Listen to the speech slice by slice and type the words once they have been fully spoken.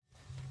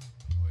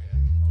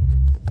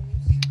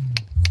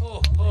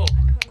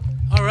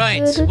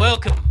right,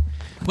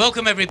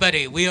 welcome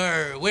everybody. We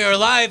are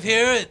live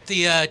here at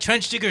the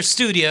Trench Digger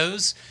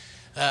Studios.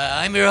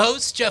 I'm your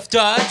host, Jeff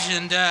Dodge,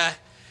 and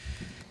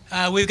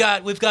we've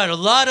got a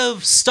lot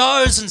of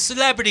stars and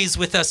celebrities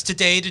with us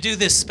today to do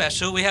this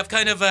special. We have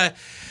kind of a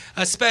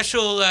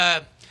special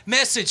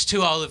message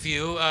to all of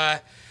you.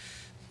 I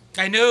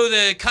know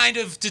the kind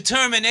of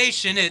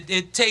determination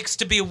it takes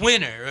to be a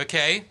winner,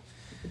 okay?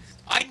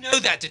 I know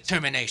that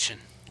determination.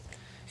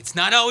 It's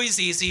not always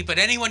easy, but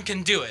anyone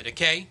can do it,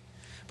 okay?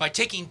 By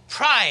taking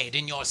pride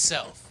in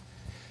yourself.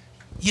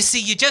 You see,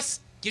 you just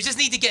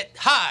need to get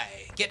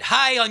high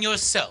on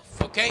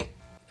yourself, okay?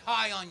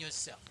 High on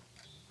yourself.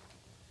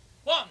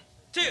 1,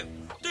 2,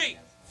 3,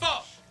 4.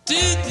 Do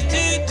do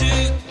do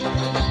do.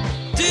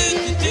 Do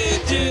do do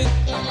do.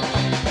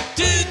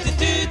 Do do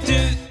do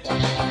do.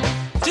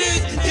 Do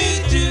do do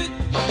do.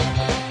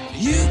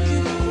 You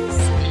can be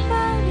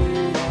somebody.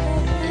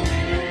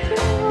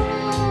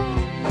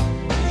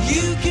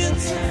 You can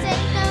say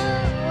no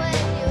when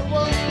you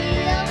won't be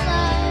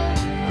alone.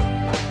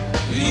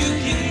 You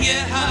can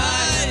get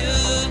higher.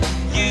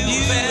 You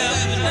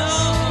ever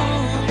know.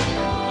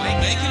 By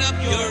making up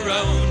your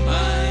own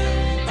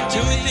mind,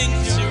 doing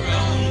things your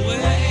own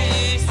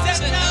way,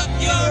 setting up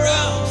your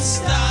own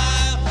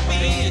style,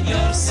 being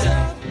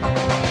yourself,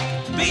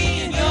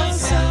 being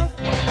yourself,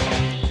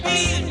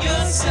 being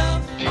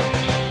yourself,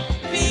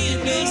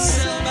 being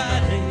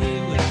somebody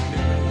with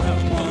a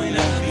point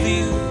of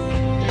view.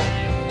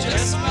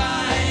 Just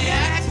by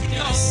asking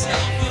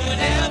yourself for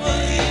whatever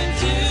you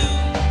do,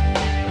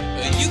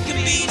 you can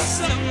be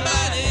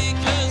somebody,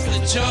 'cause the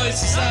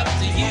choice is up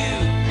to you.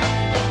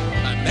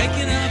 By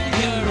making up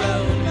your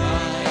own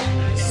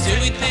mind,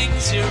 doing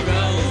things your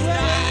own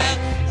way,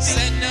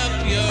 setting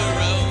up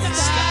your own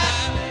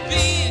style,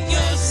 being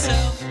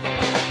yourself,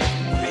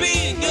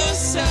 being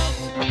yourself,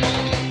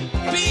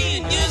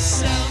 being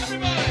yourself,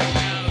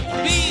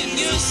 being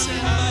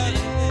yourself,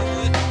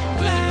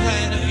 with a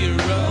plan of your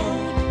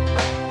own.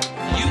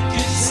 You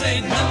can say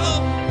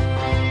no,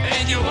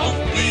 and you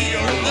won't be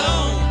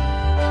alone.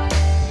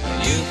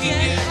 You can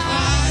get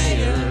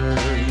higher,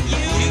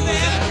 you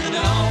ever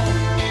know,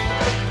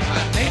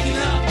 by making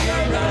up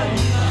your own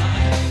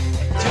mind,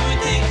 doing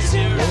things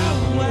your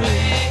own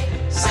way,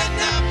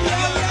 setting up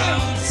your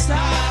own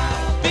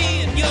style,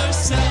 being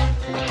yourself,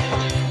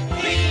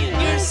 being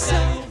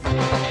yourself,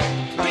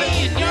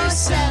 being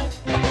yourself,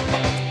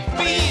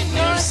 being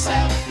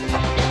yourself.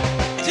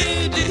 Do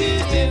do do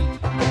do,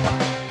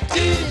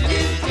 do do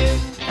do do,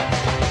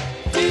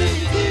 do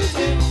do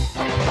do,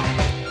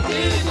 do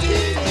do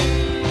do.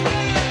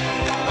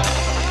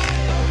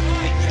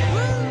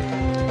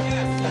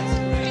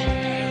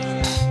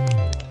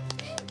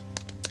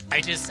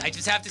 I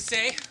just have to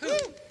say,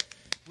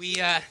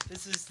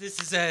 this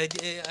is a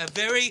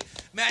very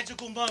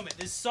magical moment.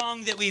 This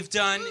song that we've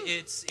done,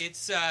 it's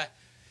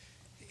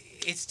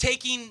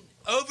taking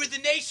over the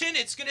nation.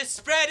 It's gonna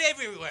spread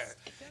everywhere.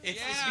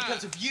 It's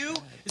because of you.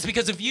 It's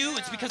because of you.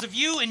 It's because of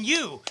you and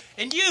you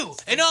and you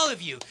and all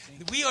of you.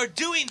 We are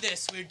doing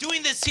this. We're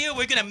doing this here.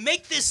 We're gonna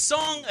make this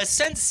song a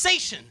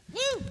sensation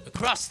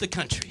across the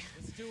country.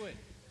 Let's do it.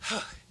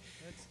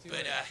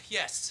 But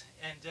yes,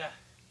 and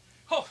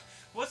oh,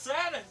 what's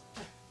that?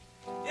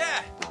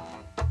 Yeah.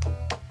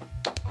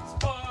 Let's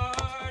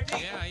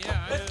party.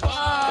 Yeah. Let's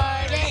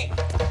party.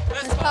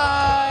 Let's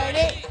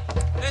party.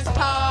 Let's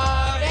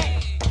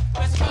party.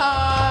 Let's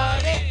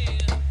party.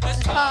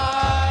 Let's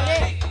party.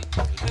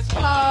 Let's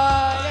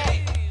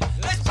party.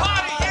 Let's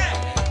party,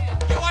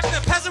 yeah. You're watching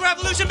the Peasant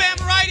Revolution Band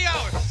Variety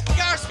Hour. We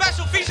got our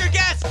special featured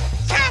guest,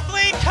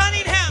 Kathleen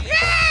Cunningham.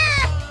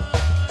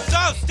 Yeah!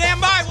 So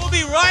stand by. We'll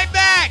be right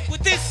back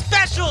with this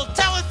special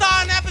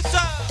telethon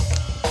episode.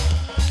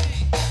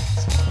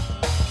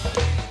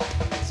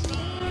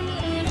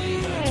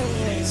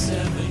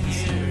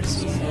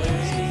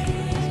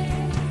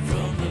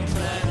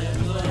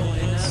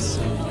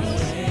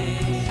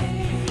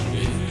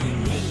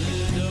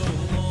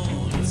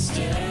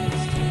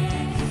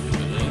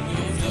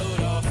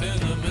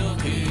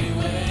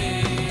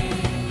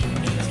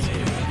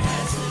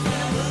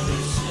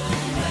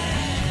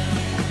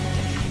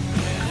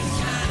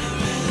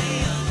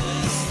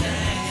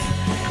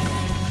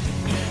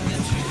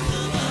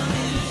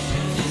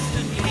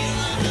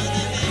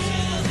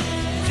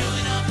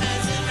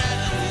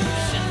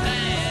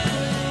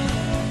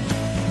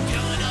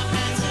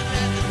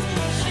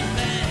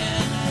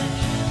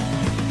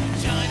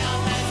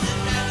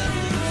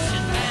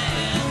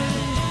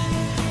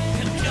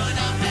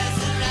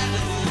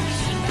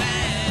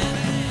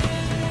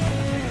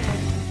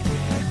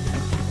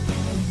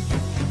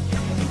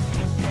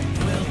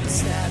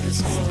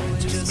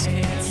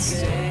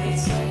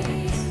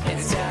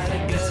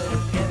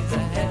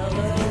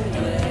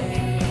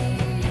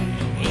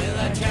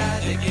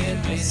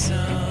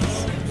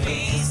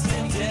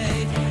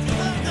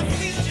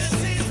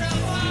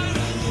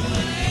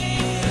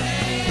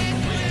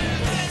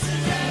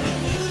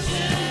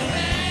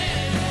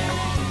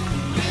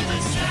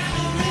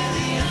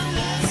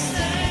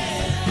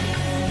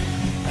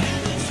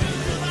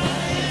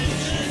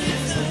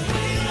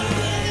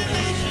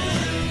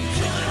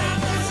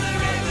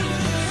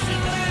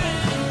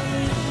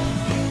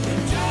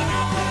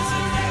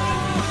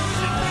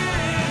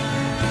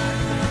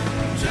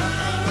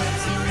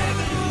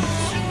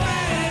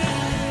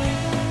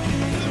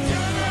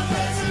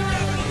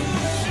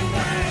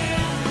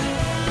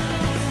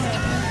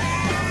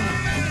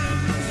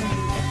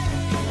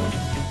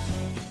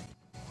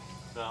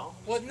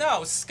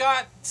 No,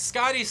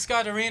 Scotty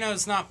Scotterino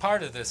is not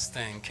part of this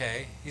thing,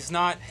 Kay. He's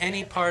not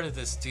any part of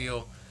this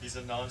deal. He's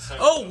a non-scientific.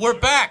 Oh, we're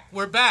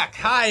back.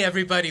 Hi,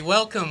 everybody.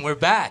 Welcome. We're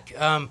back.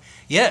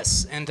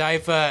 Yes, and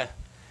I've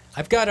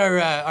got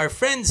our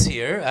friends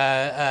here.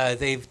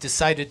 They've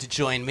decided to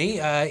join me.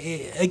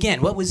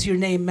 Again, what was your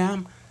name,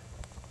 ma'am?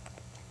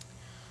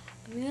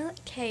 Amil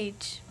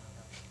Cage.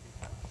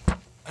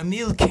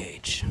 Amil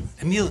Cage.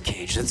 Amil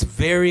Cage. That's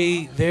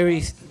very,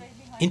 very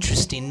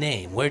interesting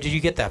name. Where did you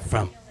get that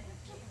from?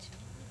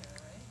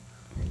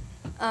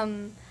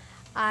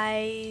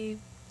 I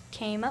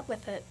came up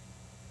with it.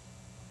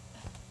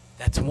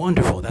 That's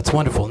wonderful. That's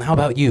wonderful. And how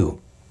about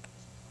you?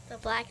 The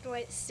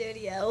Blackanwite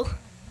Studio.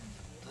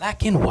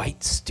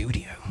 Blackanwite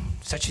Studio.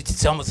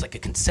 It's almost like a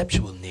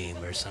conceptual name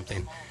or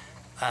something.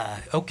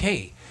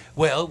 Okay.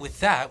 Well, with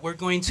that, we're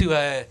going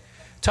to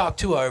talk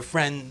to our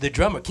friend, the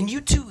drummer. Can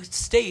you two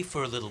stay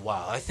for a little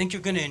while? I think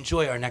you're going to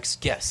enjoy our next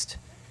guest.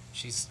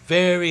 She's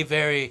very,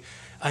 very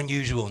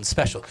unusual and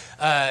special.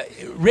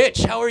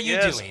 Rich, how are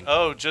you doing?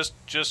 Oh,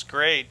 just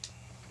great.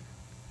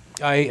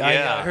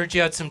 I heard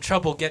you had some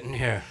trouble getting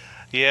here.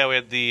 Yeah, we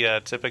had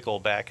the typical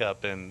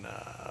backup in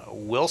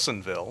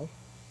Wilsonville,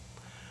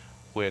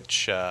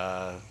 which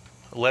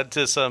led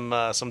to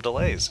some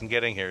delays in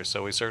getting here.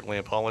 So we certainly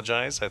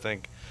apologize. I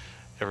think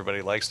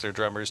everybody likes their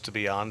drummers to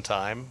be on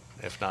time,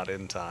 if not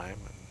in time.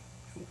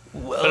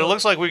 But it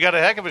looks like we got a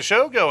heck of a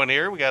show going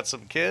here. We got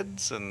some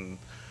kids and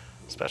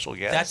special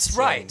guests. That's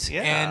right.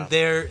 And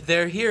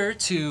they're here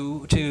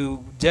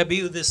to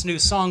debut this new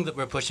song that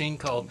we're pushing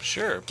called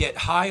Get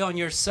High on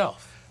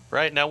Yourself.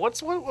 Right. Now,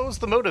 what was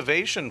the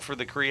motivation for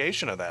the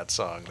creation of that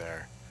song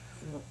there?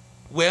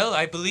 Well,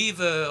 I believe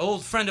an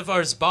old friend of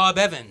ours, Bob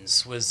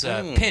Evans, was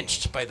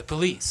pinched by the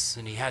police,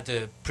 and he had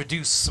to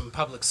produce some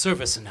public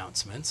service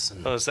announcements.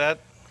 And is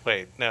that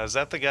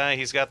the guy?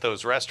 He's got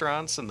those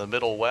restaurants in the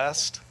Middle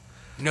West?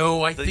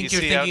 No, I think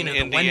you're thinking of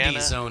the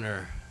Wendy's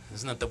owner.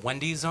 Isn't that the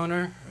Wendy's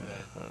owner?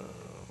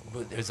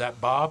 Is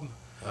that Bob?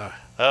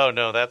 Oh,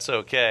 no, that's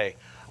okay.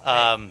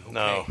 Okay.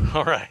 No,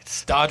 all right.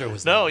 His daughter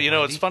was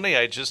it's funny.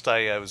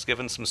 I was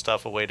giving some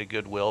stuff away to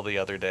Goodwill the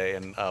other day,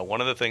 and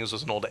one of the things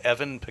was an old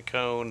Evan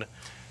Picone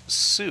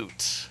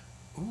suit.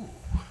 Ooh.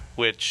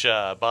 Which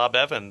Bob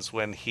Evans,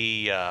 when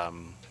he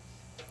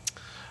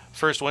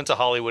first went to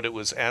Hollywood, it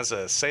was as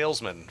a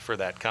salesman for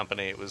that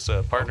company. It was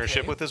a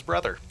partnership with his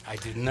brother. I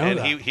didn't know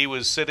that. And he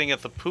was sitting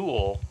at the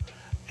pool,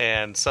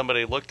 and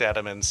somebody looked at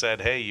him and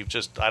said, "Hey,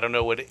 I don't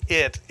know what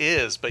it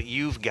is, but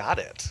you've got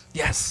it."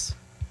 Yes.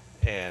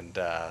 And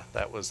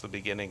that was the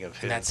beginning of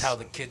his... And that's how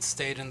the kids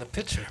stayed in the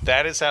picture.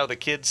 That is how the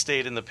kids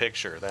stayed in the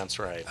picture. That's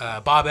right.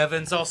 Bob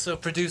Evans also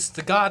produced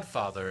The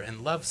Godfather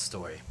and Love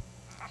Story,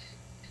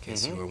 in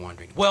case you were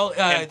wondering. Well,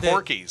 and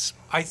Porky's,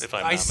 I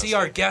see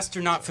our guests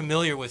are not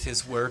familiar with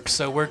his work,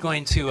 so we're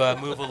going to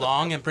move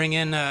along and bring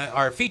in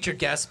our featured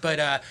guest,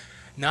 but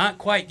not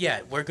quite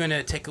yet. We're going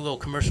to take a little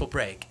commercial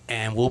break,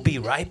 and we'll be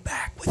right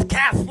back with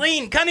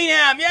Kathleen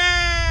Cunningham.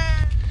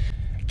 Yeah!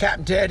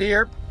 Captain Ted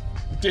here.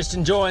 Just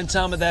enjoying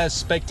some of the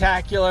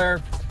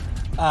spectacular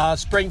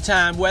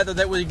springtime weather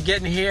that we're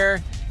getting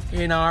here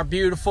in our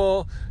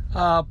beautiful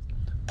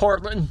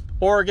Portland,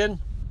 Oregon.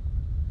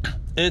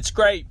 It's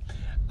great.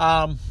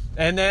 And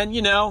then,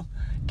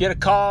 get a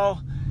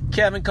call.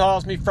 Kevin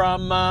calls me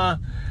from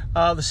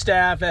the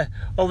staff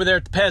over there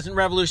at the Peasant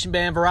Revolution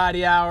Band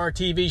Variety Hour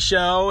TV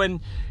show. And,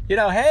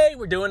 hey,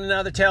 we're doing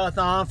another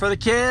telethon for the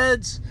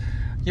kids.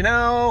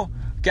 Got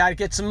to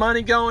get some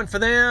money going for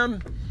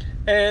them.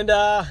 And,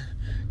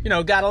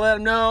 got to let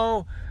them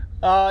know,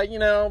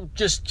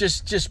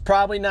 just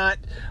probably not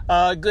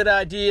a good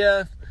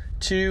idea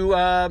to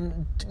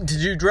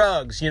do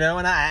drugs, and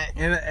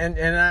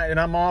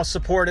I'm all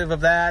supportive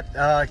of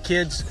that.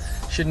 Kids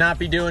should not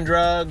be doing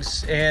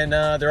drugs, and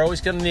they're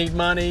always going to need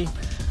money,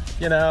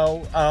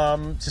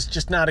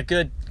 just not a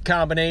good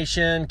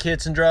combination,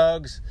 kids and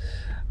drugs,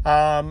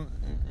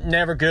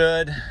 never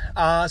good.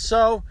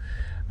 So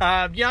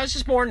I was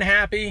just more than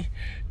happy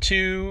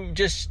to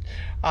just...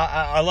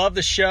 I love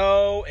the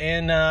show,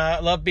 and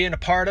I love being a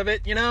part of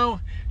it, and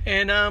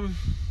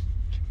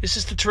it's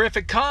just a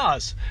terrific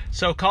cause.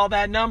 So call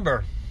that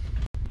number.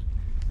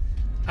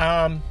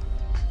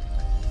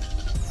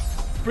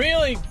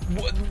 Really,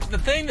 the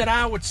thing that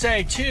I would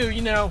say too,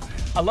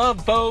 I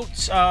love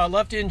boats. I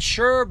love to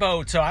insure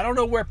boats. So I don't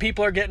know where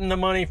people are getting the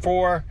money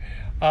for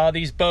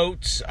these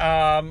boats.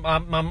 I'm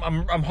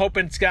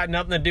hoping it's got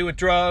nothing to do with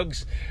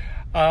drugs.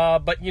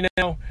 But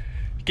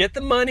get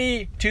the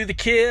money to the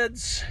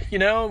kids. You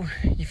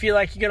feel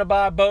like you're going to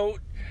buy a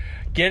boat,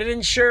 get it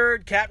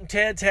insured. Captain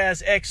Ted's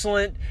has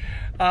excellent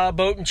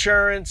boat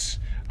insurance.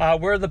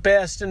 We're the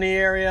best in the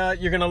area.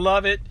 You're going to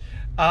love it.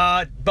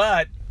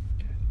 But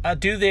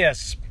do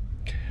this.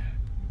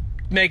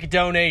 Make a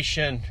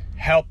donation.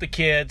 Help the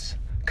kids.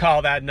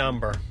 Call that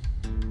number.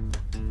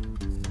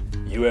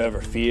 You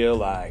ever feel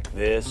like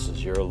this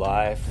is your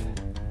life?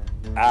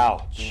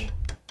 Ouch.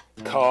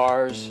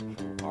 Cars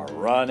are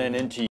running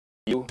into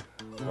you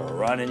or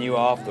running you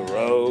off the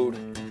road.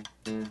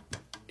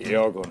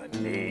 you're gonna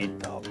need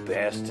the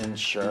best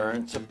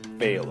insurance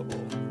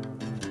available.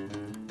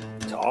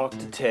 Talk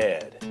to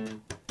Ted.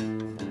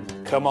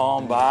 Come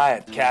on by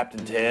at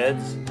Captain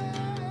Ted's.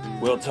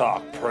 We'll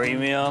talk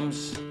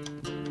premiums,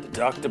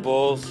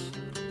 deductibles,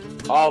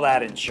 all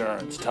that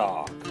insurance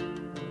talk.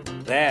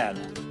 Then,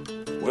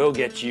 we'll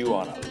get you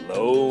on a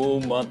low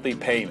monthly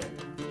payment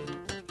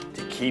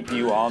to keep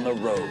you on the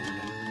road.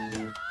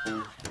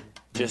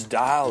 Just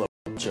dial a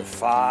bunch of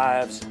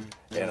 5s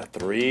and a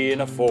 3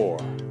 and a 4.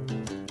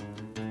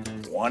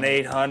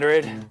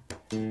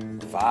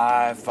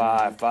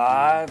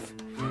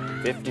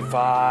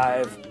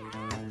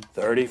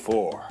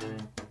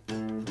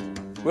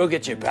 1-800-555-5534. We'll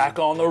get you back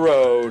on the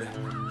road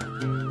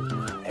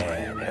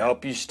and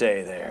help you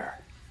stay there.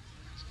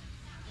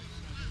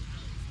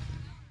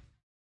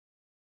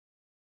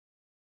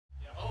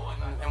 Oh,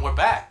 and we're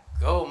back.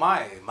 Oh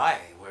my,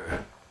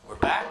 we're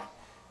back.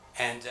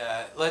 And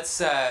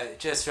let's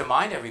just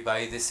remind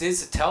everybody, this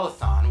is a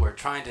telethon. We're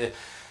trying to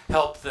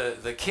help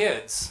the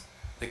kids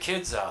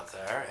out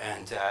there,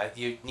 and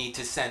you need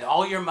to send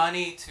all your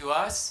money to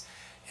us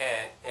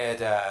at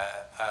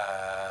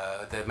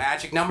the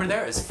magic number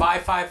there is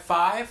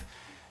 555,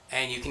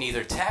 and you can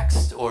either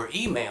text or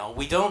email.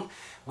 We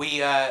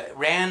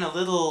ran a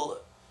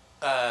little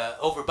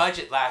over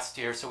budget last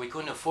year, so we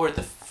couldn't afford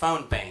the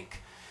phone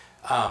bank.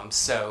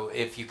 So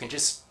if you can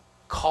just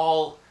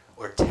call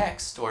or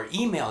text or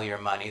email your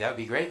money, that would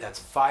be great. That's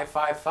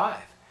 555.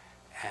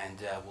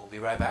 And we'll be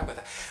right back with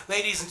that.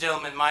 Ladies and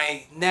gentlemen,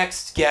 my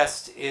next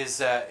guest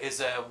is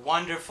a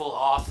wonderful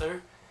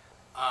author.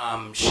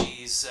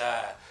 She's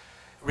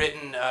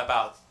written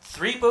about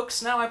 3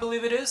 books now, I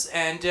believe it is,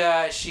 and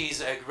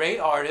she's a great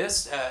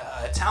artist,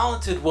 a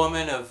talented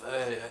woman of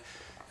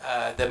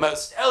the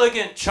most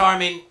elegant,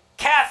 charming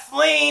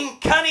Kathleen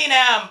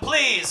Cunningham.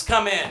 Please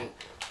come in.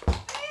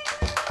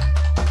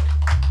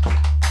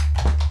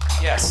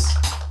 Yes.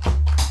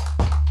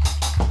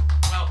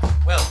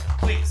 Welcome.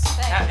 Please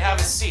have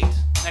a seat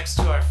next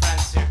to our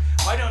friends here.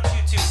 Why don't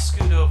you two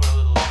scoot over a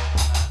little bit?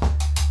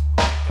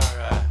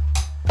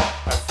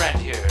 Our friend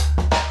here.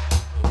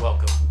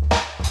 Welcome.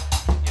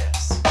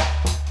 Yes.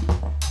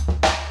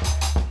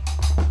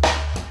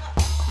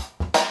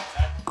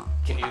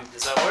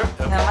 Does that work?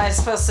 Okay. Am I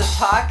supposed to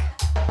talk?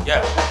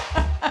 Yeah.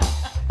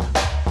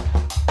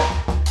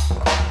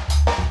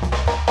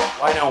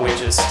 Why don't we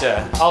just,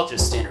 I'll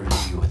just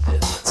interview you with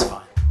this. That's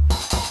fine.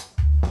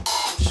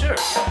 Sure.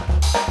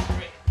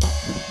 Great.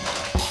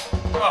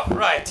 Oh,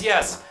 right,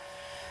 yes.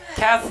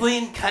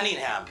 Kathleen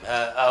Cunningham,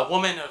 a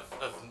woman of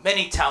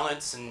many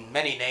talents and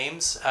many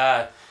names.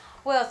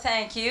 Well,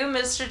 thank you,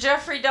 Mr.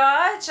 Jeffrey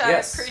Dodge.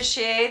 Yes. I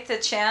appreciate the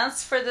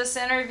chance for this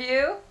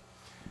interview.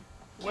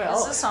 Well,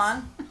 Is this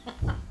on?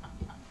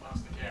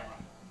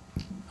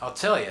 I'll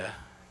tell you,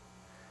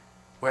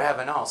 we're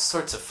having all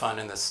sorts of fun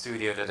in the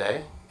studio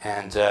today,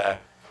 and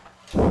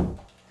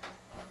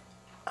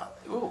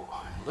ooh,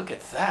 look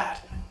at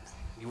that!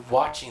 You're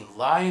watching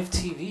live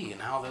TV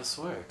and how this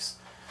works.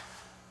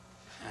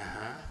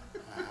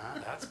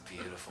 That's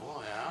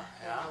beautiful. Yeah.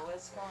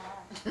 What's going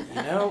on?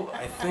 You know,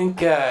 I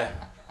think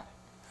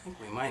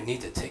we might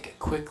need to take a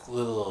quick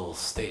little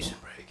station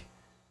break.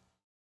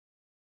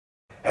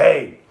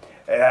 Hey,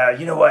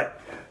 you know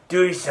what?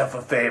 Do yourself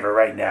a favor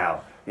right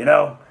now. You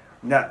know,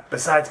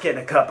 besides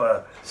getting a cup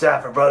of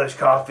Safford Brothers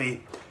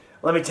coffee,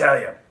 let me tell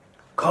you,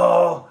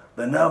 call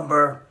the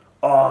number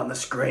on the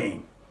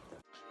screen.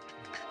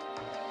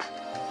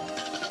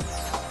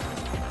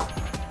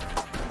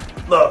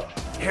 Look,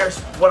 here's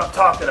what I'm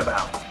talking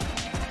about.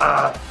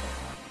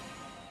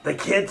 The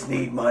kids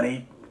need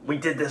money. We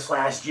did this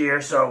last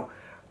year, so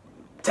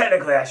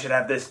technically I should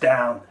have this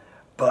down,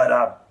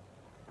 but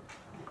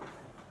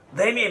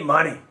they need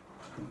money.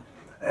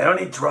 They don't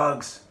need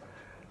drugs.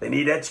 They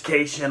need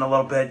education a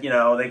little bit, you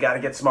know, they gotta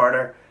get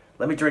smarter.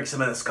 Let me drink some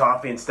of this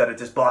coffee instead of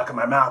just blocking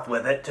my mouth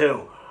with it,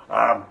 too.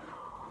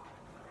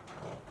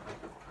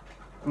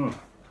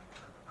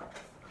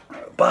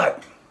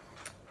 But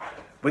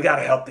we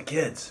gotta help the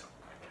kids.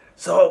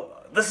 So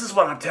this is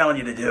what I'm telling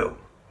you to do,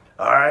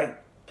 all right?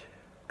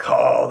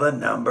 Call the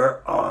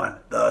number on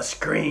the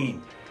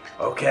screen,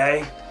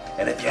 okay?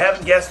 And if you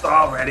haven't guessed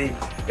already,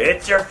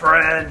 it's your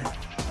friend,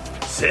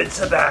 Sid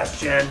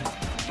Sebastian,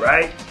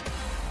 right?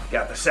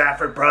 Got the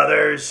Safford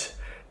Brothers,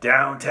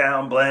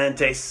 Downtown Blend,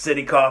 Taste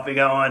City Coffee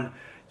going.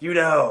 You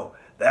know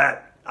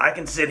that I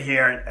can sit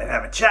here and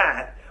have a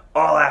chat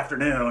all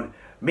afternoon.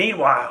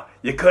 Meanwhile,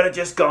 you could have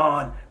just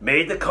gone,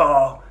 made the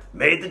call,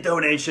 made the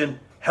donation,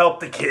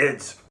 helped the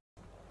kids.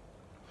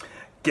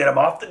 Get them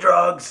off the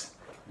drugs,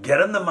 get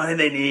them the money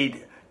they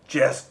need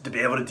just to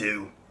be able to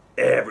do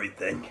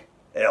everything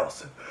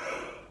else.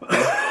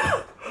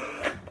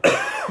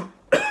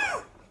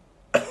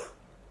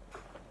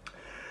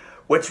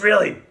 Which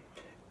really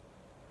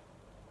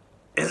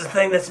is the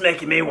thing that's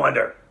making me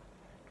wonder.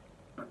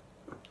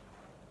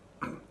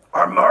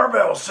 Are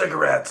Marlboro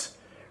cigarettes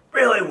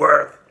really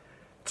worth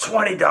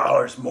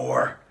 $20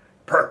 more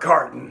per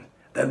carton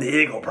than the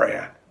Eagle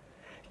brand?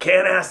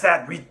 Can't ask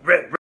that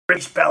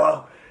rich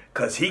fellow,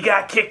 because he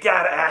got kicked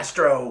out of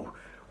Astro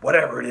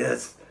whatever it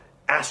is,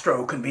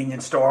 Astro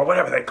convenience store,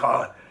 whatever they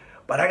call it.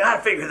 But I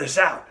gotta figure this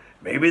out.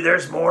 Maybe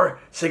there's more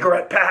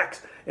cigarette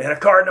packs in a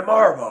carton of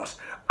Marlboros.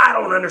 I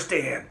don't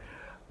understand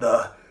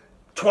the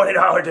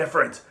 $20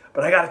 difference,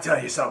 but I gotta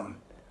tell you something.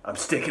 I'm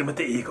sticking with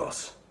the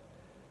Eagles.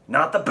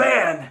 Not the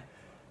band,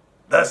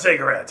 the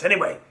cigarettes.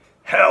 Anyway,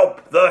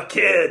 help the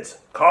kids.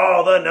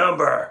 Call the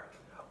number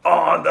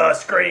on the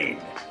screen.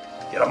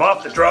 Get them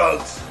off the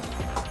drugs.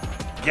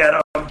 Get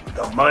them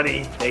the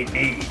money they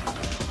need.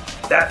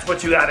 That's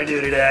what you gotta do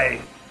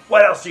today.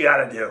 What else you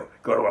gotta do?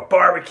 Go to a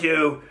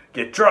barbecue,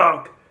 get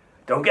drunk.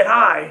 Don't get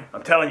high,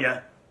 I'm telling you.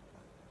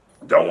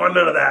 Don't want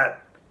none of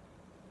that.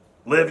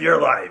 Live your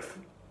life.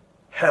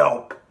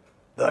 Help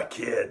the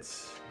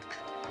kids.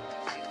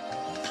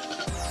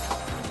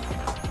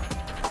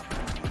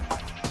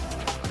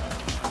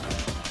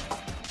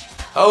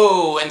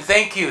 Oh, and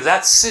thank you.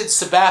 That's Sid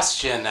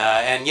Sebastian.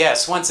 And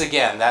yes, once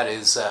again, that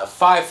is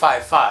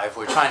 555.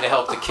 We're trying to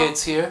help the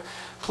kids here.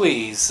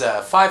 Please,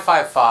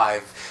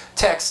 555.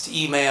 Text,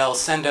 email,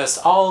 send us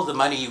all the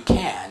money you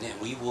can, and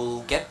we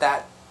will get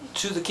that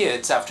to the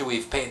kids after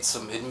we've paid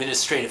some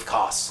administrative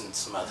costs and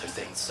some other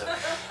things. So,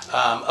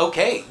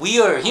 okay,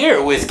 we are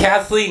here with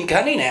Kathleen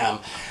Cunningham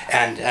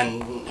and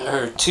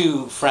her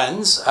two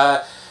friends.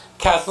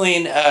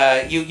 Kathleen,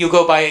 you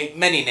go by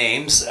many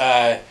names.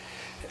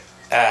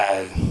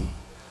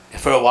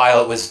 For a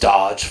while it was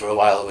Dodge, for a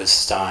while it was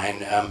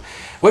Stein.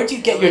 Where do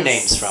you get your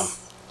names from?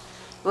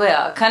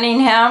 Well,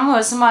 Cunningham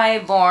was my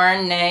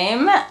born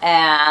name,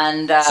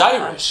 and... It's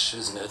Irish,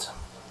 isn't it?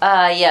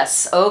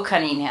 Yes, O.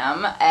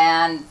 Cunningham,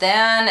 and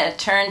then it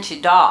turned to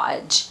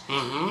Dodge,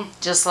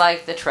 just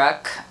like the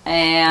truck,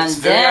 and it's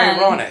very then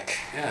ironic,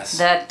 yes.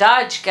 That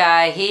Dodge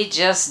guy, he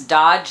just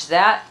dodged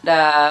that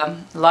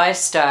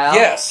lifestyle.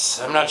 Yes,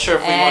 I'm not sure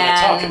if we want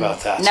to talk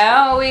about that.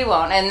 No, we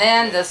won't. And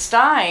then the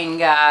Stein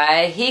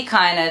guy, he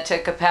kind of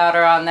took a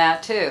powder on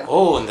that too.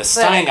 Oh, and the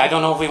Stein, I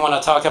don't know if we want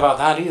to talk about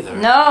that either.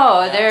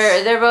 No,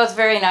 yes. they're both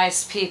very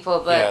nice people,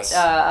 but yes.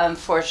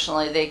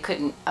 Unfortunately they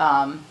couldn't,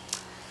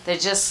 they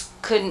just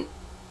couldn't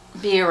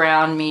be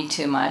around me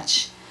too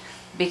much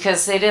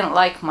because they didn't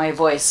like my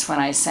voice when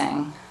I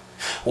sang.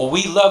 Well,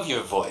 we love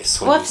your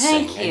voice when you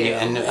sing. Thank you.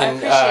 And I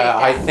appreciate that.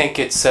 I think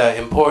it's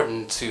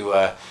important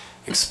to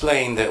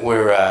explain that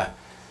we're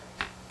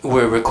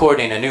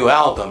recording a new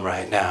album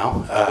right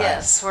now.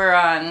 Yes, we're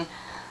on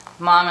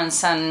Mom and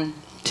Son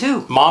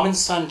 2. Mom and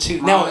Son 2.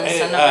 Mom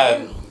and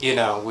Son you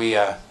know, we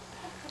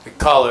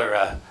call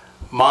her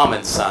Mom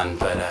and Son,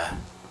 but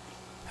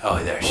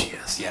oh, there she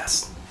is.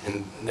 Yes.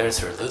 And there's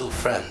her little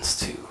friends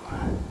too.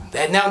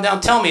 Now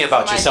tell me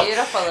about yourself. My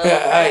beautiful little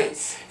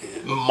friends.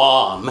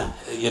 Mom,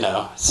 you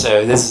know.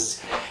 So this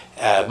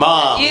is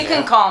Mom. You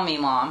can call me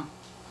Mom.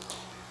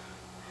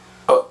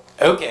 Oh,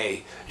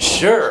 okay,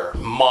 sure,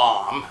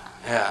 Mom.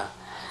 Yeah,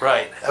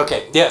 right.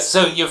 Okay, yes.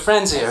 So your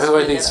friends here. Who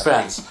are these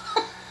friends?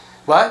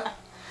 What?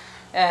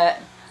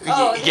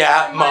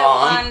 Yeah,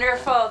 Mom.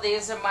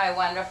 These are my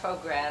wonderful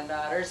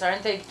granddaughters.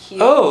 Aren't they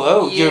cute?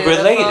 Oh, you're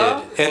Beautiful.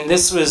 related. And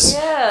this was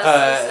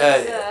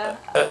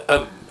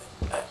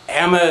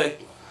Amil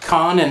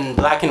Cage and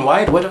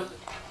Blackanwite. What?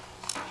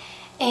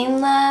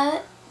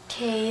 Amil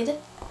Cage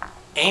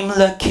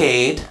Amil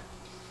Cage.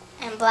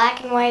 and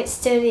Blackanwite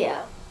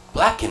Studio.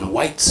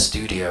 Blackanwite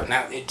Studio.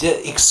 Now,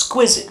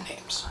 exquisite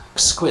names.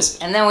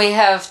 Exquisite. And then we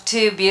have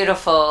two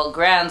beautiful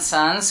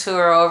grandsons who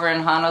are over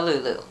in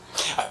Honolulu.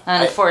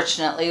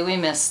 Unfortunately, we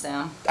miss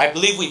them. I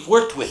believe we've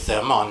worked with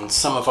them on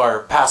some of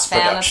our past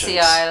Fantasy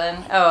productions.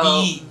 Island.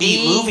 Oh,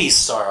 B Movie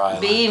Star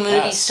Island. B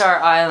Movie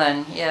Star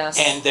Island, yes.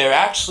 And they're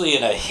actually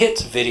in a hit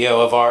video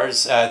of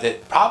ours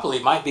that probably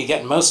might be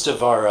getting most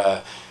of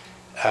our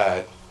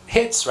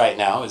hits right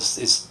now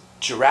is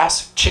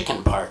Jurassic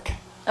Chicken Park.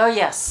 Oh,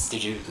 yes.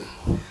 Did you...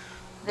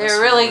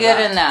 They're really good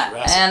in that.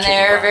 Jurassic And Chicken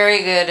they're Park.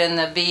 very good in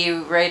the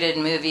B-rated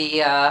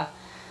movie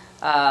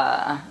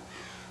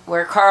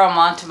where Carl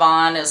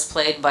Montalban is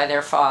played by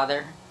their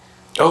father.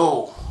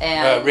 Oh,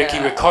 And, Ricky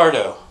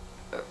Ricardo.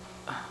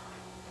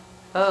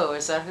 Oh,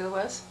 is that who it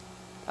was?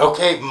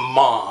 Okay,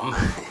 Mom.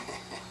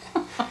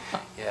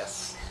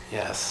 Yes,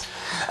 yes.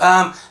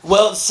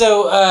 Well,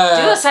 so...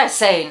 do as I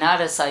say, not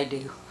as I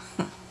do.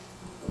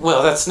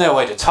 Well, that's no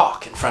way to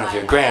talk in front of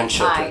your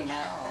grandchildren.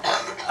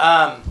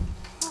 I know.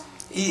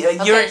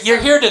 You're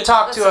here to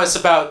talk to us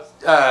about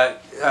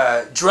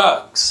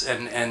drugs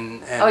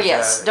and Oh,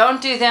 yes.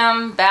 Don't do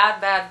them.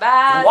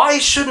 Bad. Why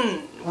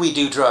shouldn't we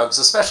do drugs,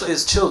 especially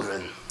as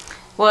children?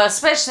 Well,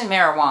 especially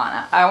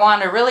marijuana. I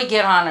want to really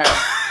get on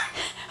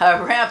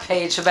a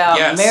rampage about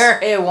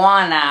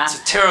marijuana.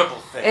 It's a terrible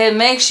thing. It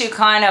makes you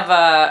kind of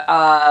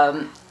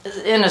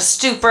in a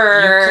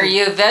stupor.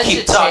 You vegetate.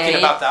 Keep talking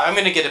about that. I'm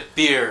going to get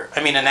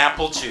an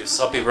apple juice.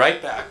 I'll be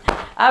right back.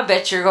 I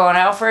bet you're going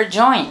out for a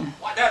joint.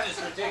 Why, that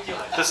is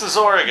ridiculous. This is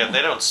Oregon.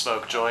 They don't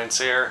smoke joints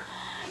here.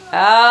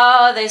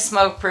 Oh, they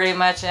smoke pretty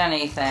much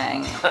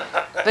anything.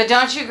 But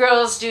don't you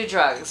girls do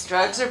drugs?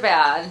 Drugs are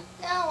bad.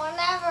 No,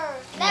 never.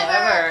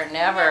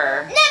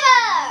 Never.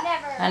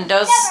 And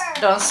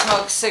don't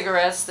smoke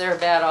cigarettes. They're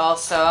bad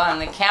also.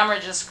 And the camera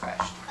just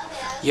crashed.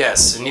 Okay,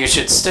 Yes, and you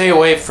should stay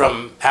away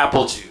from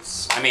apple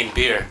juice. I mean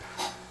beer.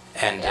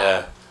 And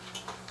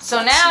So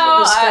what now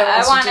this guy I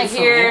wants to want to do from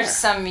hear here.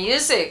 some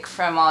music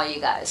from all you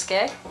guys,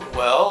 okay?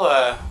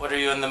 well, what are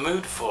you in the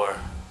mood for?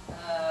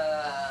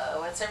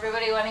 What's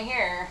everybody want to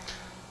hear?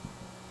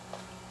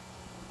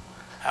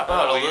 How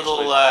about a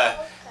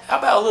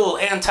little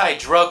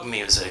anti-drug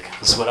music?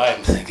 Is what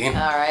I'm thinking.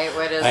 All right,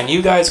 what is And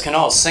you guys can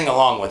all sing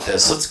along with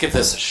this. Let's give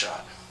this a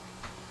shot.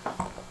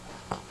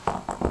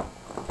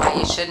 But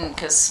you shouldn't,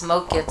 because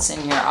smoke gets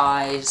in your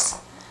eyes.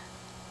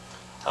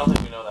 I don't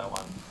think we know that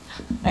one.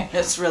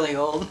 It's really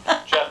old.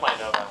 Jeff might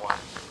know that one.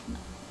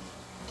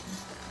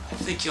 I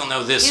think you'll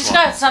know this He's one.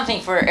 got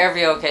something for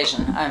every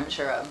occasion, I'm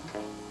sure of.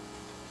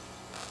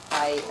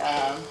 I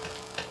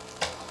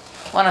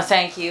want to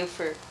thank you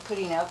for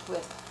putting up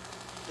with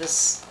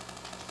this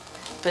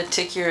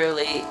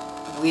particularly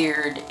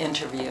weird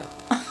interview.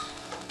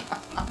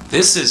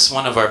 This is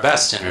one of our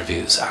best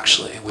interviews,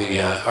 actually. We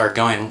are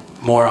going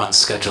more on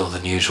schedule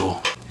than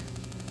usual.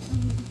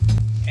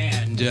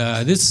 And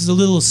this is a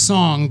little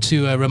song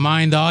to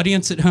remind the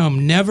audience at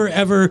home, never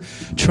ever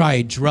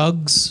try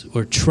drugs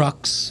or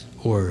trucks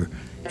or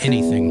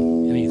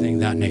anything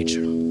that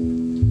nature.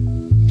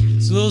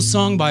 It's a little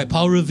song by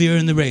Paul Revere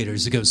and the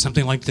Raiders. It goes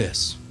something like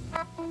this.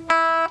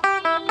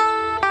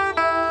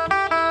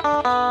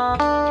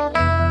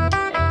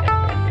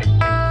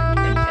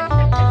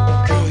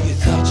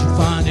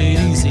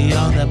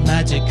 On the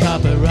magic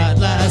carpet ride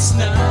last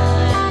night.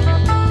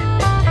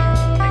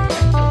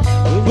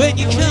 When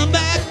you come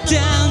back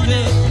down,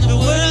 babe, the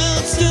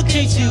world still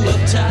keeps you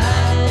uptight.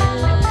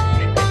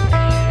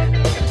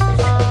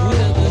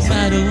 Well, no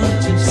matter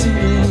what you see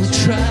or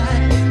try,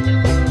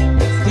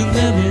 you'll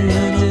never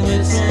run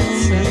away from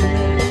me.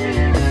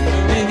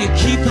 When you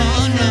keep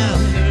on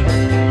running,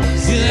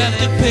 you'll have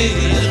to pay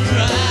the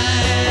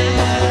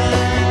price.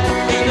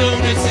 You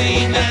don't see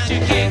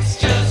magic kicks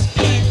just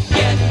keep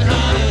getting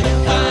harder.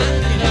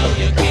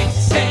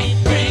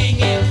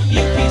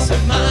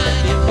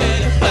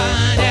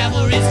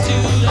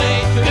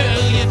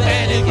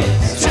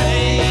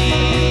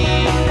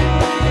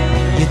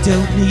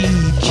 Don't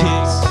need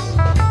kicks,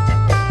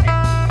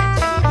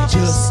 you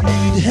just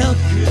need help.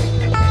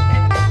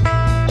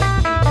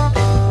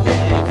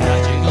 Well,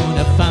 you're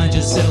gonna find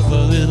yourself a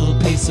little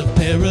piece of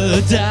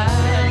paradise.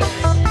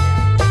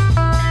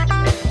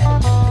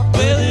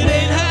 Well, it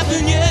ain't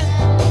happened yet,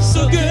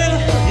 so girl,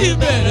 you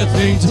better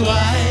think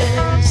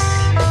twice.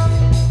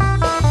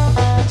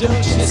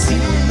 Don't you see,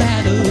 no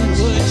matter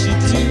what you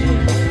do,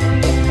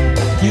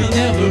 you'll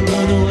never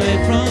run away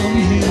from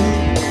you.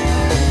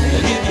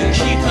 If you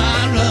keep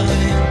on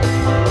running,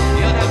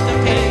 you'll have to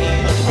pay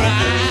the price.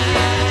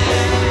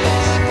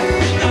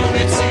 Don't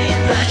it seem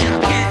like your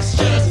kicks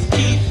just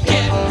keep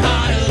getting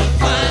harder to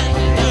find?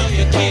 No,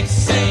 your kicks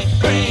ain't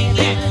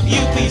bringing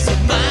you peace of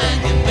mind.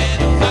 You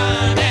better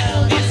find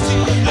out it's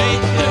too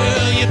late,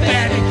 girl. You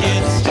better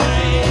get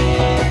straight.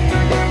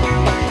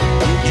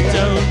 You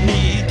don't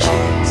need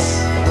kicks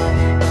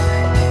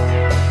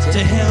to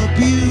help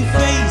you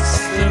face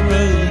the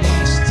road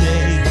each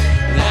day.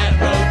 That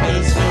road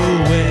goes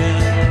nowhere.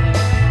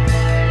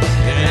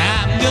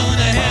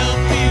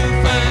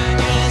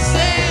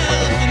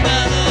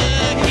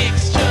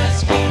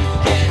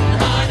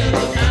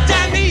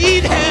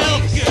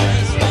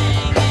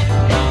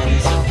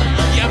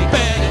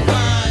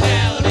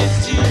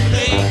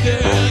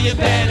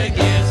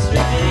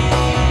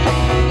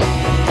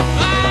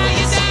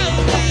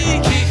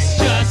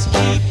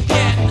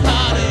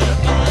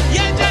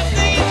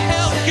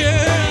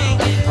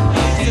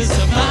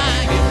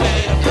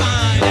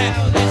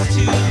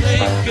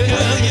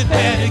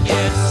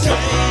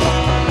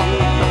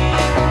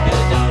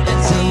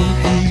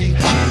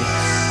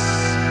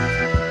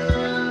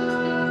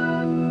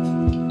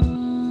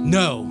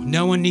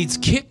 No one needs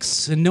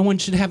kicks, and no one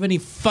should have any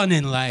fun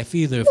in life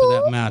either, for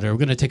that matter. We're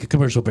going to take a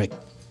commercial break.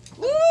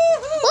 Woohoo!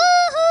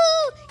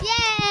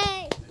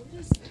 Yay!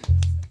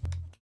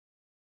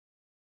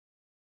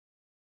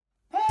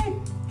 Hey,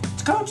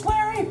 it's Coach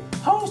Larry,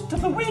 host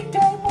of the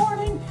weekday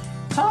morning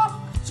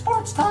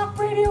sports talk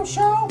radio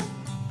show.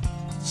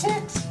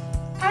 6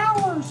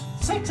 hours,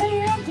 6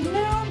 a.m. to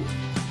noon,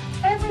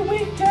 every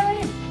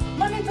weekday,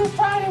 Monday through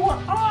Friday, we're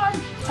on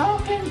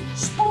talking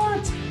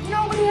sports.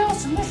 Nobody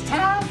else in this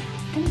town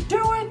can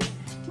do it.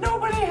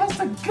 Nobody has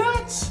the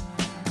guts.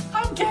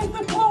 I'm getting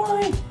the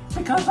glory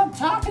because I'm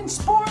talking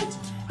sports.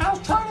 I was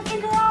trying to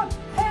figure out,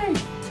 hey,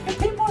 if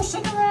people are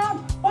sitting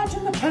around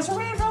watching the Penridge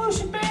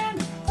Revolution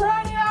Band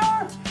Variety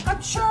Hour,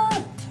 I'm sure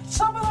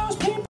some of those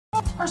people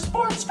are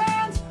sports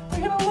fans.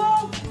 They're gonna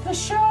love the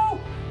show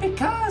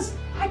because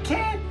I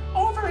can't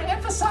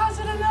overemphasize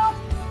it enough.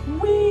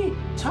 We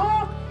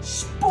talk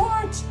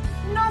sports,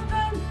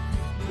 nothing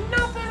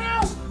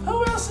else.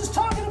 Who else is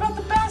talking about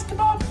the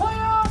basketball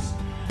playoffs,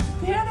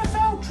 the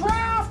NFL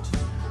draft,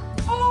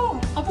 all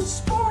of the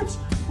sports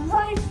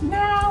right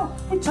now?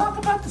 We talk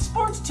about the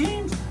sports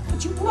teams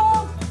that you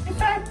love. In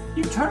fact,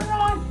 you turn it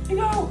on, you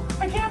go,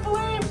 I can't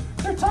believe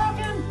they're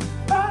talking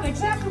about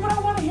exactly what I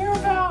want to hear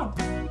about.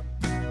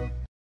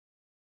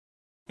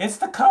 it's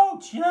the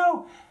coach,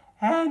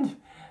 and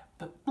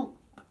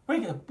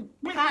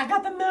I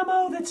got the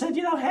memo that said,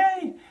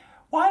 hey,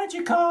 why don't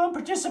you come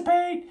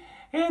participate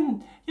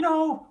in,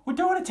 we're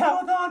doing a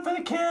telethon for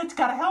the kids,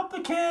 got to help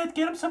the kids,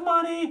 get them some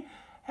money.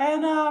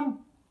 And I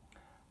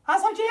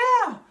was like,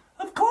 yeah,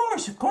 of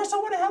course I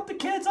want to help the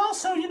kids.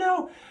 Also,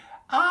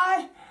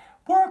 I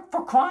work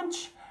for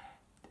Crunch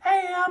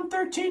AM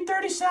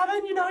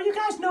 1337. You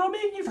guys know me.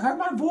 You've heard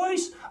my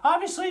voice.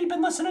 Obviously, you've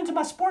been listening to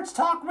my sports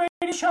talk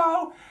radio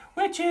show,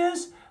 which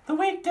is the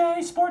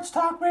weekday sports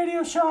talk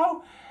radio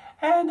show.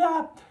 And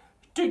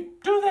do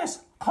this.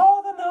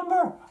 Call the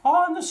number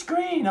on the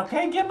screen,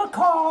 okay? Give them a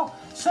call.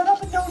 Set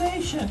up a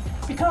donation.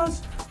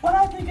 Because what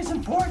I think is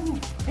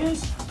important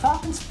is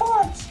talking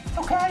sports,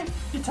 okay?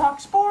 You talk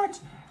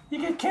sports. You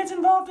get kids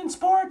involved in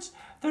sports.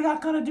 They're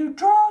not going to do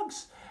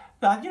drugs.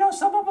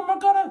 Some of them are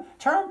going to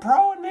turn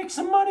pro and make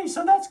some money,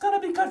 so that's going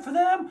to be good for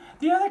them.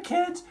 The other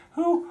kids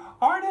who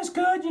aren't as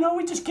good,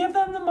 we just give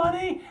them the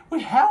money.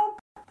 We help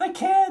the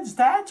kids.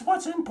 That's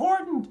what's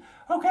important,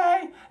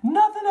 okay?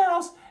 Nothing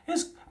else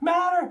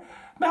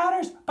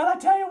matters. But I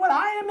tell you what,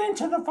 I am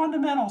into the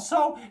fundamentals,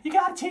 so you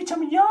got to teach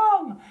them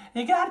young.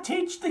 You got to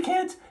teach the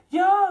kids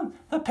young.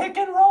 The pick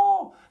and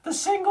roll, the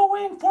single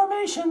wing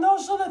formation,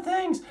 those are the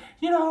things.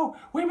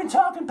 We've been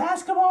talking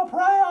basketball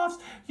playoffs.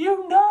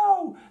 You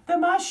know that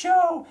my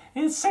show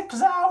is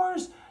 6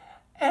 hours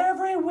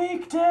every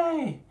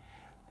weekday.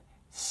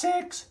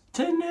 6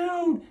 to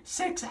noon,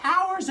 6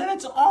 hours, and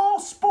it's all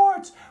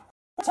sports.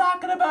 We're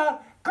talking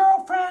about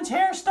girlfriends,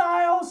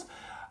 hairstyles,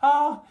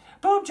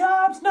 boob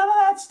jobs, none of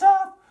that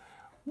stuff.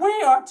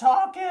 We are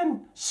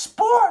talking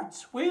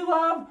sports. We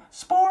love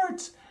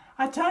sports.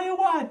 I tell you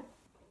what,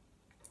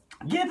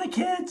 give the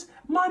kids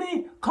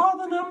money. Call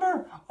the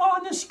number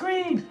on the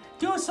screen.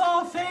 Do us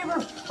all a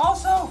favor.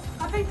 Also,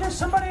 I think there's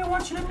somebody I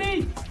want you to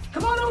meet.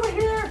 Come on over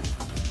here.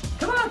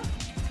 Come on.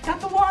 Got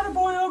the water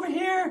boy over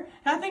here.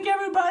 I think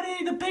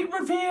everybody, the big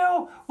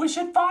reveal, we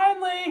should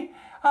finally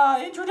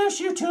introduce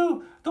you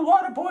to the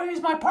water boy.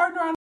 He's my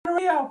partner on the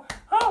radio.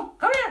 Oh,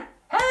 come here.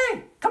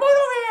 Hey, come on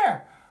over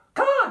here.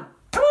 Come on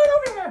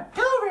over here.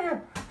 Get over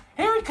here.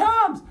 Here he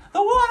comes.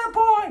 The water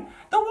boy.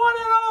 The one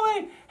and only.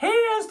 He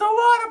is the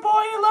water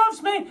boy. He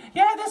loves me.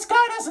 Yeah, this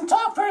guy doesn't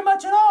talk very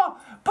much at all,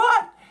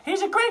 but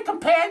he's a great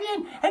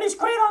companion, and he's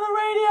great on the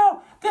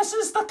radio. This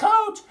is the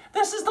coach.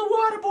 This is the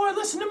water boy.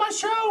 Listen to my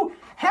show.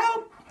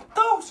 Help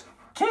those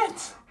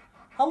kids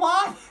a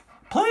lot,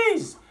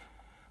 please.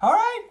 All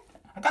right?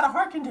 I got a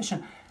heart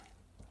condition.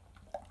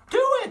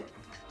 Do it.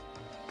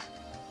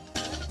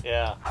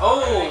 Yeah.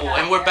 Oh,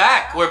 and we're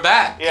back.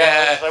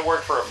 Yeah, I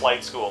work for a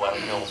flight school out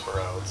in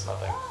Hillsborough. It's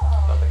nothing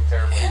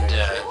terribly And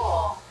dangerous.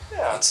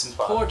 yeah, it's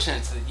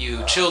important that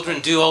you children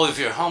do all of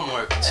your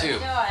homework too.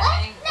 No.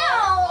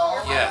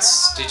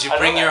 Yes. Did you I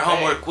bring know your that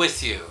homework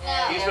with you?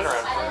 He's been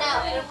around for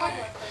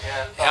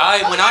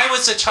When I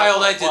was a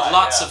child, I did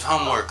lots of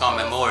homework on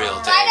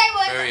Memorial Day.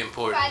 Very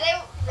important.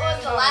 Friday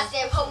was the last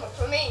day of homework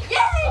for me. Yay!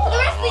 For the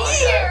rest of the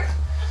year.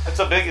 It's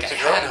a had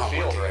growing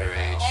field homework at right your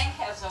now. age.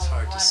 It's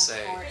hard to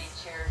say.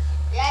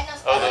 Yeah, no Oh,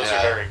 spelling. those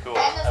are very cool.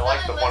 Yeah, no I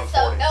like the spelling was, so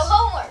 140s. no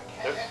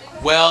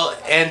homework. Well,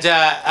 and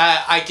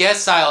I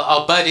guess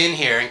I'll butt in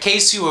here. In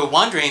case you were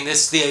wondering,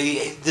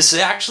 this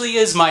actually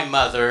is my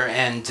mother,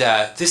 and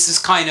this is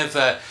kind of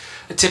a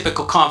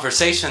typical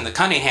conversation in the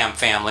Cunningham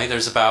family.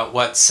 There's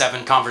about,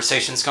 7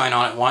 conversations going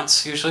on at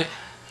once, usually?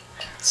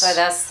 So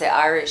that's the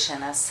Irish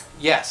in us.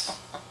 Yes.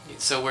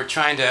 So we're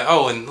trying to...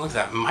 Oh, and look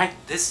at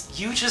that.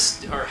 You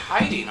just are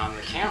hiding on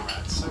the camera.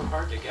 It's so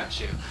hard to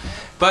get you.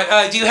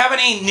 But do you have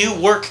any new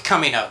work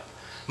coming up,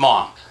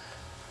 Mom?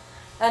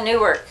 A new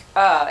work.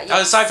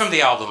 Yes. Aside from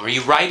the album, are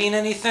you writing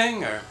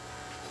anything, or?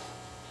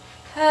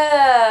 No,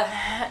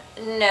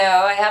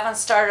 I haven't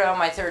started on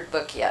my 3rd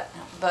book yet.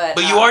 But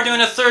you are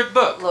doing a 3rd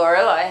book.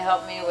 Lorelai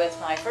helped me with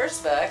my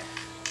 1st book,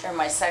 or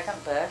my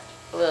 2nd book,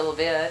 a little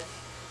bit.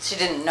 She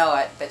didn't know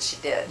it, but she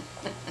did.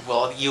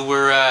 Well, you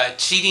were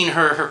cheating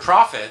her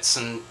profits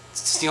and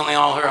stealing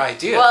all her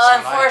ideas. Well,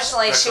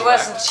 unfortunately, she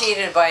wasn't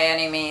cheated by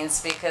any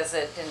means because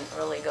it didn't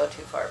really go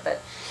too far.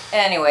 But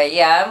anyway,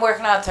 yeah, I'm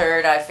working on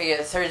 3rd. I figure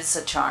 3rd is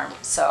a charm.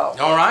 So.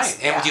 All right.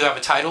 And do you have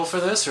a title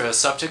for this or a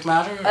subject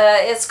matter?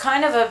 It's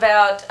kind of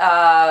about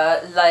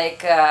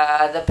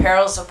the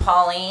perils of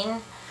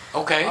Pauline.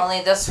 Okay.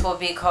 Only this will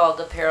be called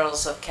The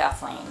Perils of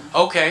Kathleen.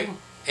 Okay.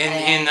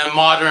 In a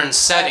modern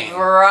setting. A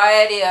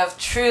variety of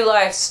true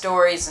life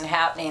stories and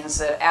happenings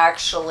that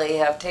actually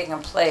have taken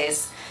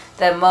place.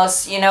 That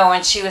most,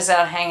 when she was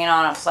out hanging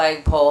on a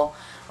flagpole,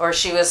 or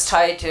she was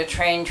tied to a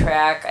train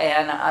track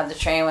and the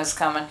train was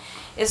coming.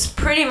 It's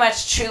pretty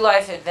much true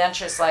life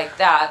adventures like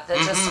that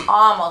just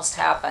almost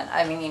happened.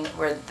 I mean,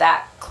 we're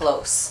that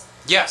close.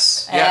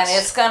 Yes. And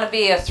it's going to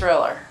be a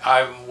thriller.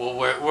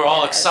 We're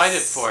all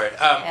excited for it.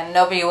 And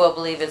nobody will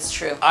believe it's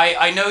true.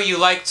 I know you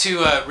like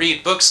to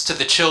read books to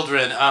the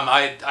children.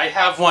 I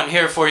have one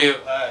here for you.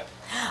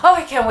 Oh,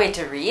 I can't wait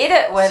to read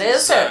it. What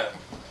is it?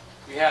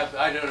 We have,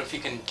 I don't know if you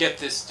can get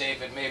this,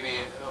 David, maybe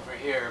over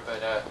here,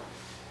 but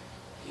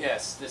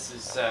yes, this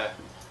is,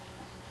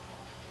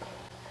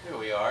 Here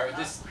we are.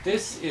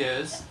 This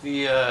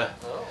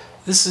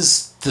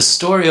is the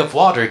story of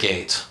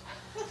Watergate.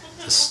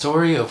 The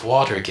story of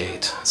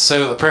Watergate.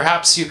 So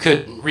perhaps you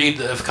could read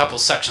a couple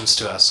sections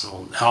to us,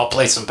 and I'll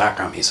play some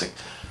background music.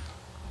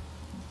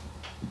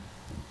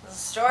 The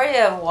story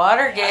of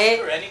Watergate.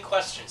 Ask her any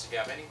questions if you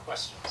have any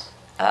questions.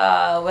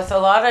 With a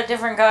lot of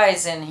different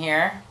guys in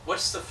here.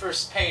 What's the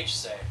first page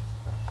say?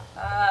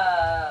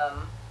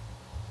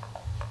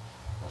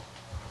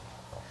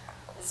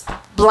 It's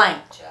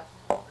blank, Jeff.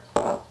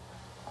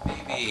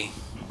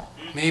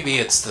 Maybe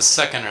it's the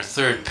second or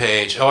third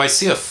page. Oh, I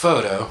see a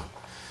photo.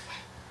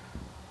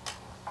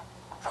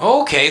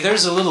 Okay,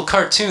 there's a little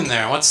cartoon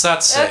there. What's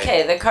that say?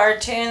 Okay, the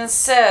cartoon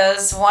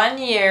says 1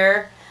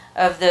 year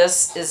of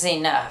this is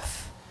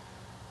enough.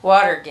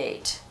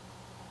 Watergate.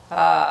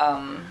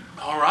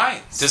 All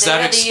right. Does State that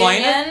of the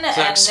explain Union it? Does that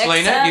and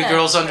explain Nixon it? You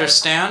girls and-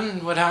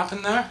 understand what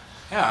happened there?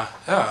 Yeah,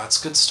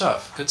 that's good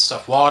stuff. Good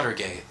stuff.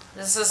 Watergate.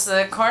 This is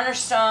the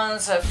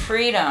cornerstones of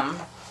freedom.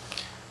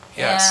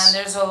 Yes. And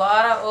there's a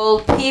lot of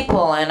old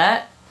people in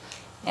it.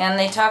 And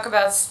they talk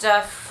about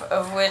stuff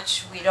of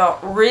which we don't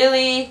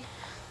really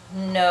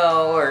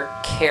know or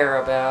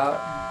care about.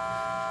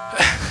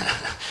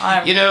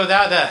 I'm You know,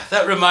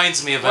 that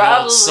reminds me of an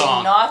probably old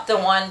song. not the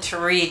one to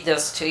read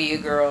this to you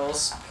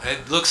girls.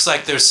 It looks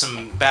like there's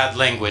some bad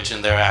language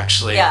in there,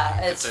 actually.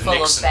 Yeah, With it's the full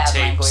Nixon of bad tapes.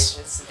 language.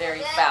 It's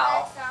very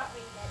foul.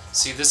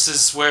 See, this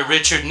is where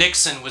Richard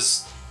Nixon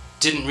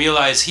didn't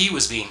realize he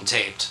was being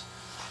taped.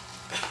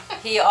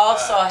 He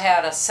also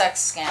had a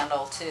sex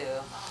scandal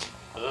too.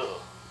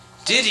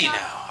 Did he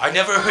now? I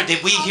never heard.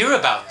 Did we hear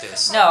about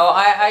this? No,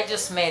 I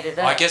just made it up.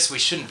 Well, I guess we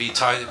shouldn't be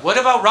talking. What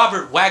about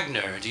Robert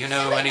Wagner? Do you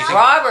know anything?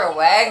 Robert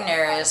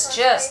Wagner is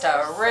just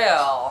a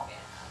real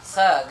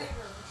thug.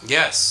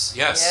 Yes.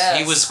 Yes,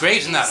 He was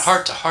great in that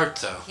Heart to Heart,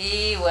 though.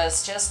 He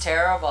was just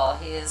terrible.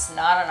 He is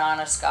not an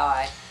honest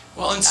guy.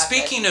 Well, and Not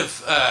speaking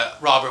of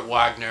Robert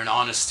Wagner and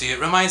honesty, it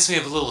reminds me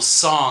of a little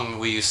song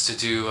we used to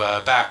do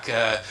back.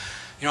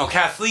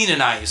 Kathleen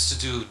and I used to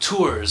do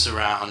tours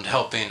around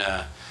helping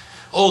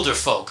older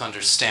folk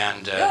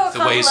understand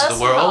the ways of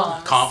the world.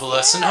 homes.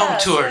 Convalescent home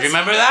Yes, tour. Do you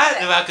remember that?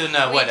 yes. Back in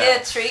We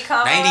did 3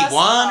 convalescent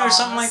 91 or homes.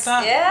 something like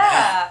that?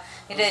 Yeah.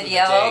 We Those did were the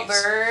Yellow days.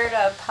 Bird,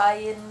 a pie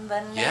and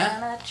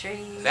banana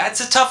tree. That's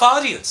a tough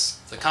audience,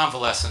 the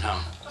convalescent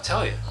home. I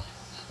tell you.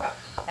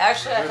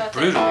 Actually, I They're thought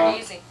brutal. they were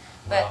pretty easy.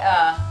 But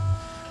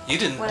You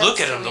didn't What look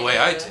else at do them the we way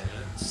I do? did.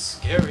 It's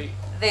scary.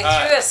 they threw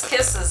us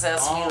kisses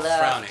as All we left.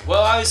 frowning.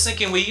 Well, I was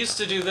thinking we used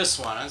to do this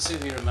one. Let's see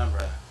if you remember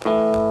it.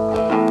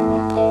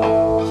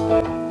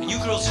 And you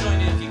girls join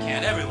in if you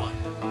can, everyone.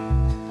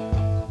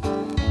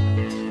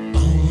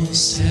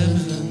 Almost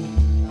heaven,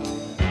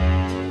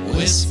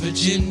 West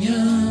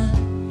Virginia,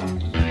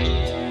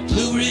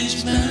 Blue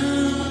Ridge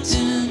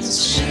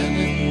Mountains,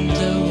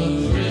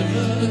 Shenandoah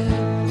River.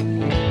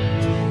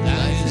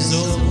 Life is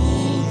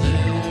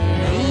older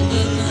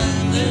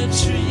than the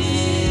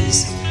trees,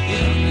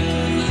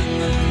 younger than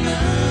the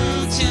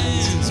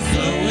mountains,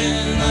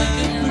 flowing like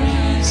a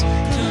breeze.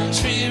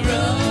 Country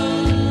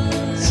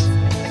roads,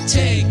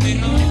 take me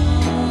home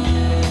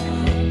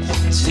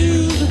to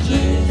the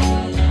place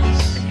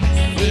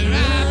where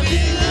I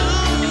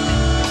belong.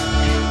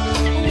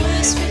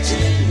 West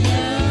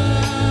Virginia,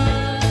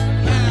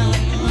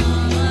 mountain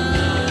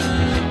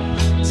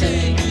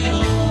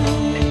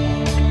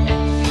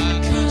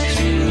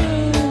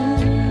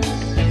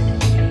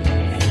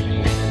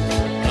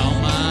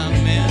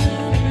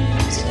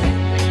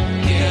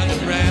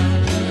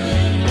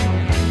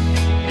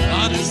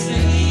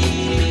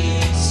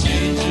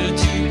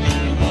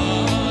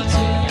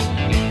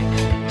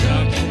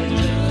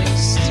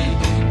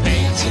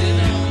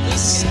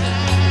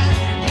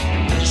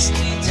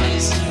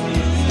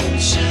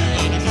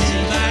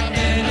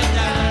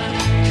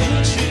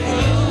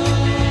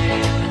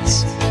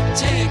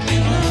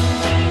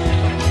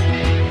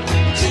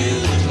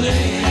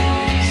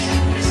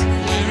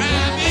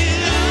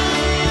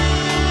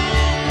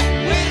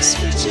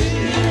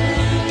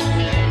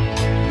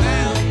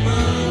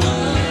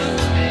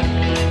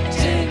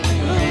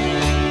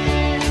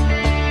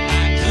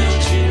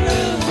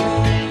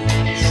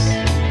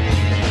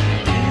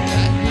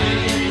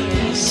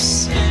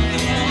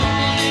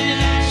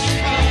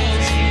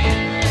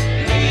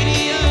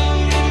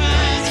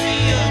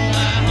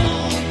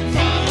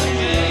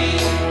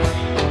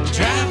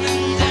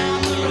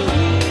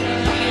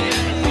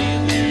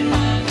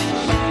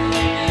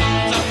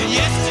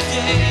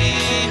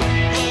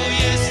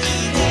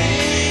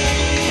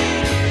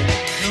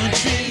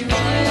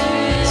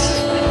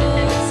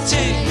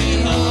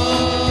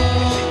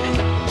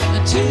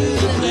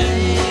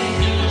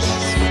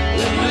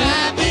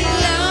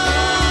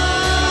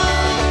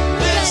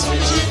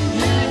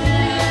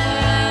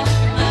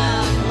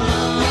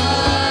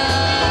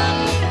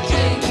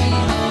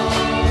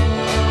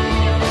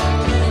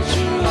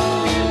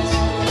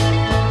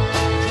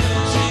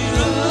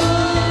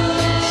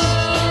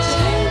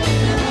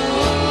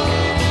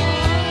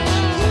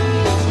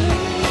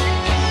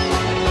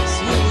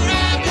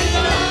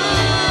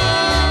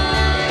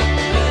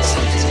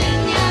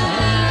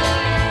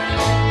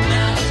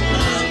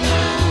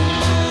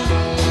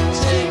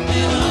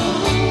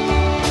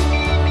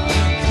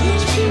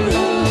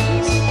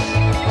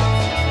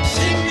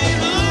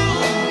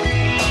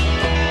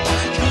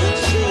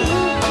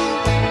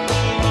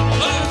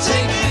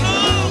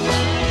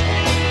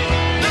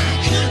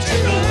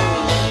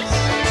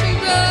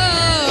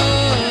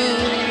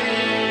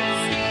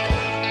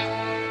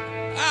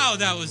Oh,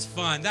 that was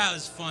fun. That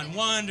was fun.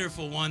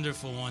 Wonderful,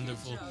 wonderful,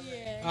 wonderful.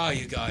 Oh,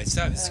 you guys,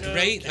 that was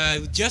great.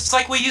 Just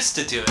like we used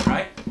to do it,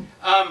 right?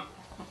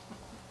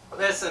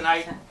 Listen,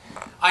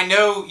 I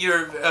know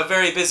you're a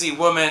very busy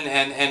woman,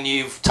 and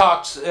you've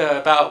talked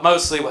about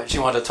mostly what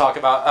you want to talk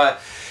about.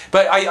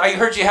 But I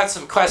heard you had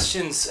some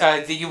questions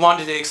that you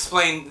wanted to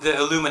explain the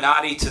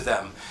Illuminati to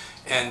them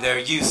and their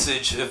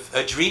usage of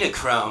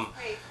adrenochrome.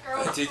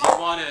 Did you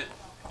want to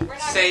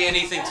say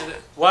anything to the...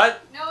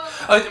 What?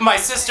 No. My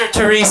sister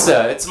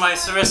Teresa. It's my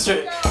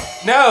sister...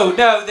 No.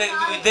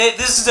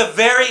 This is a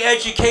very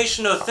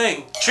educational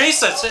thing.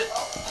 Teresa,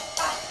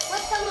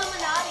 What's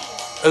Illuminati?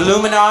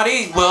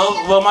 Illuminati?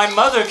 Well, my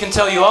mother can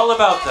tell you all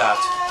about that.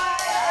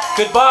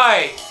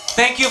 Goodbye.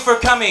 Thank you for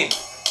coming.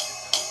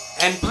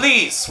 And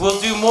please, we'll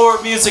do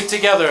more music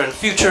together in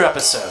future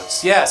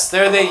episodes. Yes,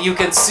 you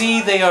can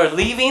see they are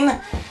leaving.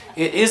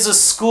 It is a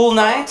school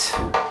night,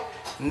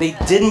 and they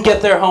didn't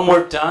get their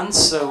homework done,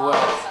 so...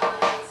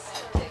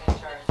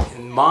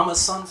 and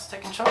Mama's son's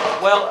taking charge?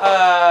 Well,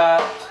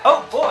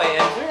 oh boy,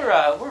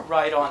 and we're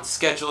right on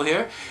schedule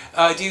here.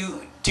 Do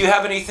you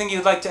have anything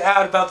you'd like to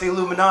add about the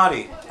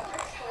Illuminati?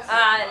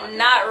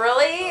 Not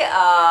really.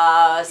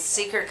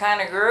 Secret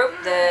kind of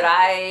group that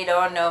I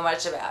don't know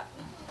much about.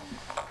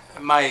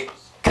 My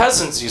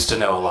cousins used to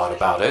know a lot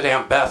about it,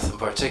 Aunt Beth in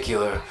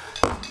particular.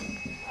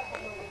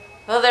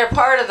 Well, they're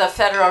part of the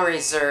Federal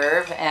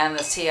Reserve and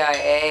the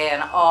CIA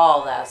and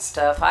all that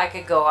stuff. I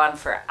could go on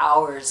for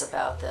hours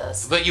about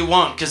this. But you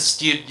won't,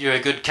 because you're a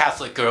good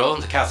Catholic girl,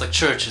 and the Catholic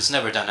Church has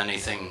never done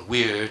anything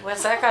weird.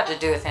 What's that got to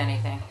do with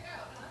anything?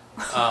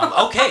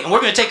 Okay, and we're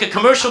going to take a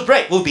commercial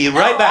break. We'll be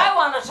right back. I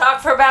want to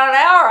talk for about an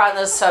hour on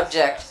this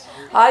subject.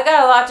 I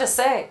got a lot to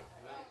say.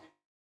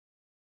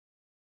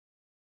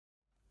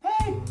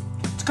 Hey,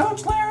 it's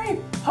Coach Larry,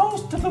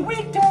 host of the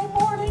weekday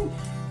morning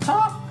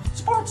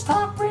sports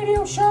talk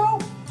radio show.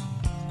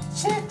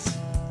 6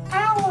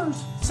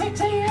 hours, 6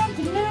 a.m.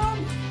 to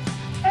noon,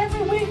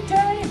 every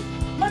weekday,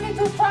 Monday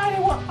through Friday,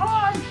 we're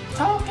on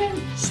talking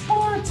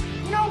sports.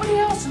 Nobody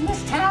else in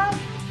this town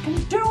can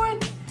do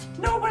it.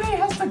 Nobody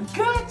has the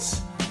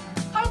guts.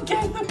 I'm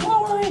getting the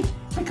glory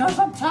because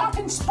I'm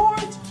talking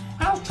sports.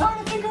 I was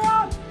trying to figure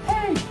out,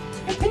 hey,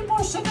 if people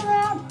are sitting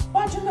around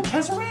watching the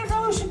Peasant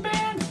Revolution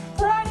Band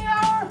Variety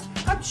Hour,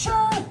 I'm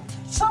sure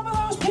some of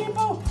those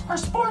people are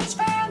sports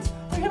fans.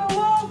 They're gonna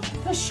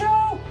love the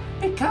show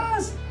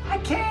because I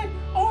can't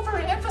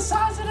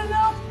overemphasize it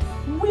enough.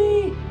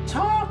 We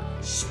talk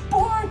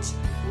sports,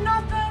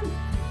 nothing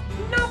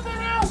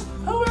else.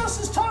 Who else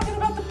is talking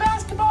about the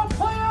basketball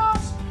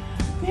playoffs,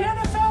 the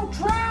NFL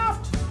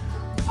draft,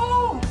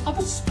 all of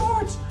the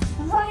sports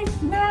right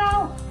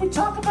now? We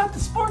talk about the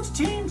sports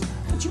teams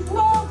that you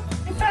love.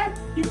 In fact,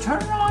 you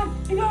turn it on,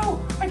 you go,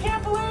 I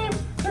can't believe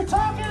they're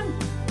talking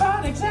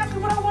about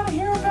exactly what I want to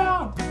hear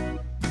about.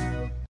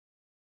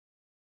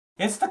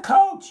 It's the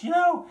coach,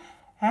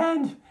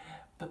 and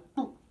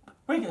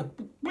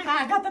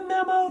I got the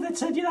memo that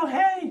said,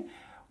 hey,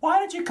 why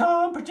don't you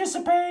come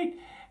participate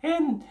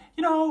in,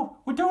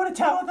 we're doing a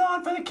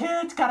telethon for the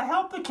kids, got to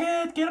help the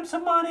kids, get them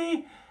some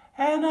money.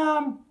 And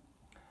I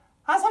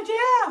was like,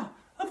 yeah,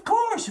 of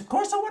course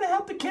I want to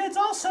help the kids.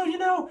 Also,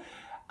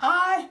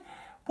 I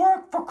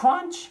work for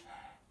Crunch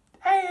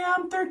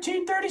AM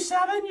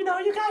 1337.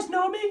 You guys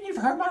know me.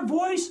 You've heard my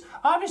voice.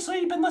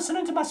 Obviously, you've been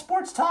listening to my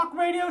sports talk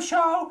radio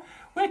show,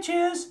 which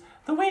is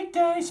the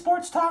weekday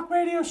sports talk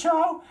radio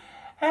show.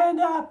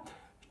 And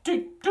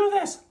do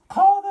this.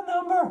 Call the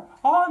number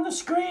on the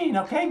screen,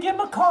 okay? Give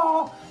them a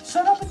call.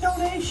 Set up a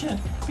donation.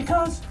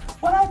 Because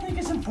what I think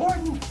is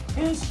important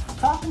is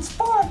talking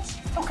sports,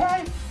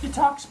 okay? You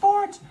talk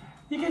sports.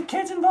 You get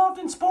kids involved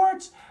in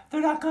sports.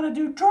 They're not going to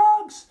do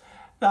drugs.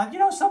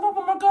 Some of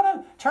them are going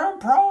to turn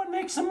pro and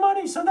make some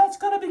money, so that's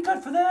going to be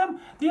good for them.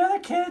 The other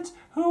kids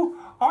who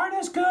aren't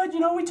as good,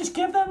 we just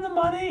give them the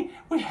money.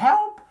 We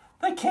help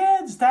the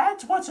kids.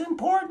 That's what's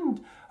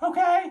important,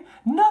 okay?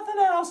 Nothing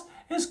else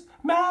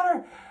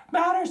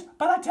matters.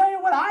 But I tell you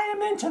what, I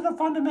am into the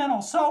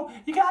fundamentals. So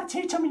you got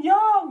to teach them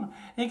young.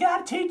 You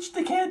got to teach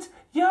the kids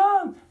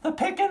young. The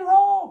pick and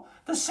roll,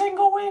 the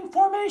single wing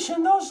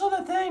formation. Those are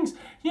the things.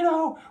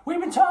 We've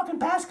been talking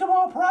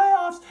basketball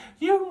playoffs.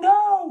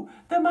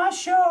 That my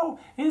show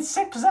is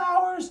 6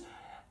 hours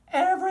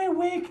every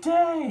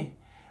weekday.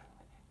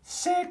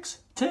 6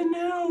 to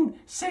noon,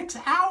 6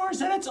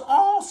 hours, and it's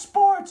all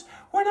sports.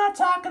 We're not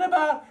talking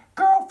about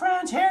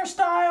girlfriends,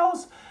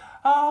 hairstyles,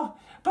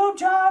 boob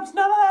jobs,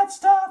 none of that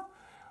stuff.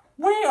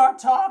 We are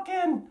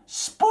talking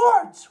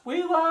sports.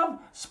 We love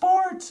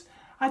sports.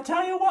 I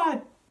tell you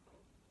what,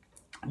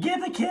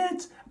 give the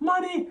kids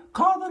money,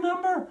 call the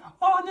number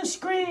on the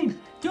screen.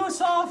 Do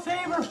us all a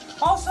favor.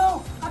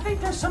 Also, I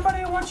think there's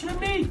somebody I want you to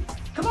meet.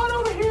 Come on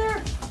over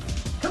here.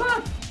 Come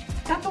on.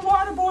 Got the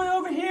water boy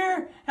over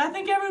here. I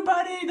think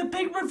everybody, the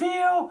big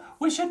reveal,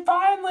 we should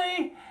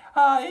finally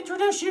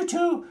introduce you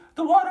to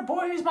the water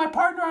boy. He's my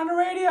partner on the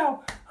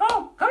radio.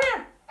 Oh, come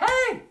here.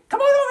 Hey, come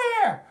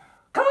on over here.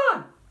 Come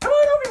on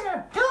over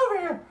here. Get over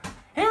here.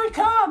 Here he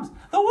comes.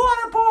 The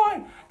water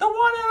boy. The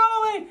one and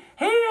only.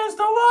 He is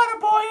the water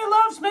boy. He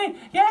loves me.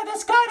 Yeah,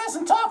 this guy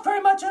doesn't talk very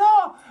much at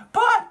all,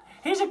 but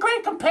he's a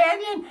great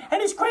companion,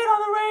 and he's great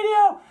on the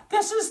radio.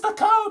 This is the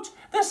coach.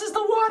 This is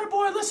the water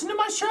boy. Listen to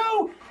my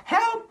show.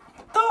 Help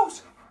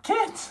those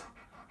kids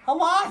a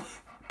lot,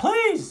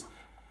 please.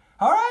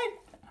 All right?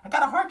 I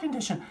got a heart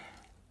condition.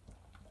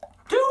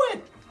 Do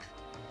it.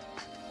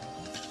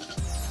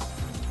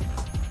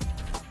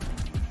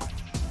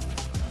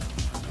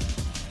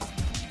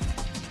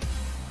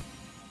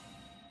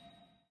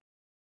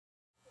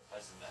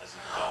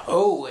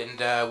 Oh,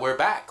 and we're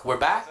back. We're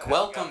back.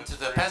 Welcome to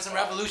the Peasant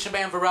Revolution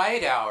Band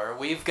Variety Hour.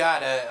 We've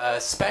got a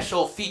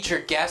special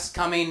featured guest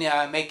coming,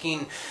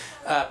 making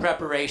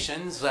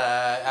preparations.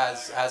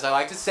 As I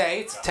like to say,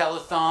 it's a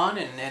telethon,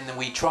 and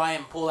we try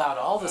and pull out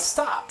all the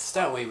stops,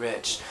 don't we,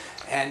 Rich?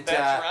 And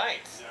That's right.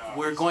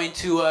 We're going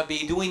to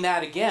be doing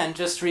that again.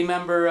 Just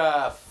remember,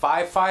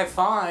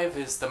 555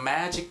 is the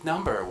magic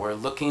number. We're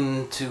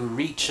looking to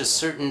reach a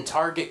certain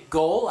target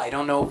goal. I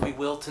don't know if we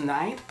will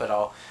tonight, but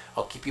I'll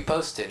keep you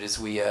posted as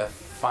we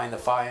find the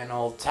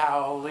final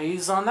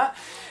tallies on that.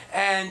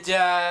 And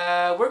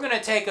we're going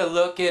to take a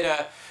look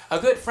at a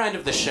good friend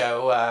of the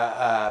show,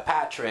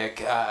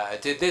 Patrick,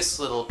 did this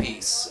little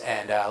piece,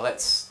 and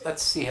let's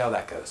see how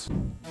that goes.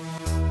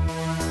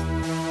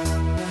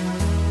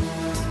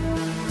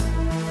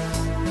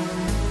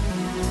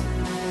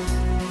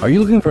 Are you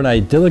looking for an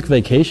idyllic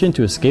vacation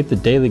to escape the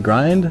daily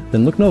grind?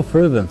 Then look no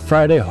further than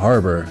Friday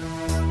Harbor.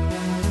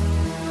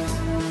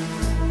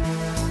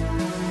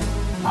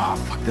 Oh,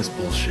 fuck this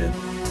bullshit.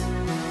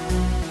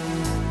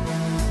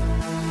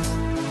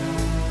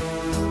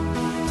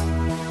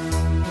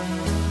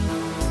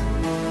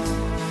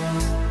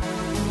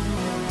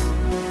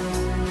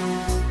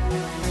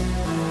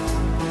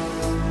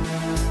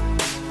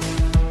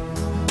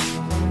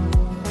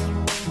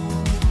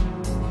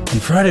 In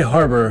Friday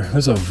Harbor,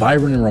 there's a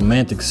vibrant and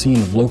romantic scene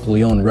of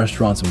locally owned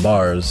restaurants and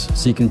bars,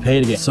 so you can pay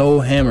to get so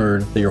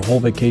hammered that your whole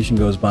vacation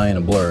goes by in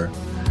a blur.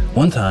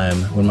 One time,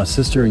 when my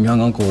sister and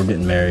young uncle were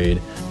getting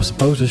married, I was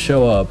supposed to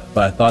show up,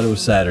 but I thought it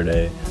was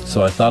Saturday,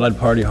 so I thought I'd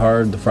party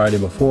hard the Friday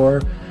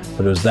before,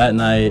 but it was that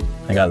night.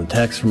 I got the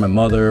text from my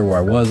mother,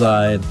 where was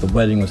I? The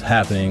wedding was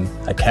happening.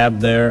 I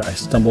cabbed there, I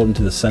stumbled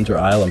into the center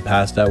aisle and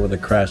passed out with a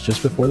crash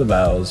just before the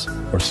vows,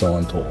 or so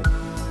I'm told.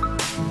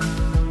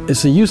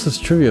 It's a useless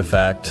trivia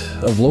fact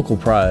of local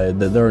pride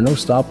that there are no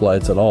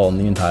stoplights at all in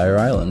the entire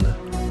island.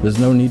 There's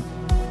no need.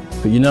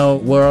 But you know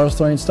where else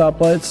there ain't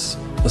stoplights?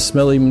 A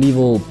smelly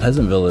medieval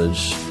peasant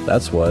village.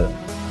 That's what.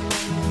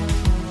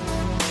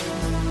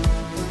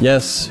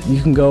 Yes,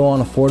 you can go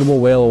on affordable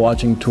whale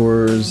watching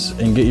tours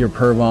and get your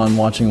perv on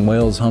watching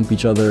whales hump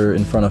each other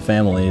in front of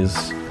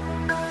families.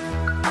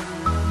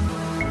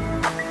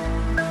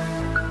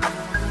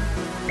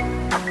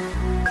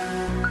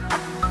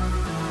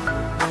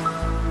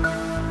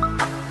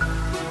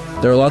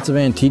 There are lots of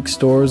antique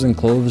stores and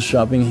clothes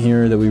shopping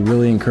here that we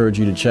really encourage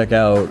you to check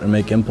out and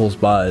make impulse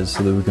buys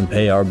so that we can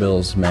pay our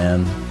bills,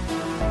 man.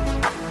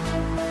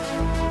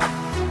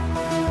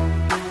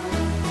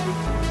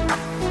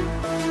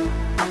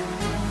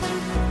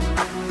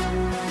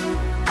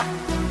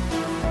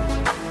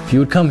 If you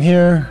would come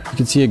here, you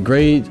could see a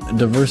great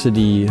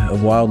diversity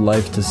of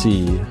wildlife to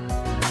see.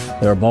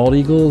 There are bald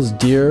eagles,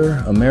 deer,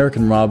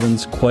 American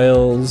robins,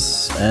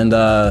 quails, and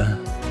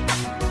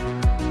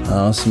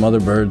some other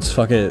birds.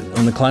 Fuck it.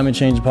 When the climate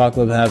change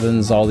apocalypse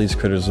happens, all these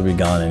critters will be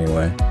gone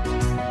anyway.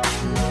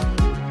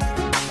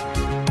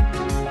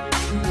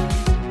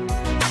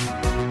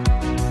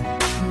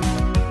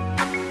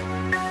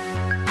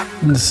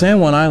 In the San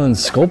Juan Island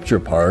Sculpture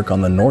Park on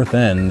the north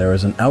end, there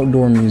is an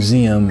outdoor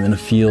museum in a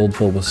field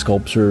filled with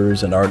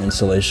sculptures and art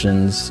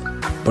installations,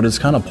 but it's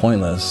kind of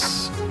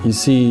pointless. You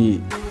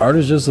see, art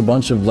is just a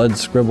bunch of lead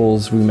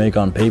scribbles we make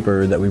on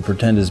paper that we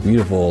pretend is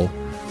beautiful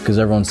because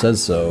everyone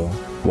says so.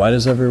 Why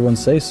does everyone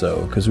say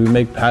so? Because we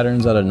make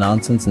patterns out of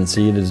nonsense and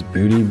see it as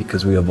beauty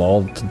because we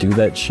evolved to do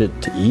that shit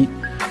to eat?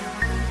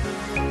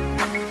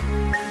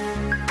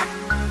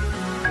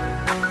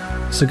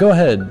 So go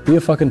ahead, be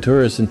a fucking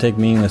tourist and take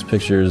meaningless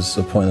pictures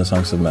of pointless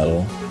hunks of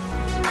metal.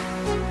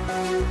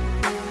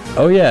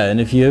 Oh yeah, and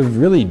if you have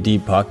really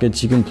deep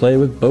pockets, you can play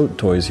with boat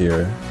toys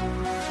here.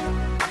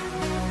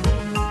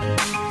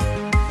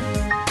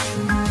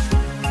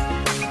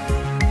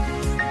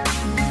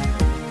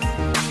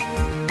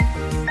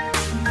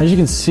 As you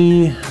can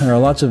see, there are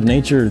lots of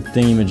nature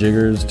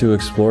thingamajiggers to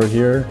explore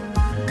here.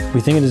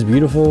 We think it is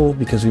beautiful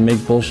because we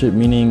make bullshit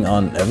meaning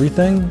on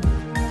everything.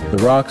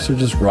 The rocks are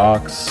just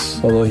rocks,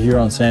 although here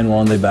on San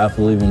Juan they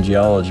baffle even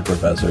geology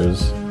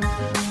professors.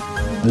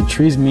 The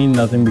trees mean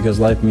nothing because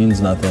life means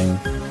nothing.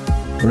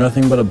 We're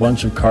nothing but a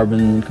bunch of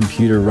carbon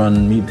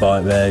computer-run meat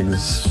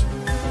bags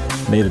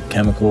made of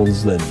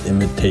chemicals that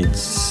imitate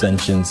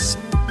sentience,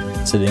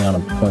 sitting on a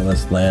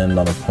pointless land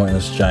on a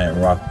pointless giant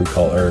rock we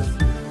call Earth.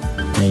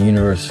 In a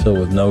universe filled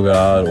with no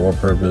God or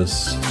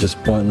purpose,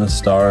 just pointless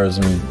stars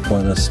and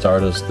pointless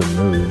stardust that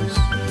moves.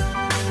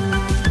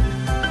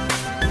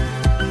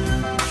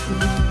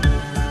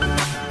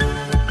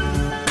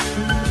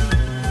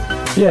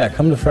 Yeah,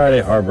 come to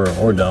Friday Harbor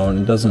or don't.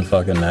 It doesn't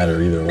fucking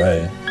matter either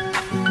way.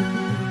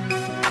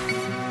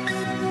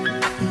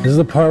 This is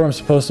the part where I'm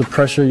supposed to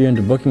pressure you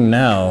into booking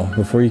now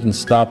before you can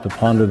stop to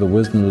ponder the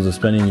wisdoms of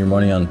spending your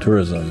money on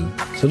tourism.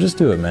 So just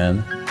do it,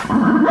 man.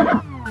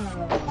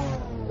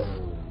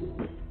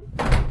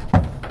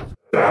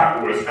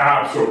 That was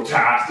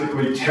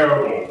abso-tastically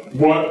terrible.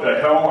 What the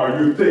hell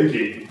are you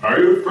thinking? Are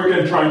you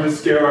freaking trying to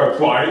scare our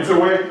clients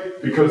away?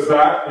 Because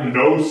that, in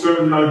no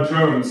certain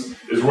terms,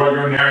 is what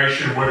your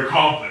narration would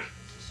accomplish.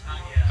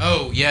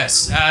 Oh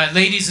yes,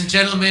 ladies and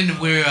gentlemen,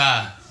 we're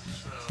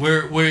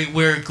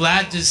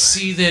glad to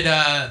see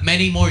that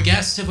many more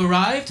guests have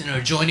arrived and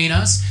are joining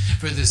us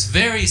for this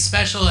very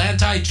special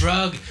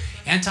anti-drug,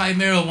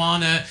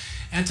 anti-marijuana,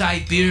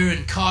 anti-beer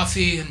and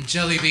coffee and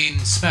jelly bean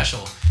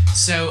special.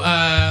 So,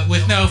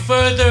 with no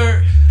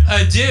further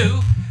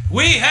ado,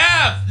 we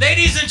have,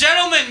 ladies and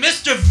gentlemen,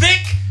 Mr.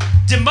 Vic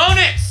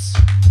DeMoanitz.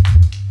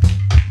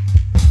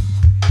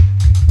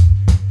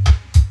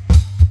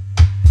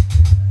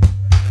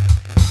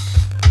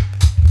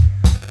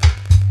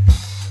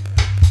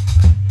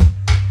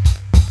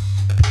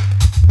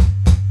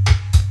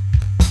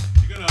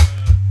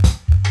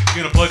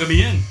 You're gonna plug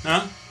me in,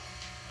 huh?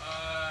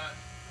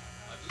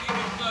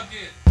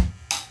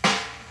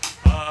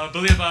 I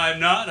believe I'm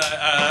not.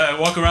 I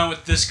walk around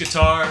with this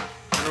guitar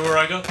everywhere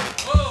I go.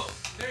 Oh,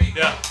 there you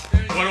go. Yeah.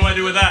 What do I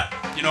do with that?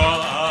 You know,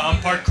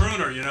 I'm part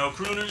crooner. You know,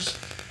 crooners,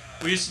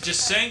 we used to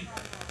just sing.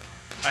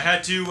 I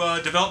had to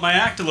develop my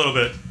act a little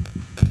bit.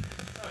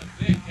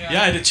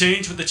 Yeah, I had to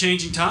change with the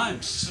changing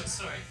times.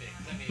 Sorry,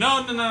 Vic.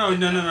 No.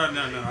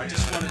 I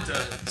just wanted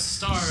to.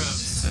 Star of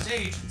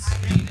stage and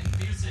screen and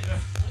music.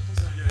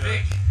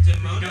 Vic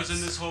DeMoanitz. It goes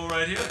in this hole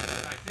right here.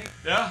 I think.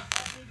 Yeah.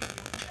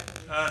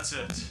 That's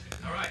it.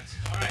 All right.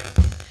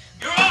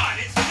 You're on.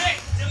 It's Vic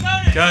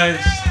DeMoanitz.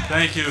 Guys,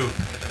 thank you.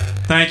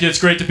 It's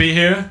great to be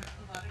here.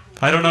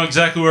 I don't know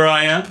exactly where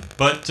I am,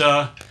 but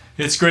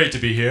it's great to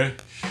be here.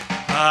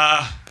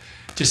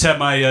 Just had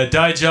my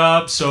dye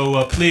job,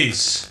 so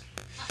please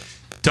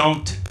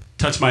don't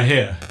touch my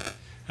hair.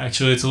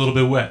 Actually, it's a little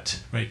bit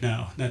wet right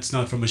now. That's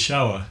not from a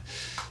shower.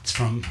 It's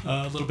from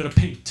a little bit of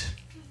paint,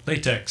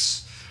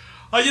 latex.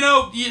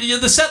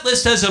 The set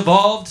list has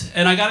evolved,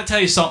 and I got to tell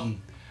you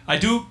something. I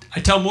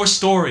tell more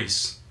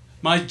stories.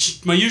 My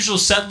usual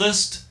set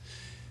list,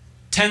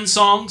 10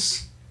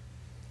 songs,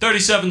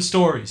 37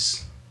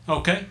 stories.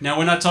 Okay, now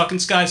we're not talking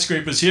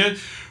skyscrapers here.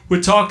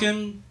 We're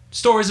talking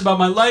stories about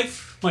my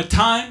life, my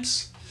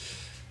times,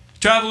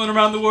 traveling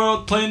around the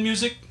world, playing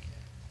music,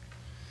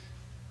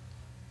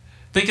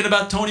 thinking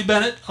about Tony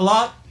Bennett a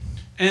lot,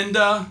 and,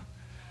 I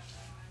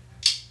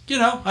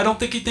don't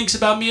think he thinks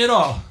about me at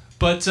all,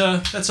 but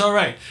that's all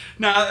right.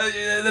 Now,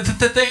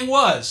 the thing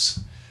was,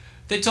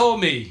 they told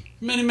me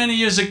many, many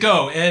years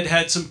ago, Ed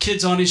had some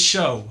kids on his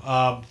show,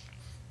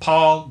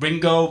 Paul,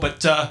 Ringo,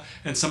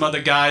 and some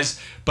other guys.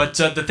 But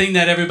the thing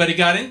that everybody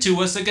got into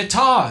was the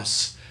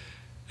guitars.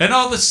 And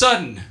all of a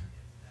sudden,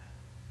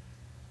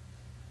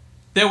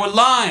 there were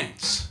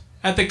lines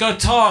at the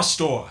guitar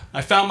store.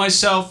 I found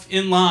myself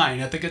in line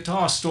at the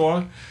guitar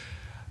store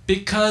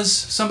because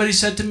somebody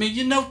said to me,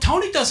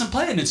 Tony doesn't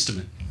play an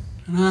instrument.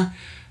 And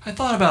I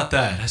thought about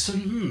that. I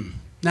said,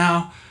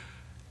 now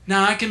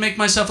I can make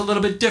myself a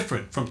little bit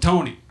different from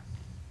Tony.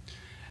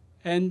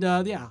 And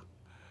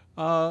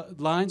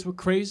lines were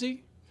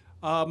crazy.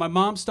 My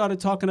mom started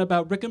talking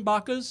about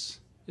Rickenbackers,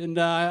 and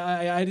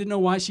I didn't know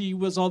why she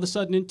was all of a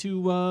sudden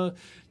into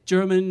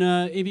German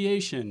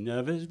aviation.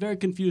 I was very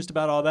confused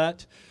about all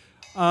that.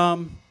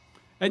 The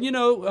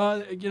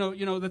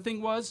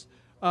thing was,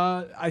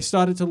 I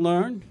started to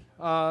learn.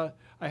 I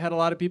had a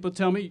lot of people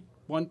tell me,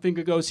 one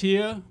finger goes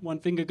here, one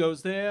finger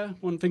goes there,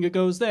 one finger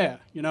goes there.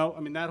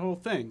 That whole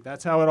thing.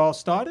 That's how it all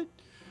started.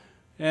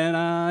 And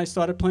I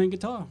started playing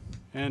guitar.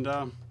 And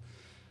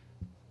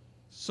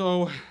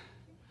so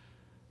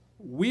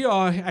we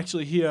are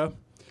actually here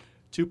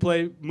to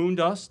play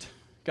Moondust.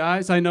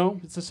 Guys, I know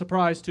it's a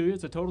surprise to you.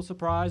 It's a total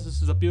surprise.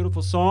 This is a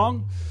beautiful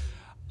song.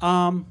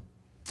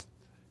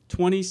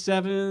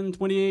 27,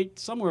 28,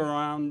 somewhere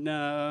around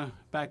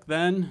back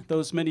then,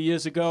 those many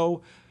years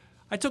ago,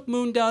 I took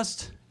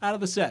Moondust out of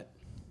the set.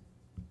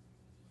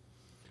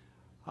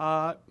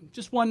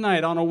 Just one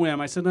night on a whim,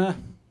 I said,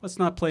 let's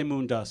not play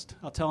Moondust.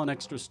 I'll tell an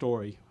extra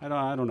story. I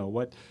don't know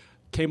what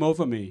came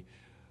over me.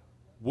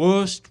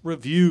 Worst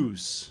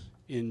reviews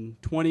in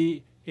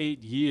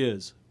 28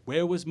 years.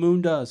 Where was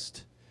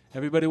Moondust?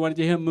 Everybody wanted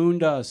to hear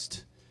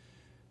Moondust.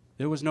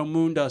 There was no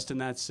Moondust in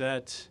that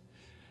set.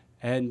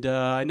 And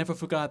I never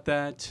forgot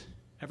that.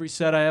 Every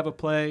set I ever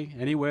play,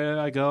 anywhere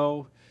I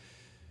go,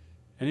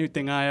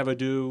 anything I ever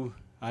do,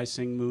 I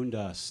sing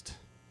Moondust.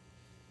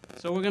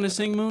 So we're going to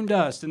sing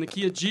Moondust in the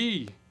key of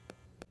G.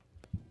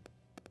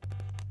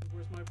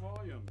 Where's my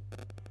volume?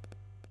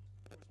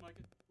 Where's my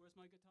guitar?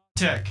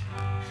 Tech.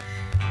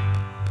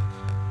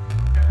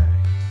 Okay.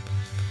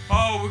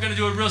 Oh, we're going to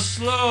do it real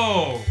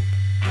slow.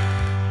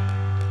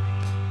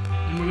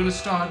 And we're going to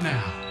start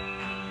now.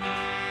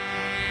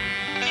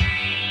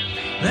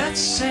 Let's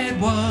say it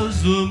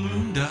was the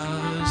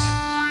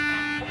Moondust.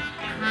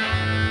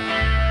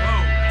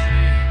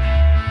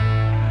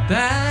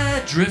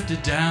 that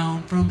drifted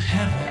down from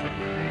heaven.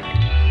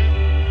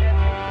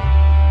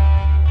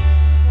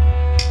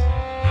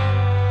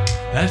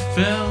 That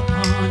fell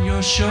upon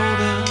your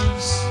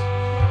shoulders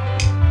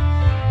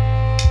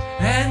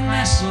and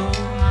nestled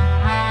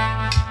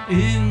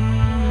in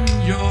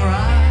your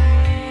eyes.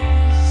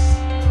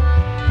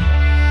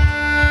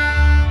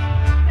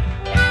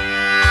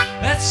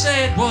 Let's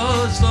say it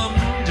was the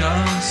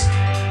moondust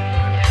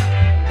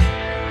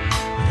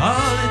with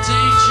all its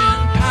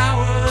ancient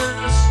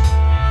powers,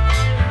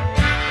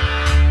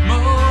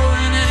 more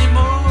than any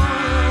more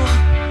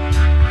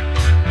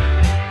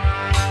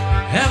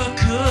ever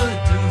could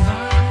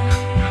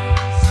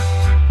devise.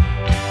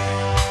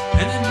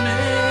 And it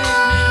made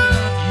me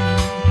love you,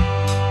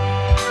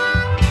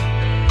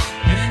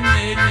 and it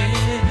made me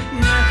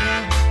never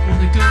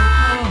want to go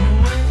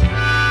away.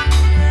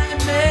 It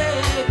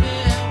made me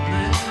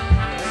helpless,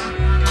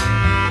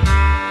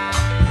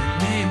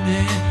 it made me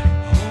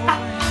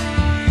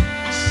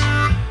always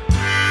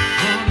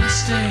want to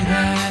stay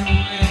that way.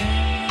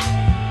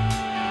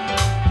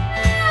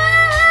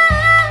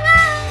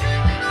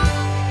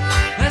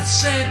 Let's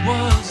say it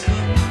was the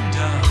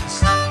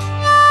moondust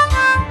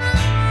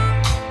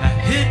that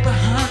hid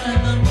behind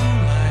the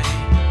moonlight,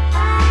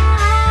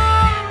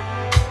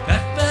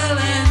 that fell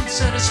and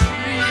set us free.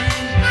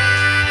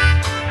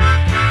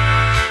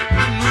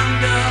 The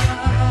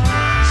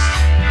moondust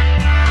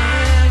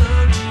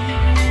melody.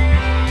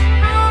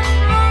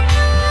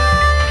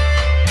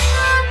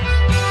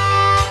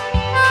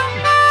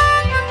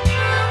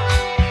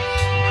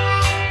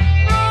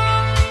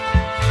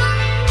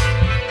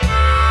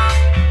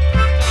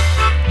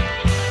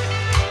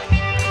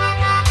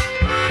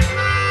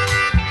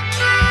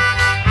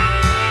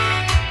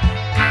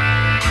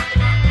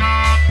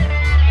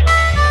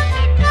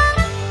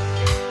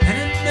 And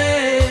it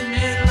made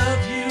me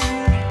love you,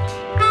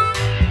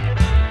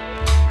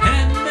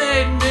 and it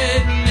made me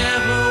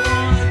never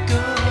wanna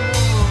go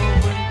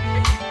away,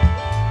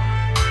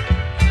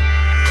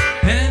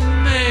 and it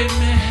made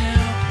me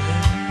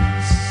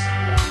helpless,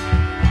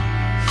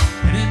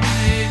 and it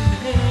made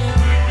me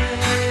always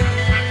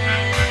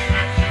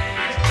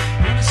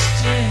wanna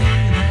stay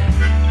that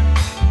way.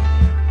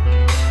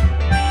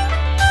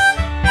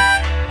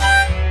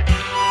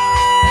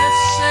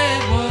 Let's say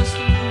it was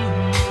the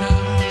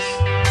moondust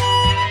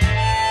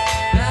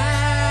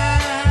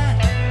that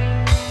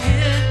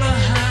hid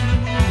behind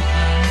the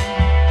moonlight,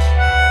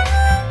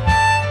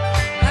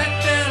 that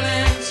fell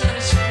and set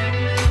us free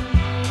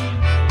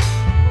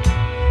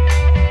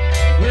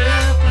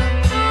with the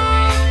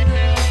moondust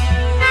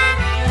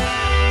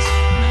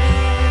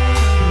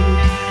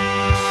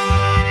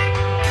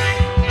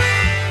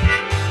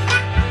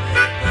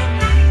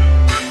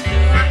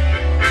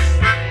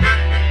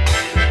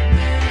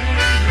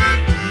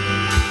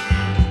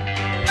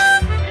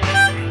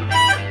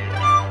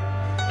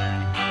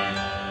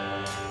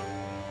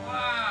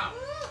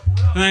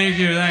Thank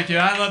you, thank you.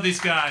 I love these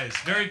guys.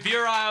 Very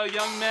virile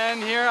young men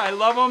here. I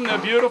love them. They're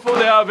beautiful.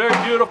 They are very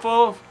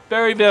beautiful.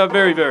 Very,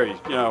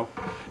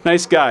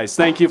 nice guys.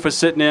 Thank you for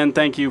sitting in.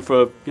 Thank you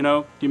for,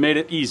 you made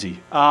it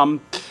easy. Not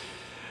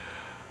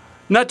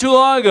too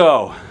long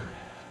ago, I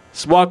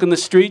was walking the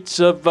streets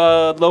of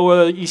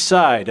Lower East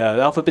Side,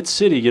 Alphabet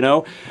City,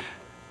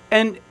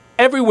 and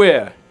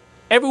everywhere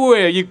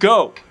you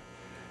go,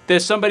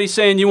 there's somebody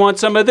saying, you want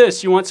some of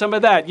this, you want some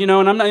of that, and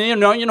I'm not, you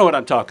know what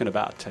I'm talking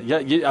about.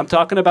 I'm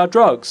talking about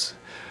drugs.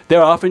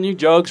 They're offering you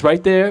drugs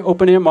right there,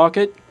 open air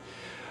market.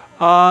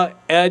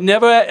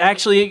 Never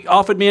actually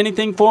offered me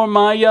anything for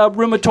my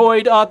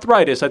rheumatoid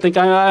arthritis. I think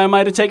I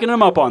might have taken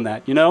him up on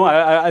that,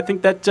 I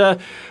think that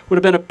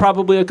would have been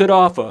probably a good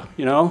offer,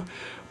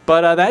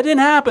 But that didn't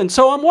happen.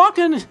 So I'm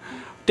walking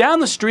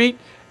down the street,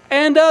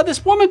 and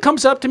this woman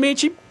comes up to me, and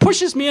she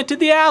pushes me into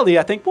the alley.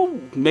 I think, well,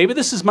 maybe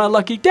this is my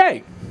lucky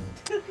day.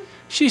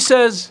 She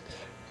says,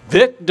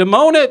 Vic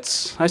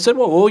DeMoanitz. I said,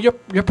 well, your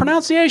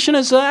pronunciation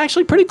is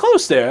actually pretty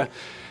close there.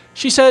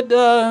 She said,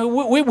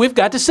 we've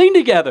got to sing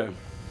together.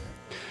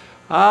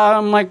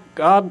 I'm like,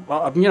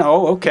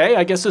 okay,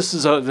 I guess this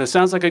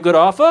sounds like a good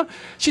offer.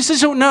 She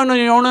says, no,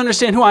 you don't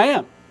understand who I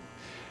am.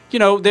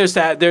 There's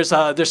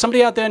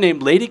somebody out there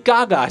named Lady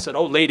Gaga. I said,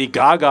 oh, Lady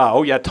Gaga.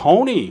 Oh, yeah,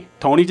 Tony.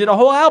 Tony did a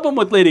whole album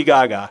with Lady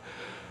Gaga.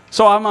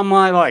 So I'm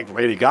like,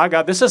 Lady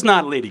Gaga? This is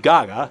not Lady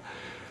Gaga.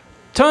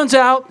 Turns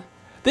out,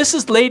 this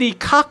is Lady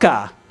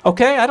Kaka.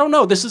 Okay, I don't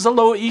know. This is a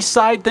Lower East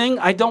Side thing.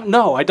 I don't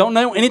know. I don't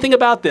know anything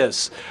about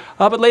this.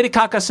 But Lady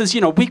Kaka says,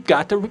 we've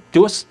got to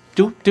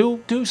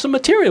do some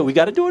material. We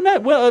got to do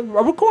a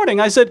recording.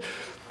 I said,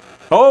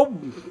 oh,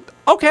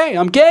 okay,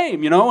 I'm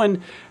game,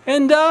 and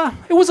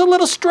it was a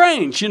little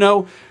strange,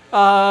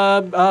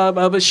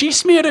 but she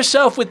smeared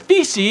herself with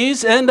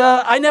feces, and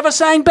I never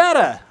sang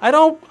better. I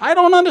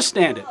don't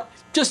understand it.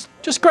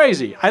 Just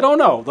crazy. I don't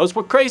know. Those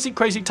were crazy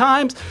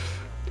times.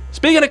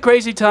 Speaking of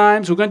crazy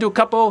times, we're going to do a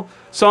couple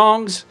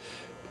songs.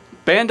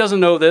 Band doesn't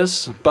know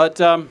this,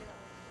 but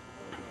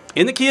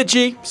in the key of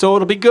G, so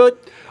it'll be good.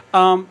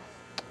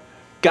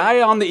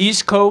 Guy on the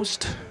East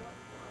Coast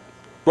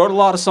wrote a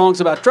lot of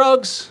songs about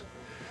drugs.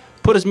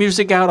 put his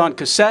music out on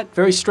cassette.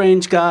 Very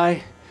strange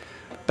guy.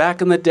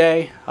 Back in the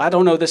day, I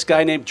don't know this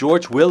guy named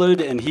George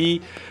Willard, and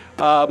he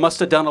must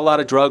have done a lot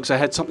of drugs. I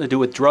had something to do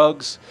with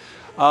drugs.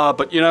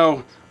 But, you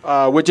know,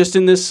 we're just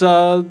in this,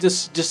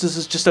 this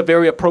is just a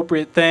very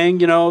appropriate thing.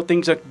 You know,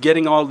 things are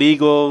getting all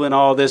legal and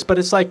all this. But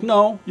it's like,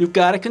 no, you've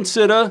got to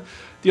consider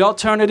the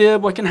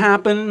alternative, what can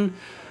happen.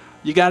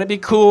 You got to be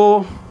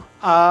cool.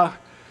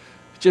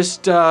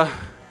 Just,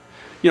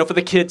 you know, for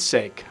the kids'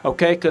 sake,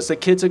 okay? Because the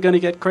kids are going to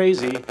get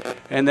crazy,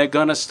 and they're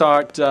going to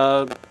start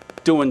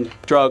doing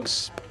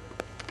drugs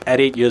at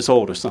 8 years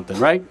old or something,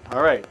 right?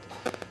 All right.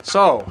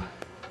 So...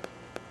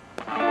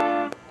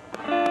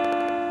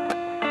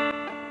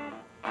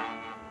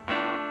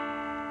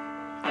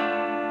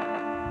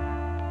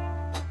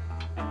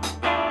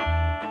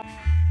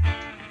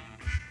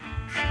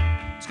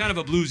 It's kind of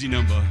a bluesy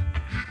number.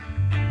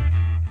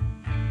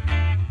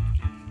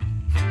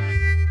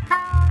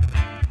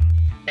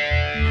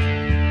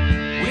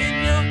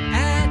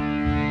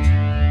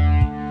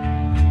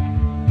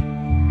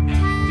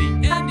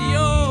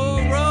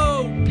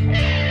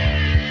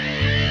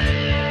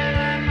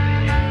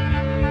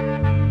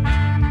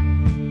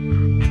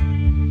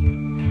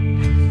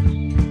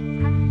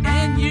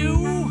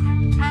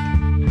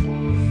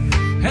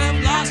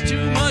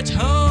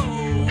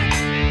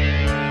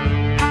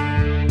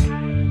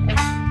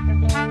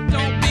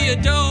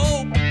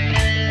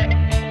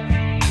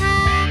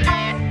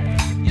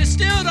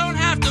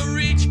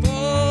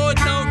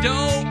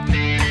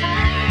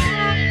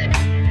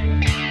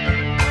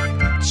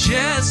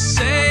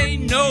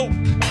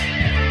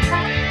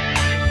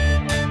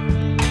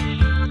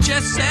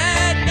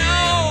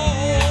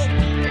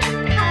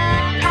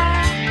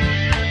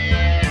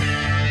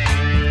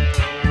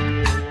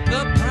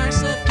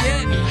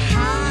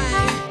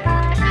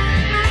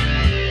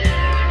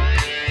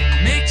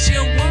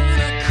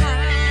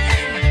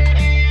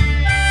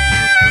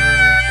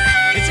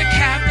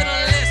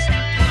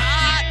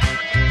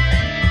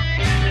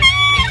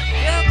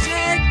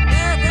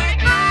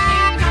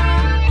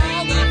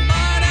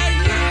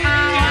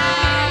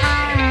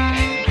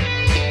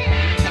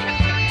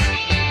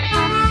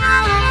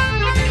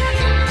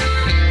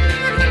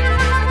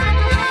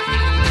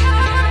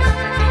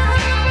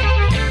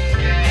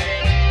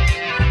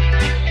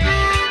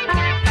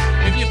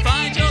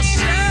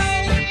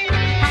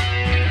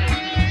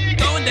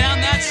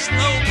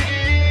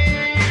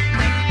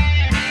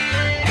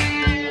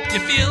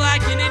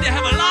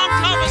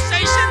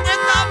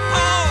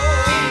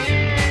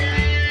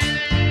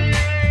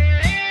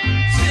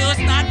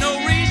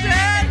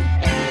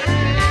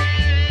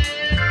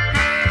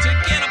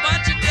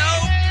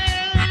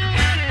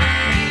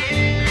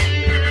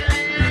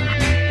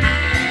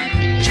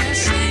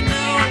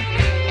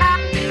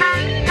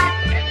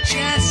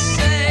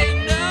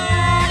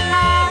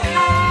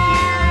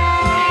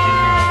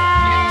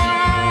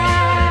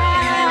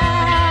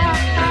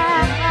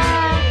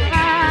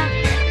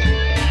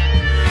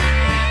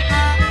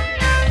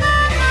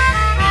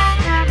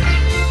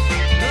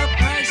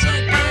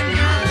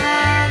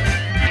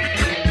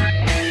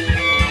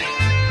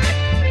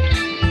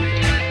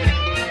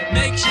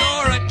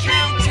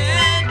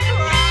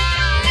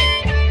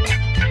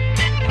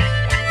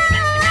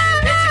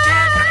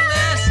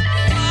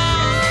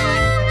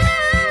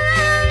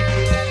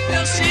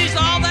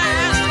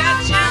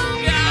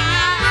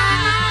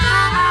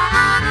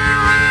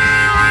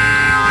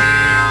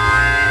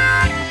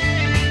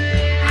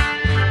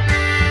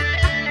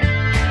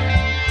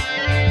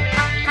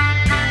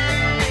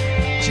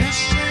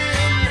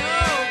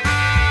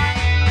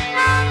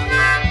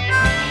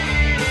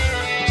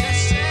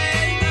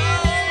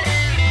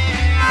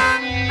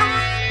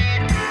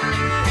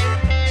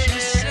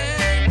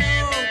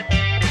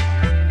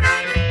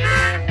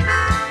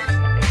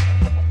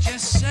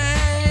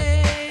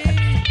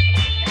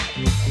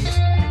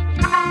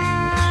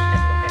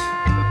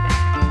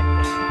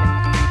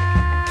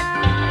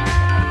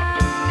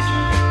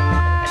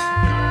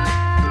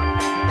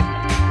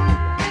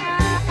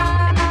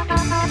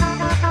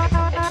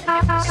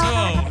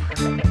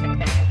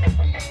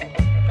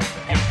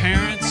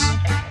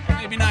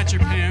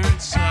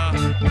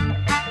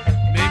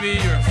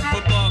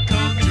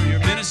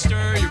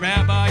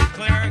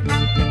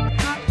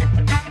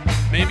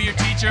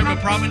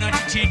 Probably not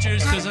your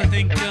teachers, because I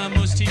think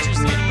most teachers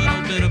need a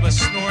little bit of a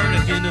snort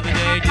at the end of the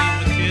day dealing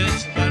with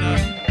kids. But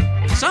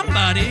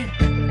somebody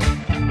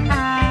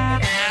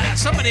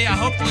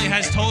hopefully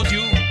has told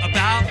you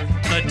about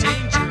the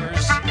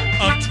dangers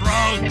of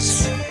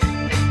drugs.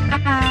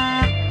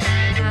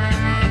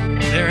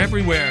 They're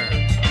everywhere.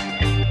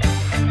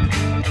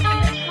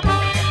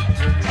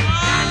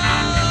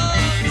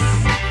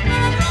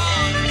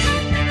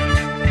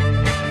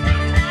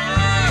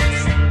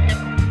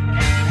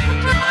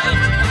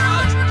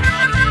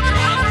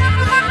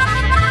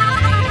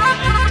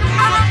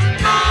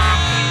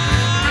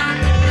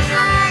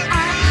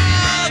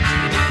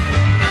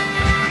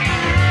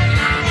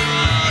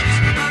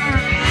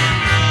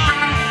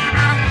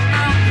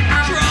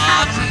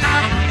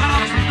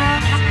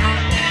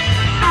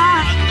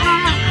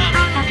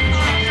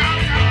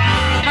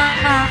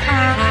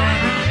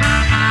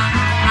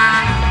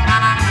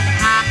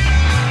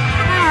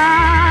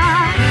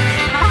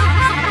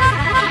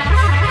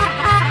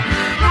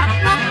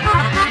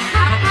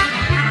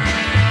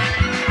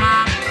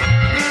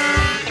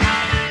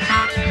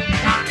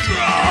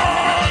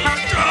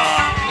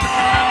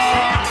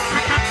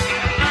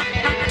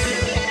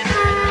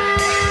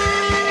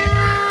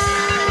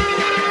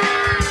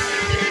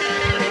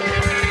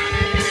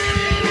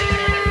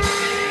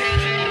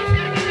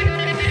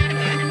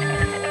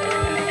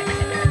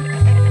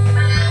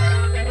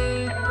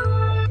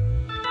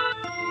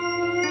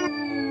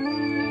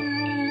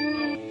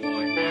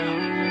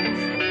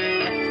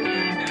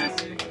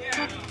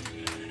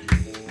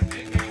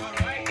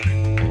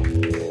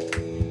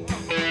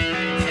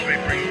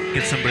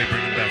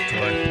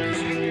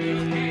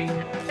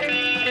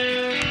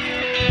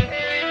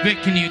 Vic,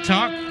 can you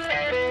talk?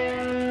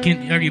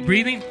 Are you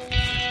breathing?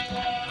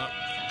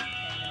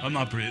 I'm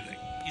not breathing.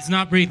 He's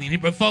not breathing.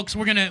 But folks,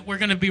 we're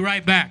gonna be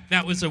right back.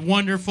 That was a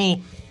wonderful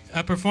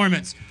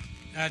performance.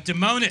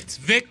 DeMoanitz,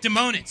 Vic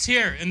DeMoanitz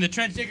here in the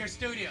Trench Digger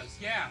Studios.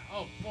 Yeah.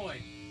 Oh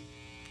boy.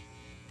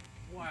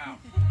 Wow.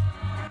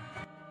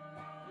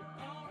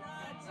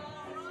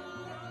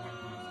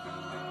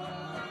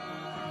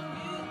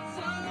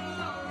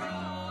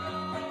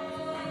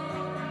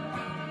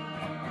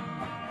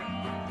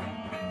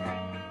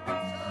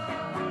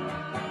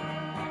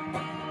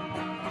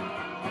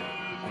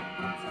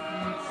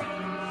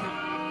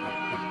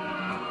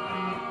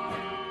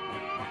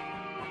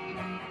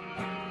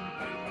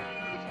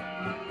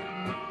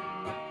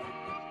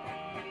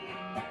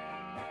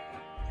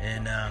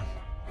 And,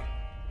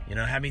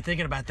 had me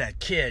thinking about that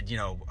kid,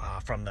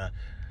 from the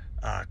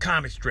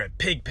comic strip,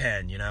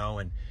 Pigpen,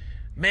 and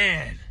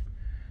man,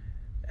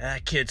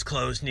 that kid's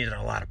clothes needed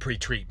a lot of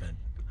pre-treatment.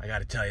 I got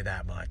to tell you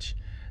that much.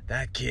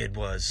 That kid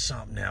was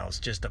something else,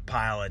 just a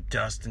pile of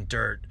dust and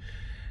dirt,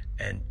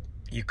 and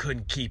you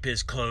couldn't keep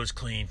his clothes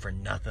clean for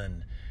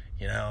nothing,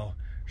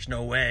 There's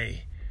no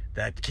way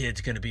that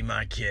kid's going to be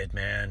my kid,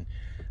 man.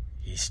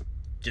 He's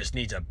just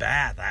needs a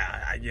bath.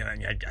 I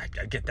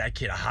get that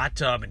kid a hot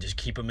tub and just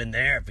keep him in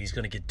there if he's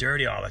going to get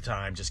dirty all the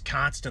time, just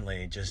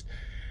constantly,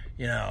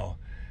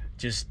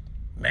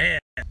 man,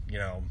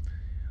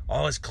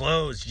 all his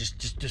clothes,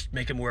 just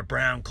make him wear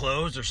brown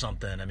clothes or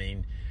something. I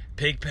mean,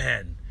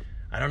 Pigpen,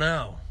 I don't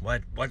know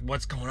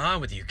what's going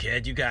on with you,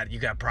 kid. You got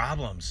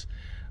problems.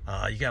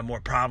 You got more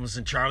problems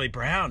than Charlie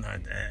Brown,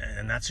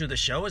 and that's who the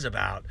show is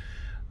about.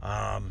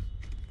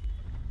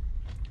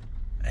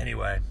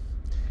 Anyway.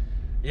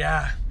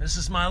 Yeah, this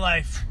is my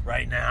life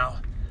right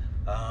now.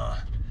 I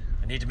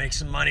need to make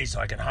some money so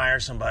I can hire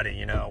somebody,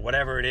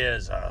 whatever it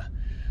is,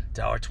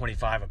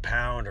 $1.25 a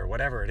pound or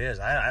whatever it is.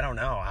 I don't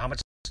know. How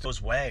much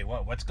those weigh?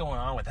 What's going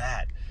on with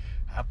that?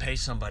 I'll pay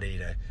somebody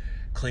to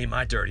clean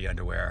my dirty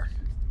underwear.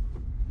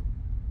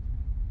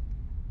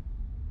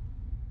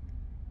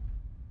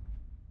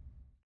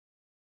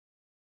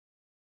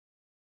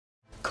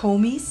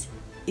 Komis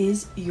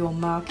is your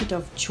market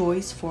of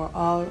choice for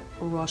all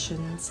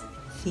Russians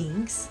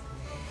things.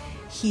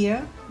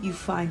 Here you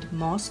find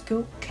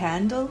Moscow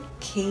candle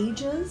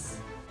cages,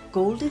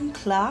 golden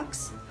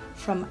clocks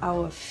from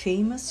our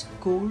famous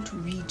gold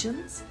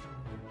regions.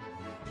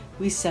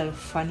 We sell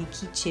funny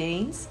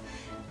keychains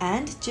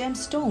and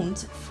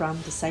gemstones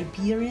from the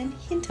Siberian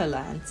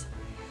hinterlands,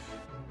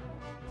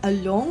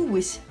 along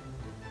with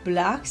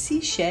Black Sea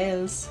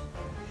shells.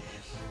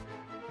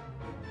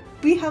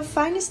 We have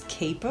finest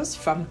capers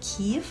from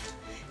Kiev,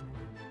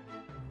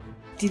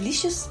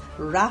 delicious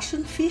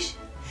Russian fish,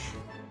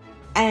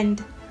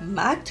 and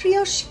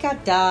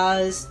matryoshka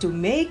dolls to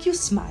make you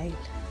smile.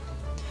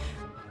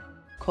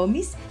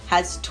 Komis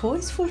has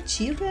toys for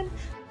children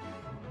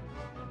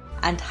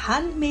and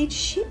handmade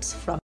ships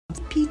from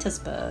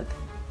Petersburg.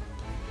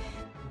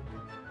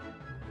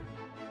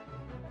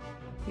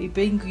 We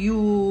bring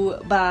you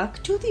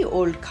back to the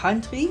old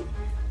country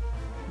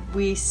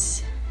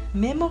with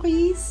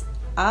memories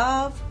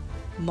of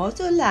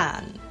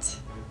motherland.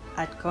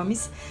 At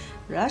Komis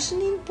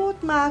Russian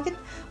Import Market,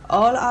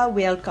 all are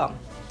welcome.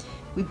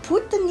 We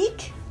put the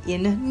Nick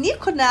in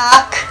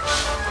Nikonak.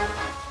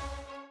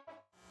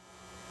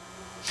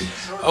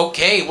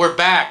 Okay, we're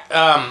back.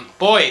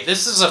 Boy,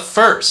 this is a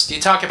first. You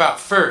talk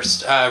about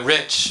first,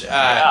 Rich.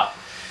 Yeah.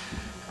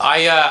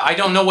 I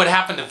don't know what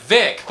happened to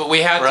Vic, but we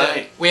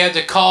had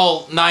to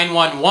call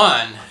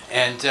 911,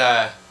 and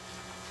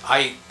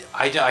I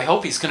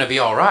hope he's going to be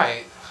all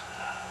right.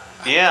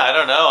 Yeah, I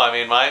don't know. I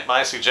mean,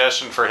 my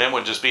suggestion for him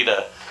would just be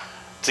to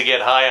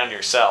get high on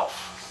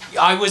yourself.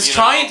 I was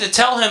trying to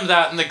tell him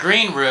that in the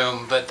green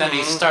room, but then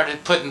he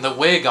started putting the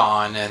wig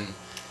on, and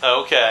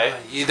okay,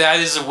 that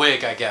is a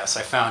wig, I guess.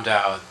 I found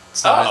out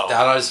it's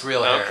not his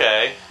real hair.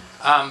 Okay,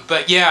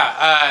 but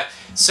yeah,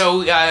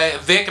 so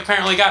Vic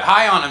apparently got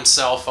high on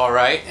himself, all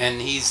right,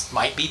 and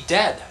might be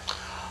dead.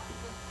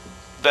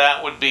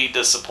 That would be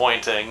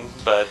disappointing,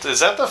 but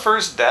is that the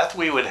first death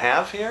we would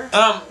have here?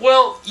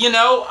 Well,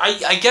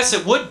 I guess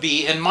it would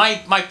be, and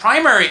my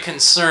primary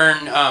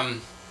concern,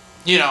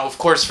 of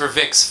course, for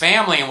Vic's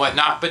family and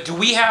whatnot, but do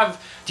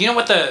you know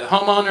what the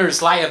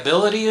homeowner's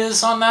liability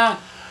is on that?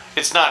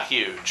 It's not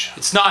huge.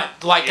 It's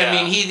not like, yeah. I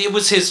mean, it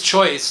was his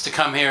choice to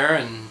come here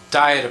and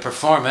die at a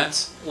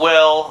performance.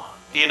 Well,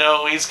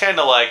 he's kind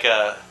of like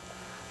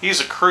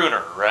he's a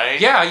crooner, right?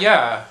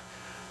 Yeah.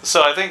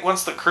 So I think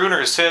once the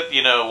crooners hit,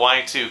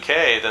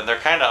 Y2K, then they're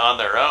kind of on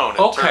their own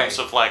in terms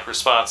of like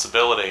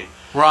responsibility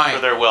for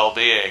their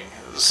well-being.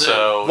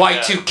 So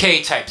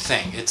Y2K type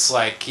thing. It's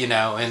like, in the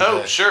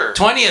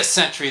 20th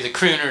century, the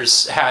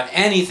crooners had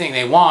anything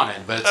they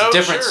wanted, but it's a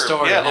different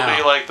story now. Yeah,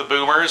 it'll be like the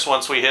boomers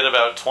once we hit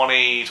about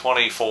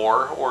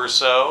 2024 or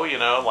so, we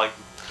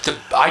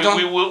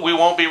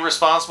won't be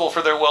responsible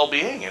for their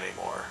well-being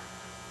anymore.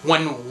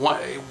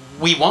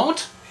 We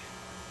won't?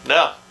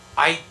 No.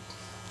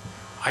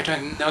 I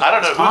don't know. I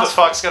don't know who the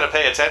fuck's going to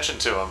pay attention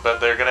to them, but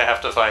they're going to have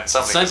to find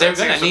something. So they're that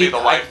seems to be the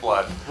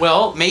lifeblood.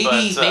 Well,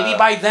 maybe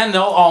by then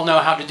they'll all know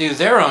how to do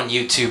their own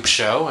YouTube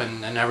show,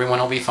 and everyone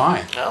will be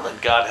fine. Well, then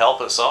God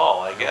help us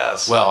all, I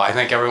guess. Well, I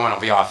think everyone will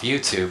be off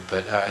YouTube,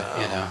 but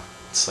you know,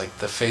 it's like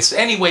the face.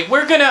 Anyway,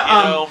 we're gonna.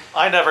 You know,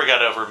 I never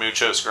got over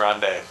Muchos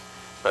Grande,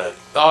 but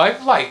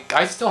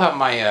I still have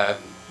my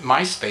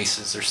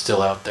MySpaces are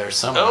still out there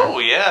somewhere. Oh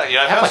yeah.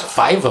 I have like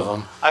 5 of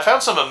them. I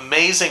found some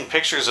amazing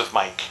pictures of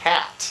my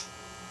cat.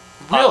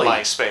 Really? On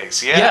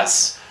MySpace, yeah.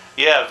 Yes.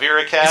 Yeah,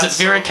 Vera Katz. Is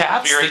it Vera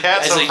Katz? Vera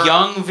Katz As a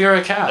young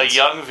Vera Katz. A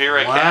young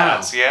Vera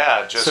Katz,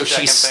 yeah. Just so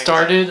she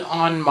started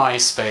on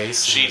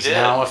MySpace. She and did. Is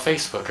now a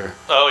Facebooker.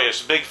 Oh yeah,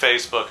 she's a big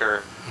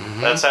Facebooker.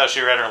 That's how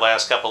she ran her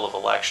last couple of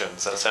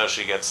elections. That's how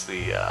she gets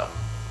the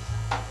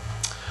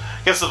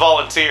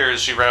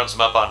volunteers. She rounds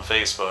them up on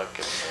Facebook.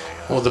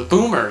 Well, the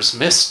boomers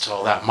missed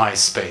all that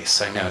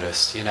MySpace, I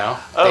noticed, you know?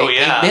 Oh,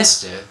 They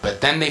missed it, but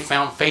then they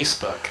found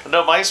Facebook.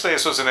 No,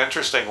 MySpace was an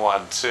interesting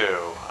one,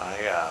 too.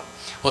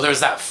 Well, there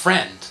was that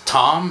friend,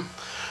 Tom.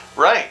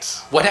 Right.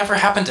 Whatever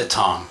happened to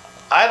Tom?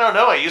 I don't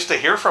know. I used to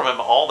hear from him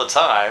all the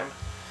time.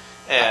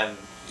 And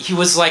he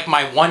was like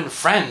my one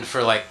friend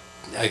for like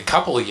a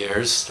couple of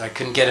years. I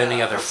couldn't get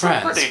any other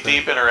friends. Pretty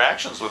deep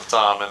interactions with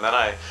Tom. And then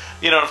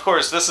of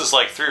course, this is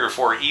like 3 or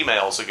 4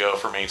 emails ago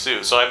for me,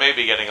 too. So I may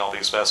be getting all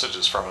these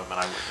messages from him, and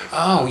I wouldn't even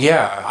Oh,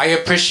 yeah. I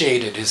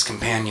appreciated his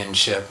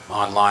companionship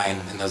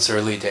online in those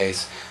early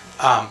days.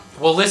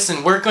 Well,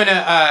 listen, we're going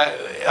to...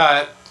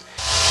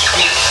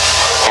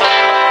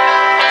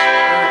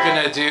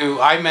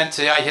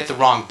 I hit the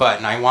wrong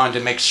button. I wanted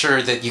to make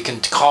sure that you can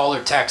call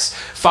or text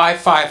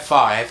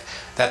 555.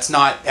 That's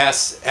not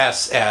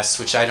SSS,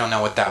 which I don't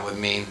know what that would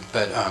mean,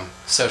 but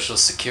Social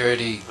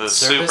Security The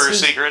Services? super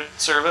secret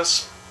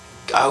service?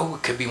 Oh,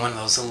 it could be one of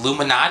those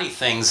Illuminati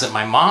things that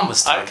my mom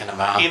was talking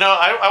about. You know,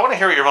 I want to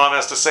hear what your mom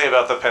has to say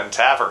about the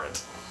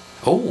Pentaverate.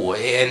 Oh,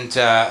 and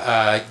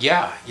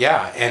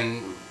yeah.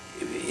 And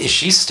is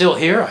she still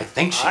here? I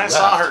think she left.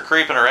 Saw her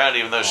creeping around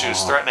even though she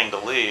was threatening to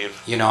leave.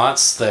 You know,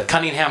 it's the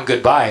Cunningham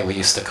goodbye, we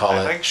used to call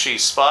it. I think she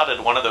spotted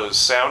one of those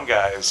sound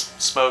guys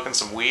smoking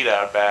some weed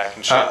out back,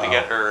 and she had to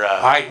get her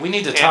we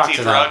need to talk to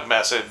them. anti-drug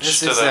message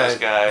to those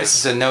guys. This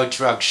is a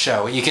no-drug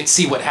show. You can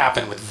see what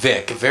happened with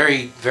Vic.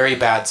 Very, very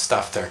bad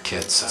stuff there,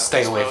 kids. So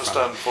stay away from it.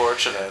 Most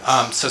unfortunate.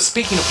 So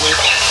speaking of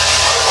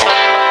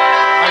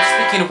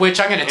which,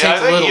 I'm going to take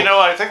a little... You know,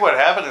 I think what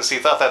happened is he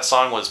thought that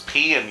song was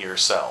Pee in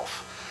Yourself.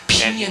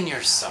 Pee in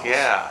Yourself.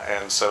 Yeah,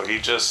 and so he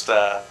just...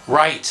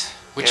 right,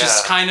 which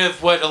is kind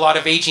of what a lot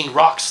of aging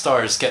rock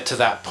stars get to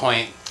that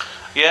point.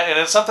 Yeah, and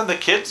it's something the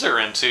kids are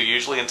into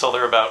usually until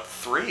they're about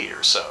 3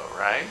 or so,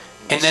 right?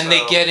 And then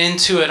they get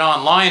into it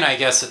online, I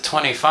guess, at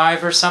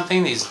 25 or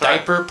something, these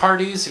diaper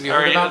parties. Have you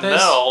heard about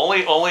this? No,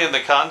 only in the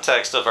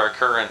context of our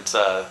current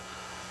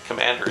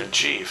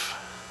commander-in-chief.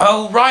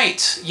 Oh,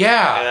 right.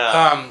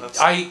 Yeah.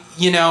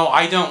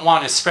 I don't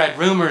want to spread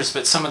rumors,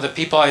 but some of the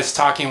people I was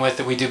talking with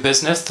that we do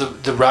business,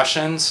 the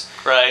Russians,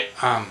 right?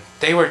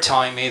 They were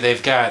telling me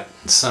they've got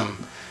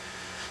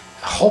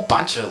a whole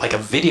bunch of, like, a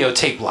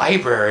videotape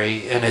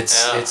library, and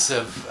it's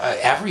of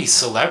every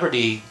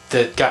celebrity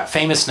that got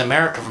famous in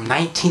America from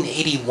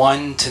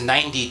 1981 to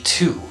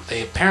 92.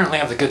 They apparently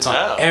have the goods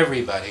on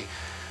everybody.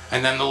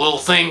 And then the little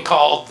thing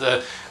called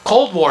the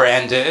Cold War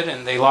ended,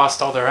 and they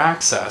lost all their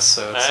access,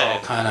 so it's all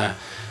kind of...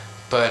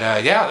 But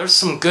there's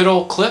some good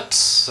old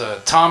clips.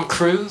 Tom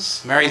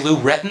Cruise, Mary Lou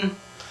Retton.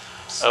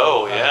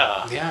 So,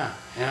 yeah,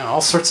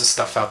 all sorts of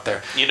stuff out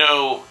there. You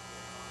know,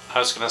 I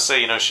was going to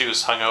say, she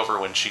was hungover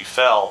when she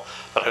fell,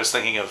 but I was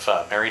thinking of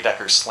Mary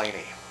Decker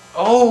Slaney.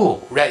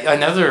 Oh,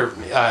 another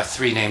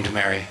 3 named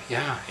Mary.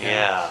 Yeah.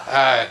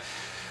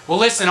 Well,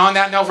 listen, on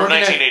that note, from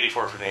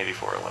 1984.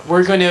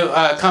 We're going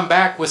to come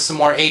back with some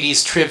more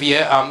 80s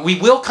trivia. We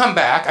will come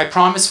back. I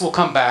promise we'll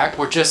come back.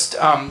 We're just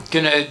going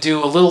to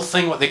do a little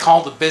thing, what they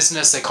call the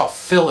business, they call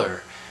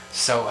filler.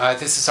 So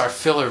this is our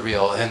filler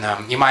reel,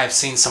 and you might have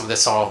seen some of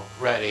this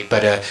already,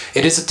 but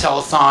it is a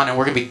telethon, and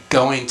we're going to be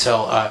going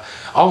till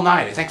all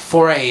night. I think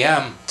 4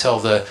 a.m. till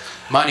the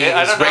money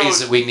is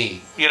raised that we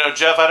need. You know,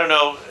 Jeff, I don't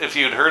know if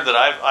you'd heard that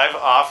I've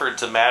offered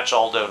to match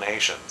all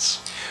donations.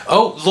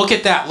 Oh, look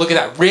at that.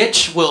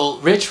 Rich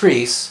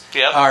Reese,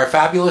 our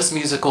fabulous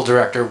musical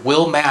director,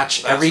 will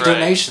match every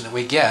donation that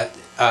we get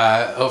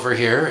over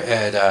here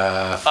at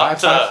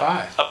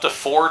 555. Up to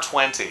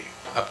 420.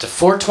 Up to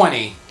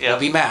 420 will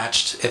be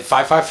matched at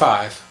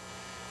 555.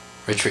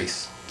 Rich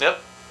Reese. Yep.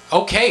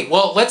 Okay,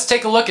 well, let's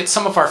take a look at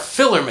some of our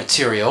filler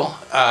material,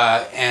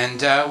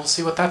 and we'll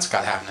see what that's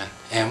got happening.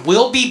 And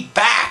we'll be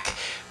back.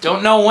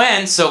 Don't know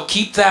when, so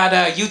keep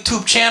that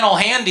YouTube channel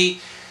handy,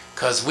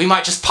 because we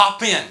might just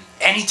pop in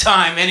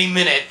anytime, any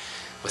minute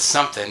with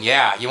something.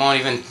 Yeah, you won't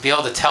even be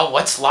able to tell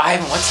what's live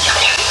and what's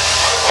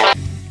not.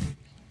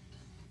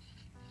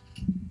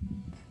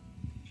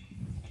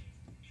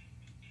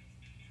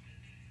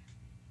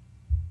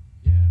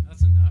 Yeah,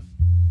 that's enough.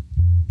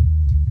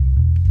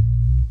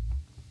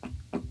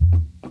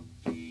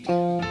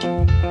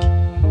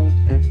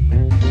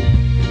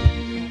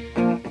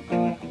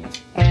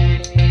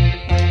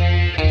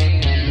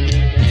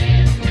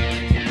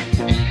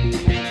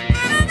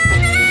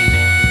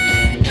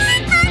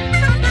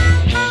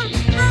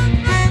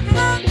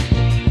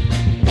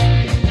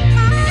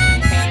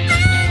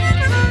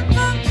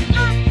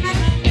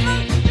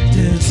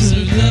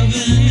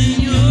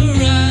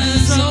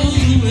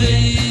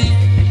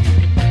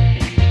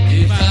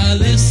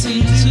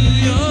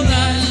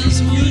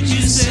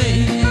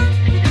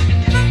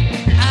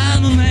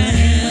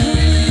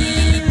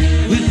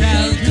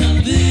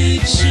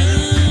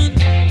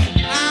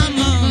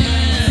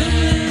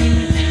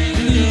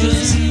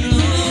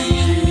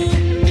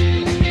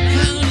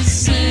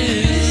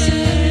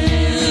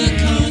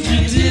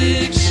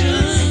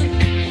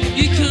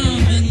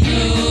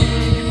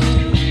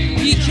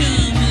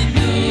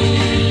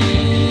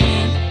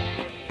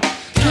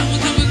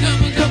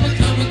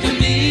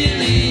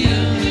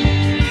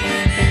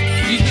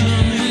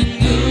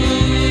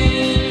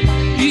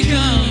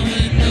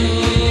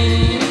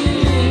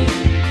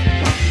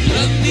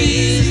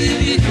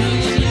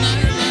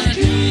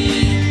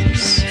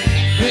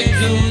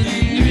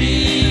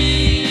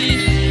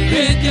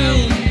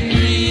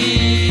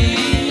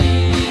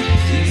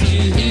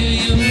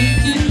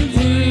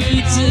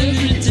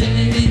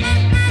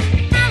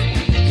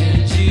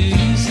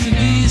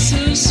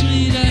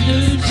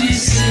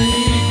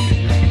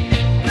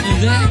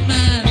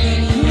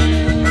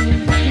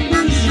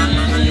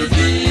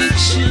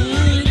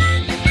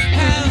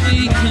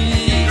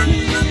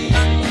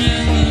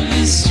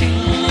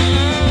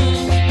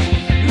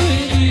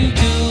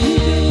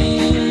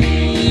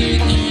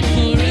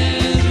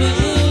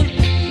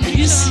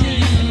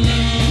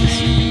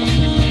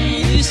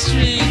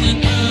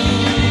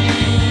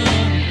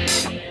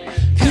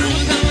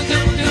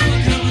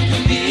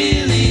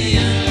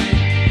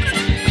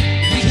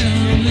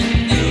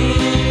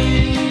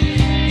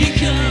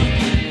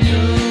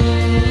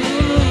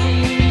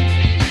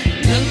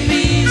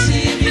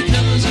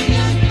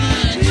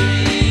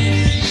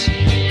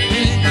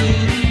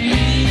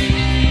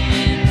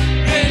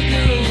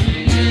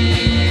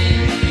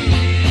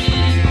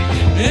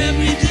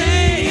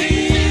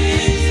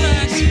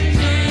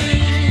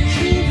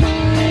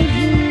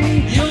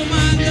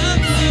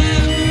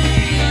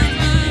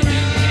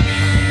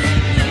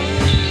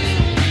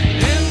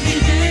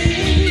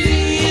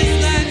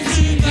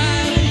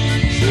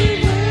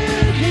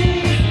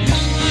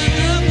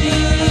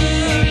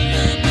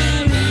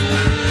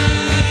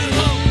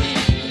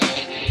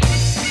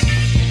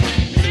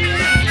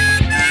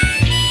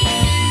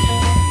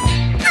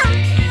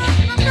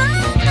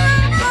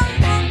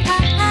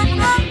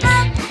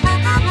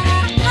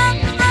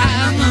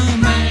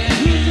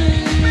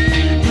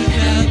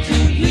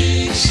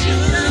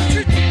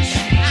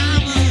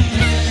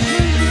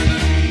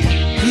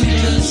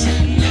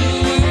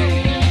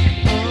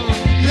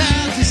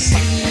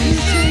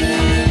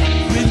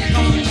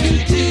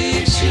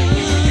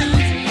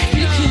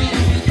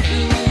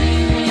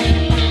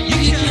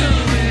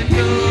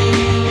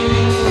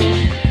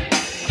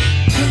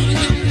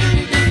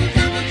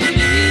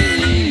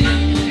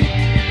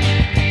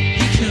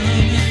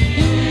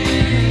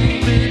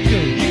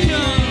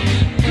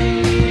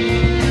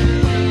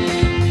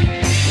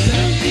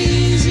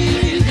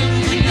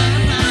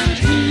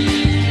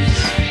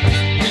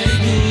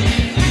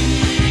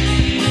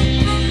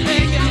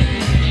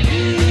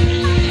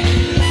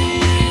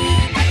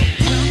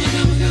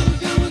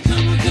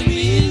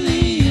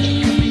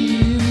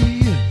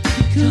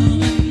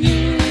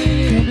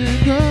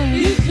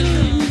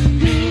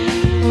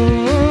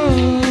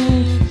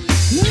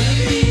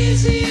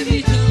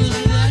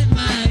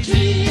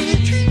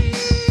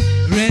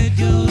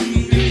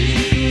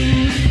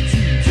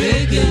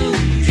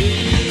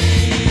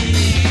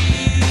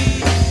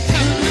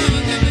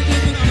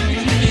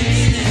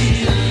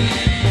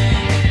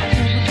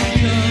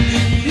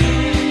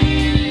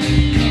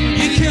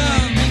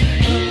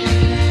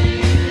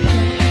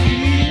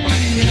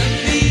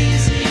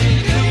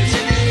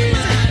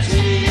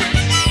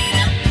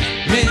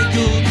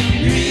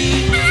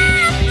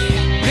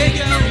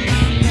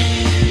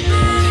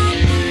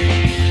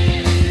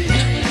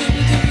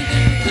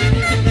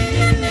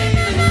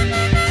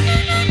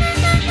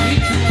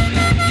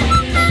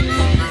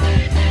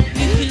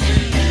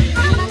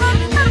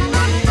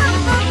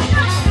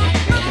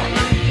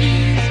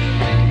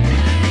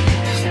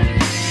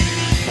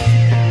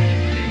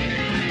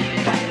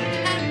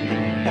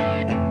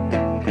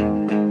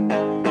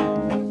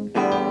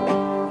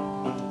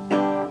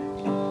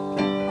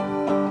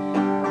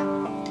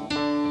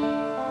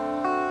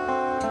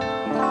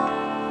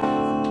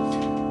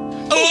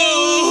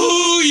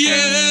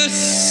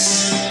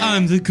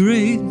 the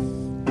great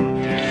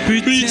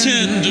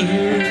pretender.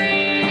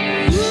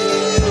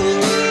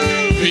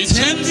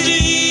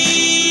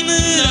 Pretending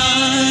that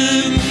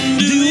I'm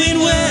doing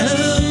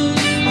well.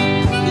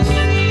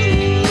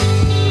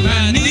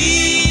 My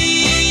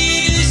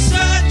need is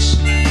such,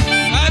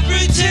 I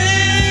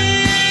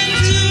pretend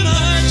too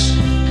much.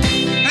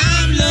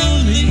 I'm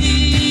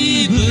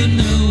lonely, but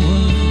no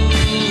one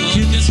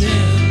can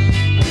tell.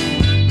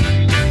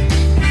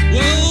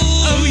 Whoa,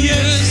 oh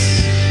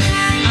yes,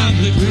 I'm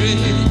the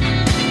great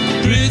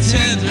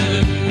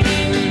pretender.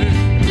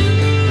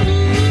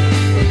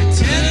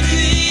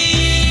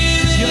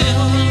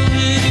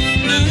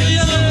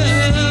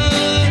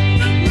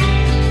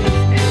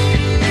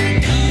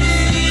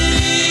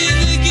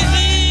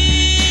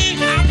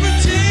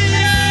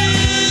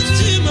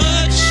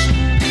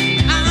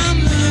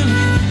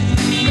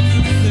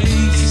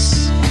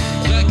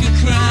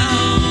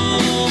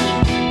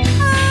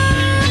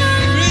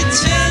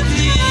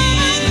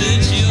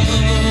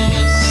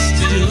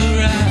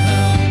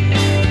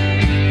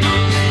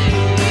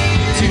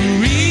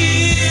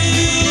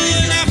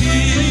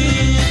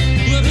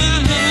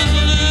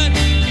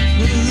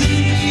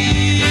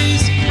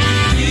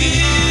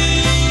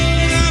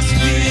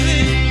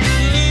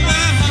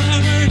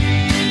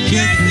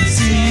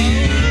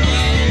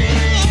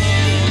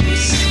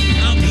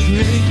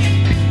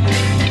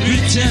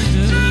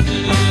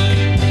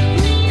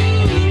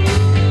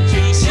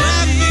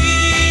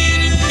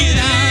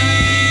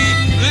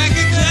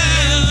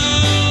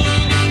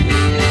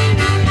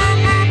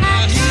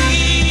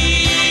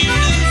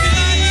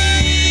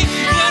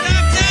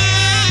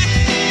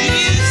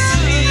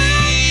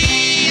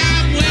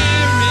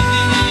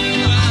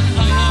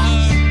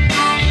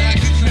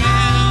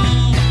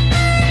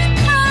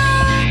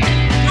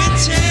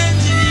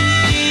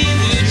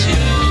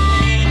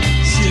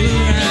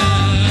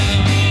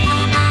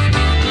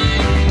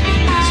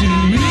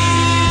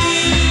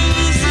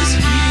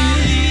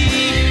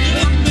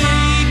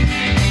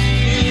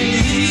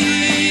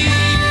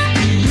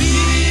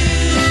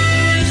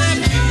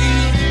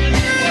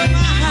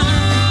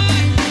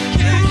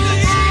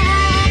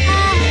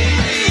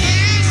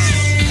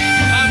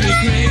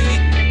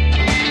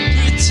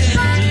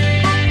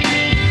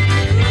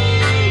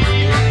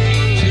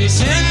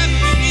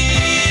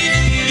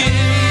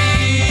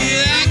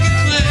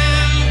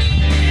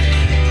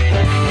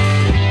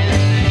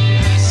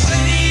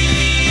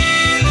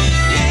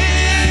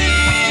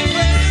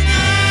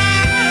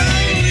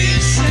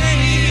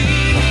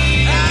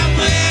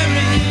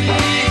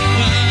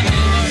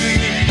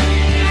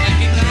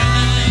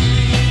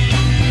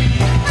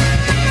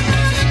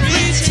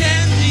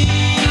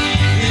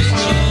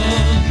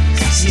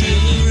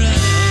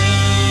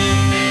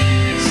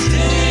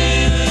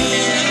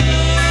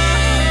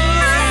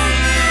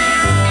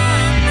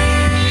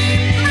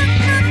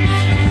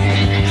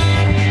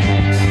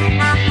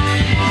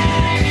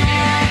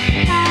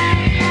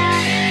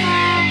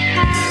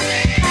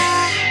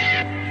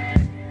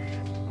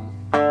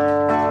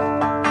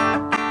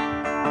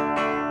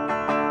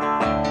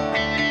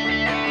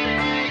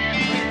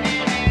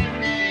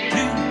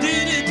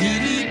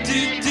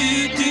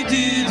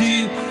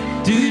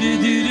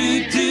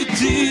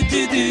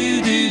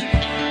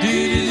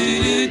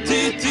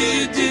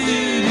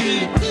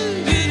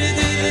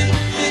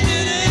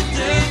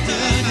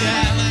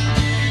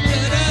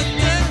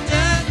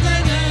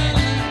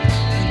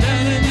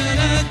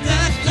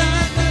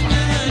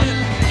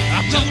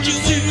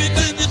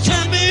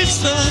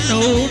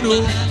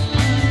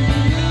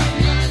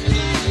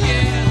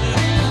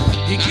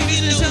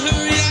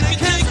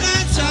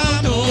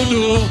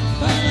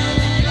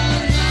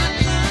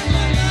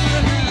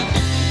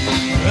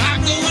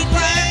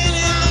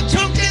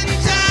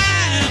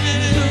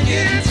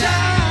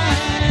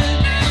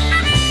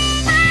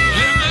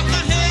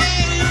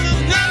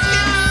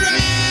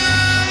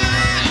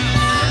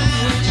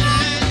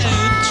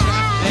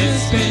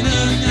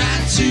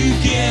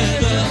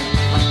 Together,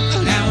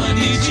 now I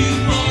need you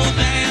more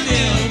than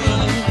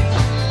ever.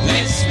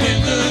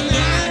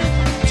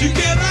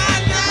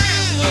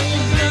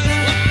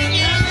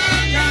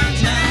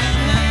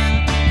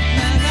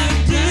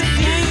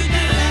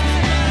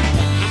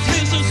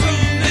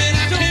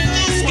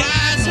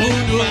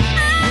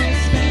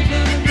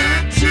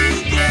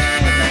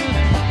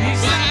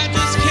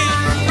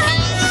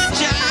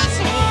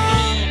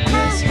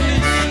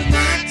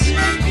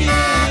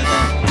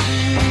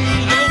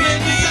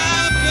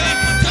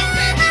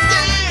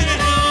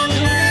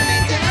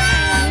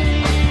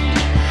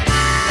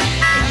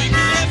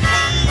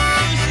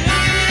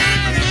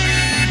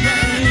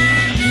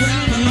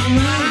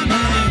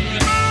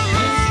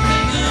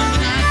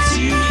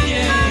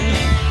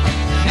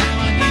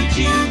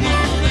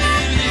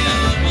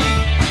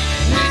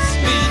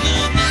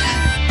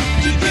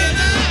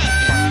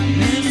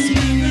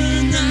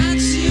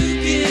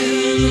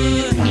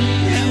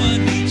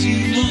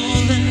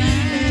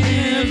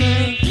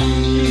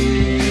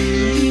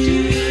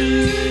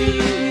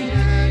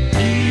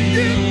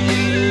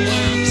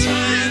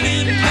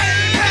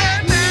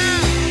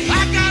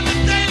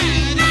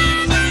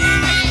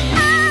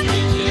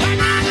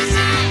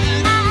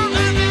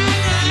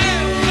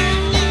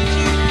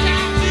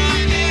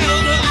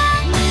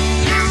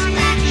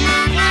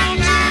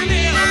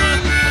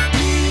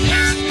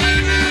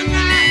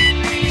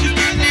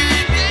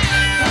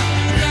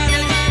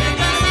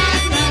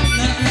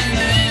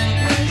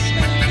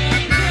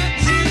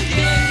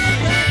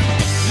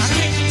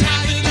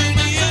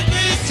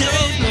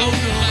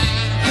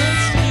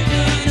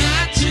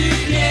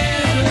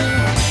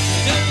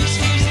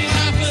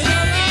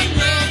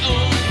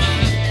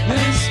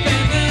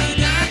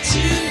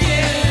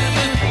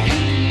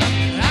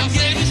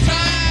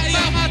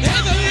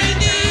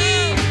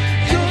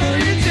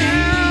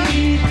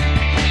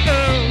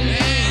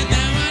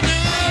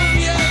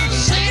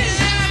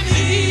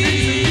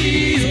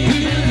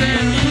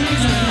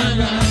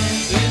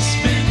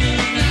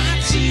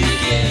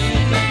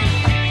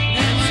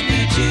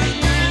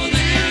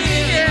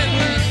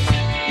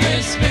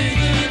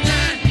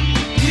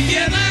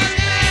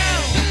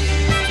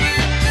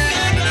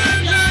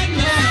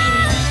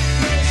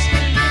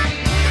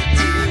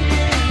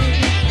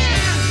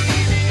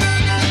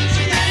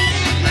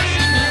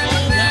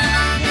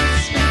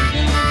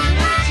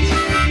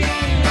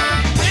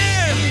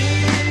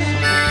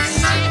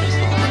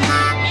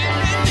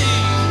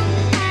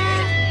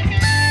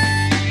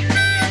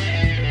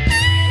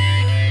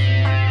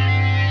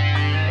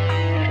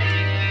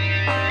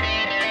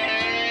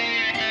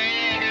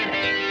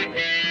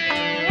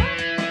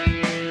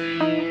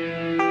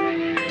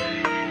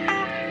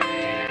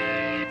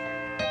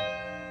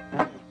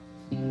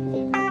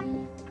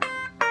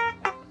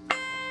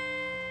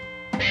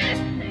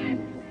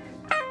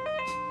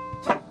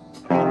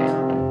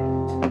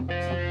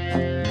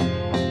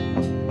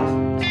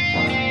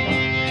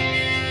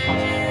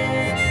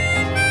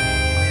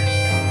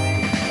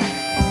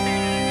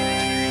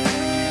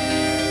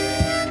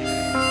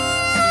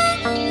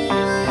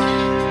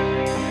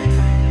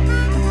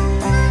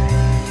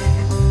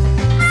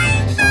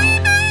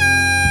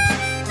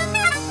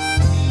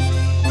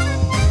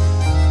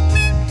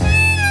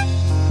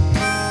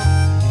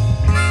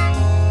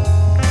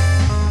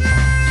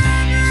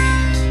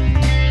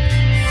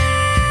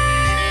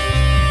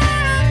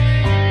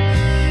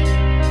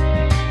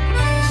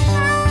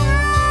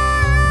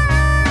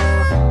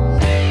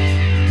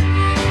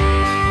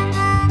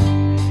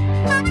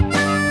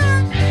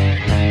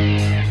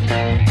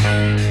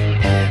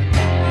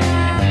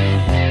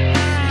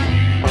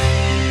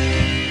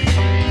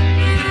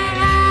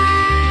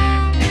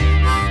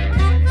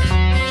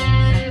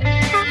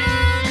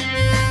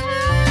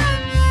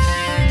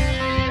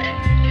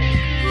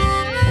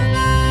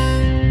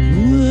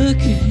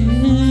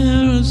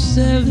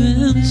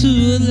 10 to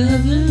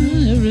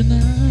 11 every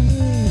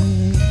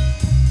night.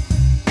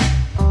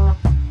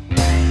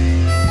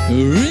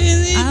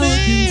 Really,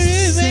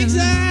 Mary makes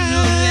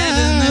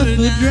up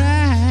for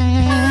dry.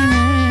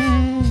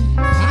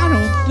 I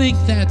don't think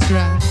that's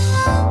right.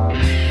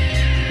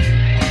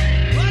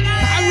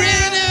 I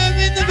ran up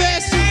in the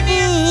best of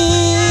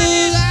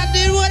fools. I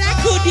did what I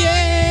could,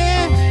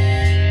 yeah.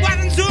 But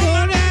I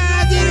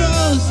did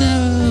also.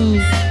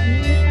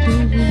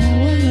 How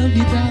I love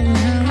you, darling.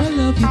 How I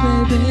love you,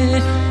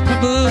 baby.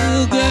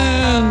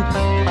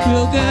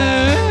 Oh,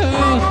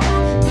 girl.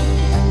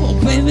 Oh,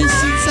 baby,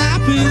 since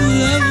I've been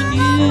loving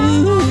you,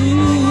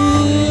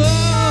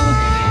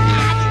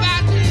 I'm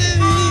about to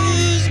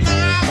lose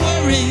my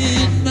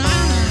worried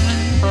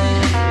mind.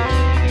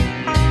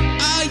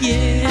 Oh,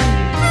 yeah.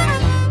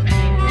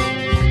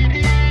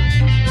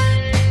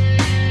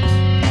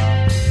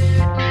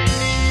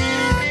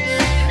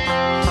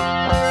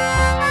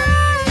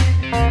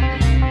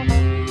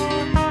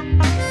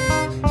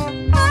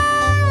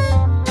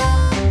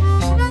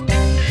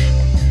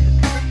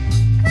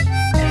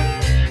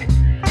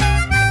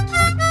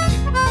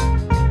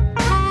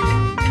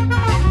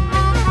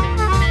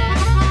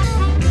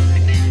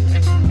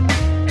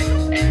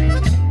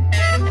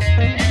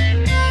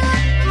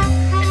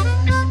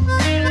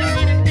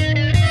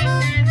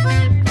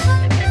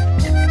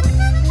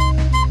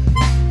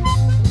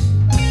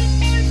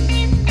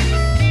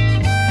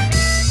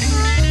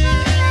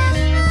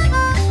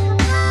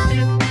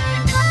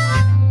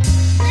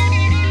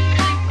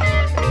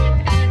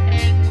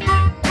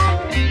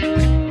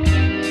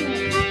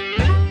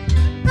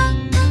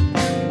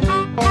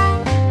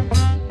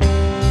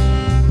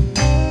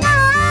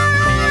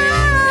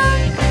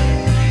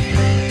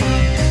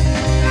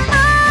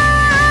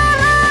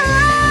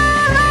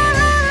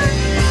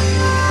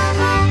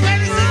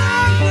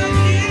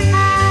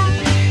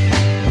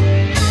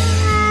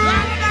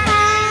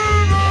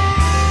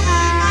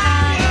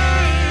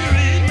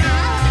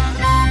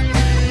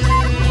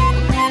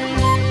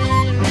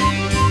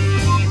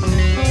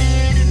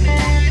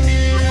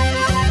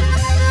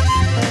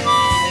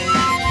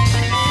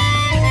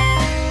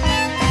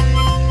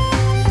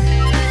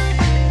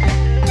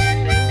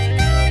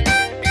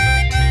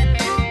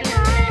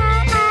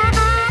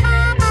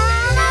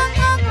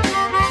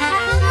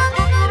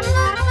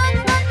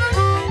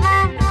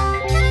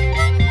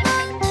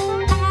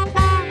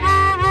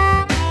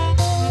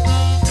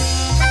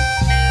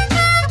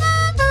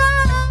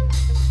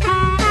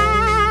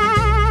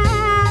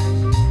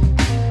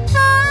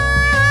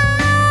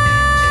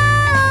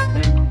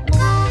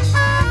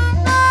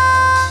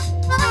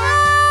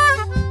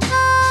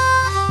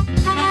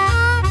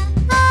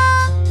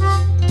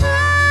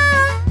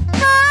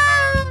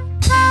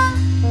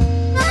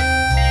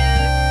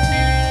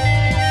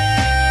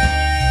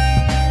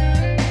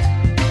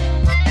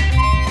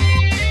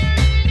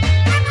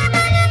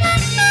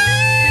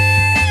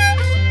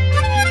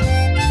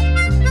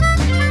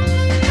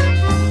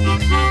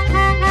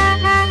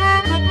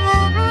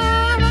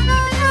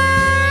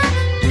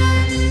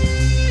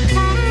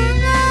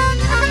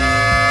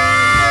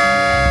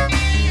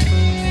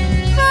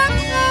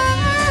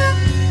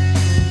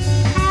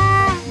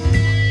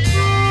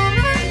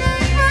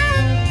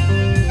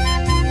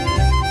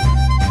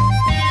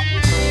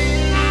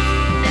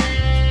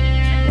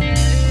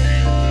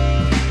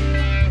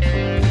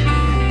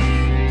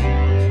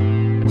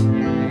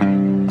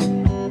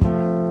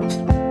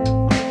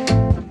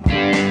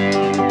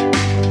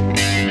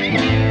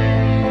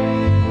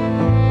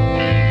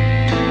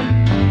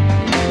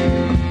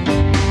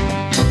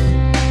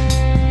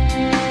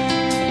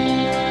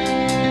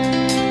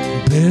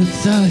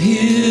 Beth, I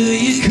hear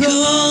you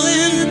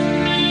calling,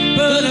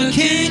 but I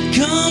can't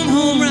come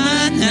home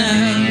right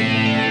now.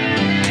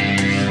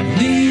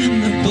 Me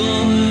and the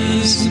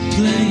boys are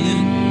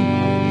playing,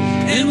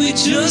 and we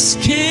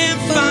just can't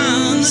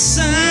find the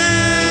sound.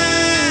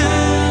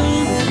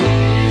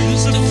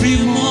 Just a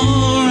few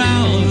more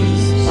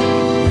hours,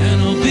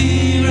 and I'll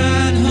be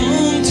right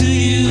home to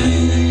you.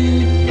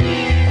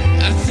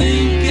 I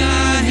think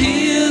I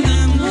hear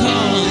them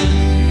calling.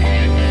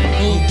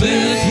 Oh,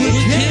 Beth, what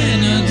can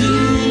I do?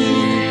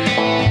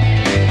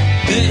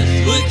 Beth,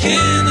 what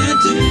can I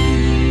do?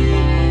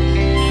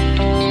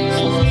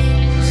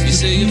 You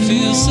say you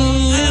feel so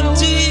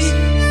empty,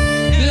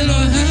 and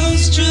our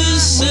house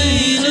just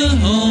ain't a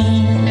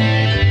home.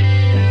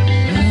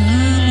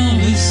 I'm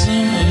always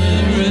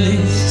somewhere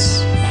else,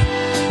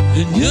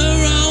 and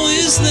you're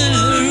always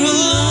there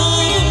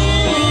alone.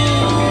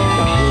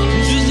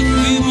 Just a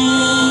few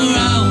more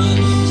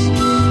hours,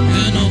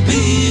 and I'll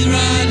be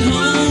right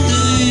home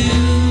to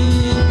you.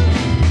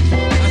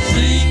 I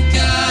think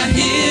I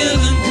hear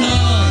them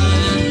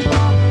calling.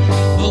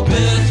 Oh,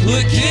 Beth,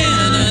 what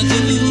can I do?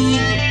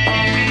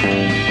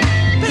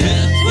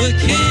 Beth, what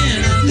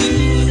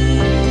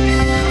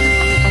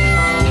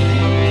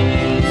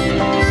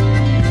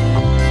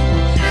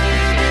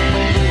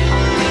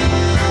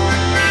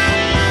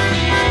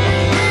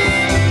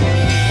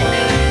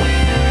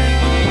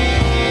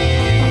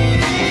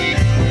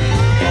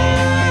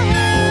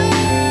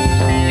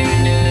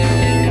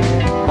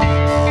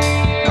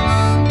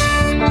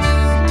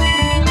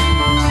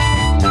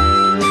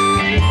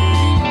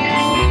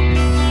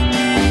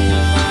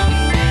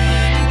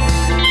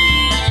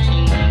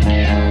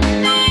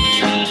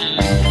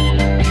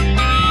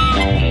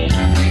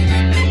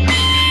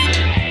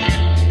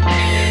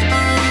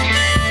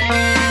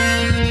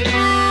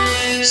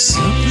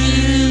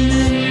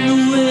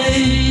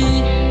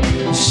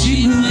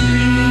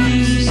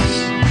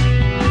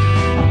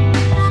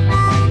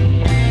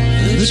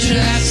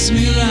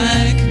me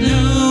like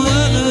no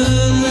other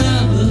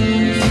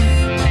lover.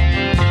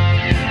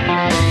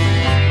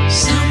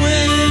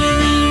 Somewhere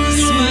in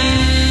this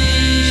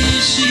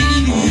way she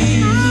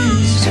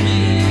moves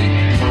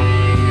me.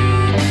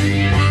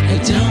 I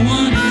don't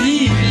wanna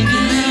leave her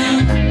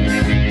now.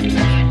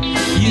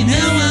 You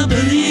know I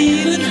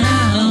believe in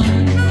how.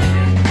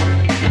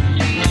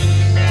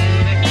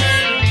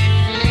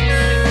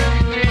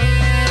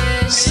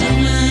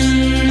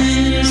 Somewhere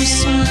in her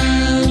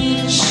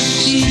smile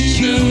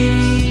she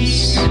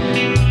knows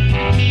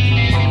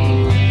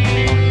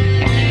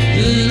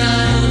that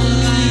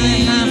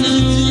I have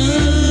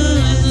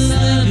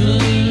no other.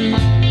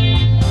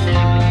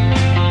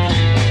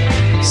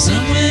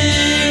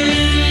 Somewhere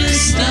in the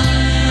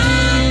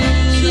style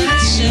that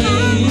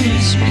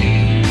shows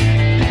me.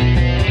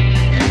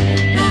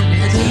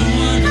 I don't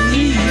wanna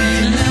leave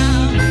her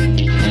now.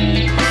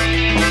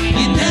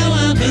 You know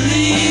I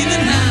believe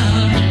in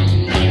how.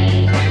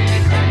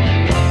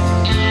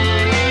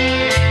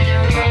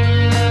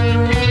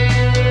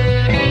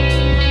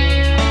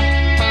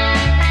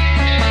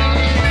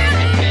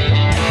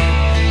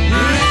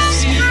 You're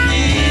asking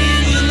me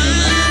will I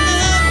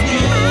love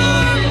you?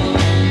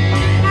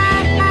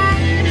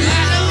 I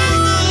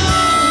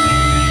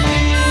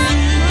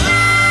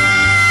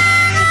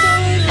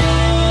don't know.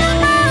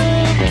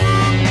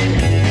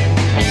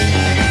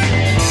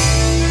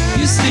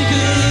 You stick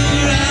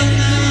around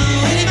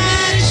now, it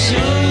might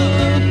show.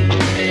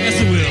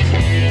 Yes, it will.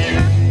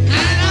 I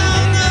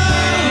don't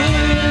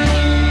know.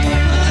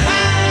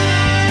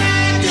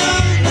 I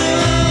don't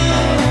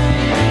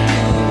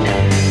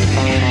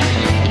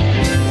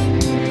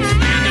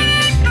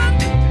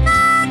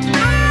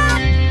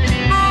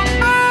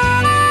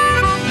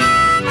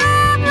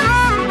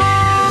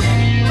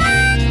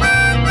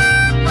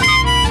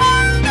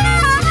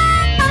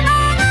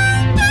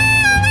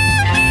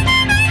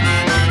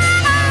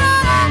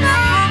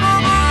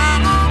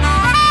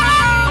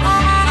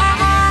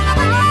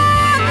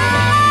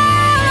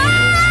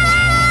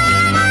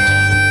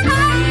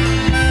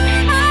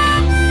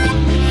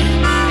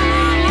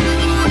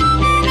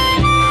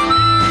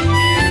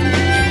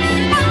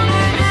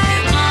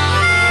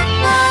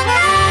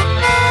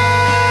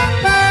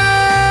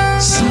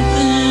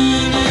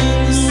Something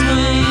in the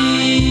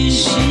way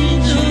she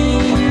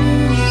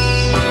knows,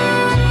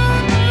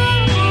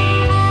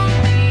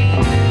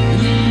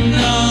 and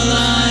all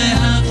I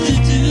have to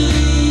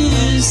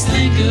do is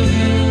think of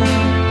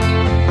her.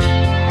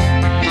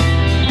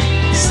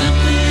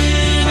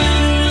 Something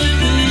in the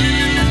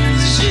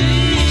things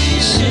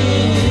she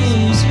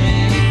shows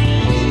me,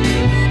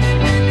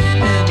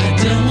 and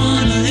I don't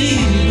wanna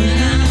leave her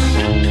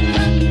now.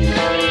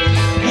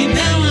 You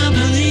know I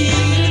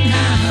believe in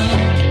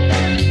how.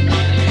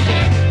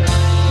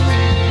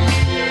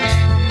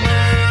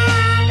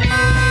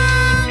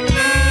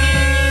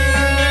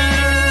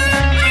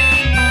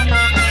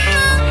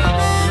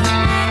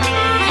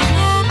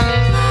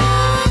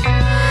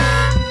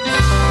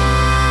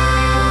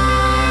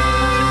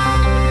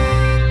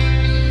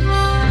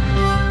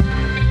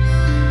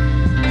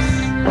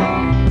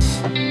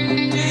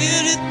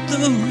 Did at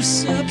the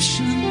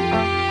reception,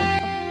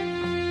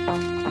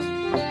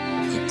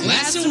 a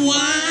glass of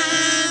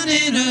wine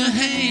in her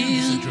hand.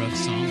 It's a drug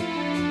song.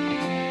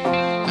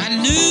 I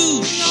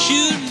knew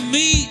she'd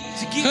meet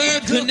her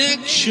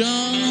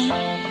connection,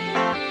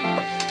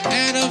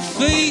 and her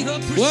fate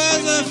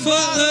was a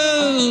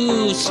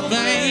father's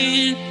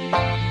man.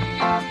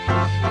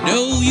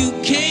 No, you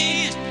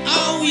can't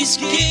always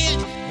get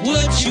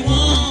what you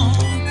want.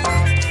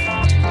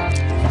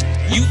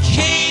 You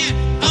can't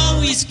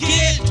always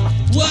get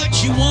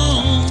what you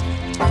want.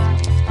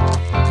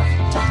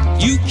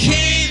 You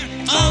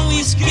can't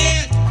always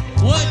get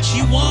what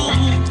you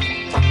want.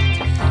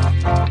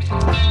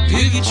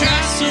 If you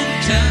try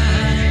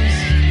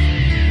sometimes,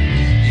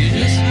 you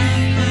just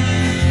not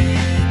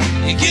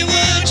find. You get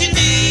what you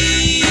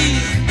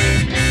need.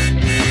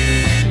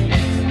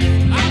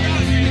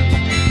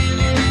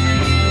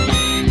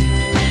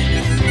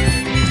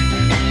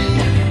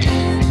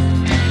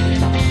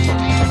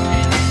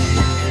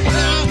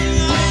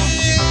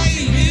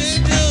 It's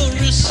still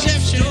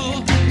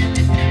reception.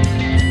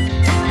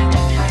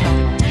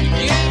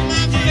 Get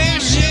my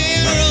fair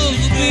share of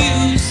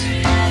abuse.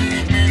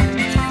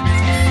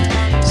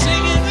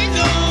 Singing we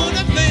go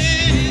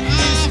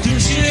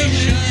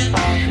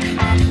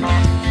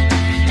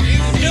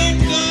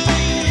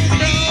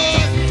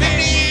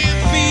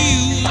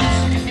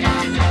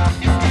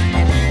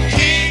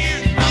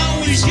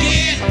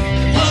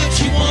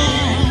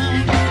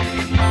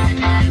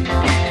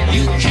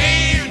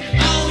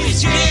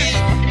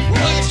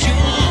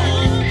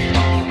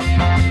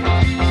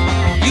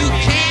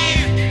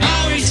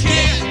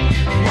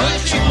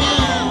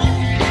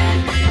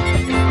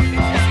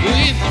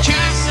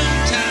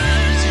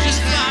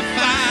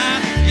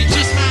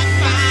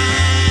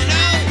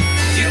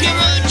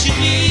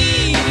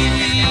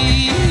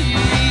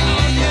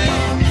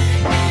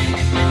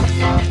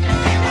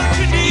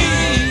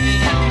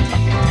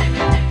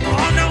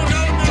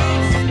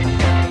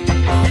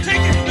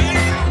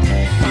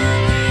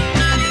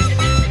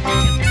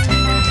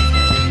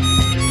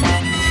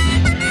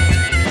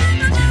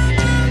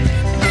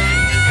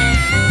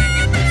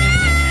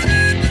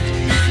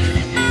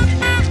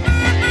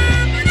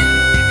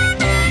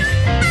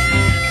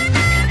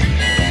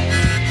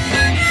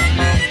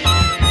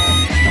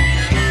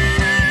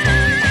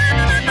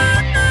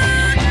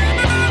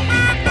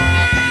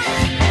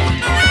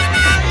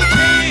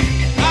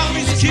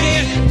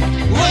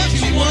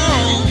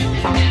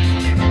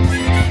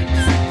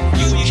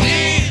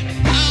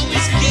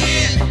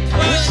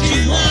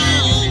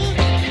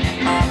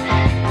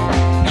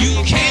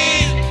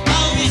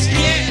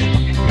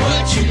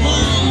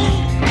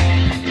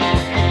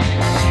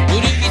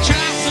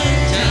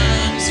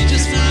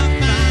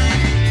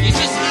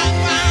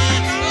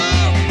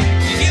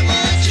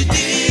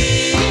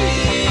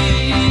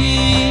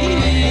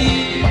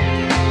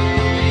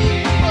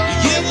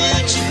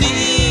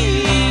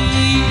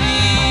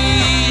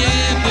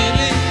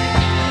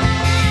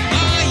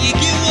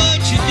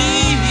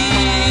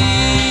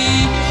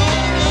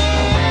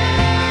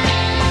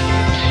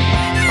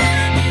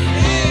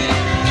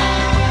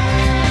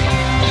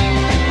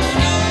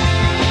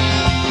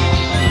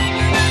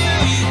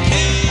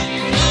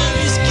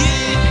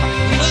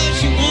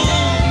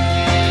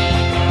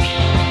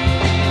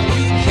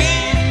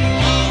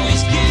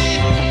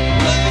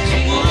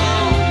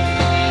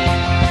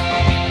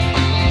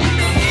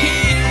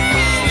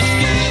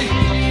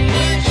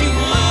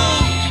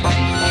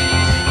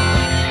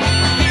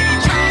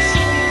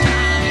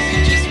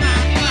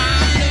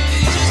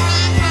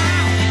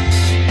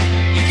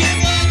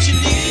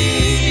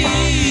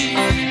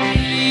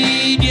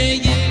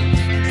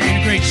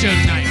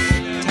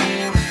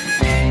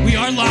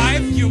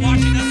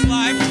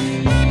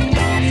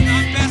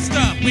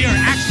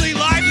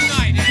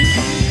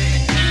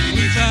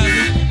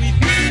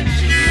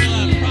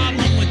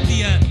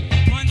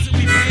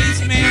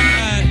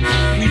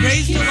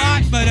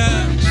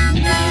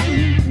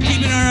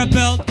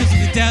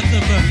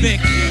Vic.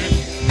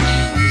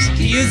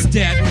 He is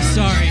dead. We're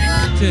sorry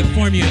to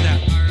inform you of that.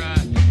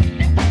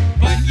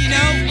 But, you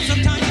know,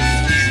 sometimes you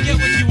just can't get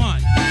what you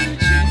want.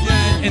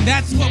 And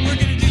that's what we're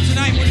going to do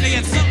tonight. We're going to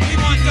get something we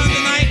want done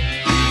tonight.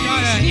 We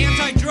got an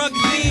anti-drug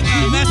theme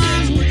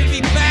message. We're going to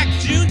be back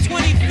June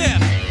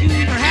 25th,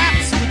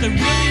 perhaps with a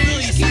really,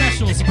 really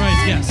special surprise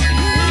guest.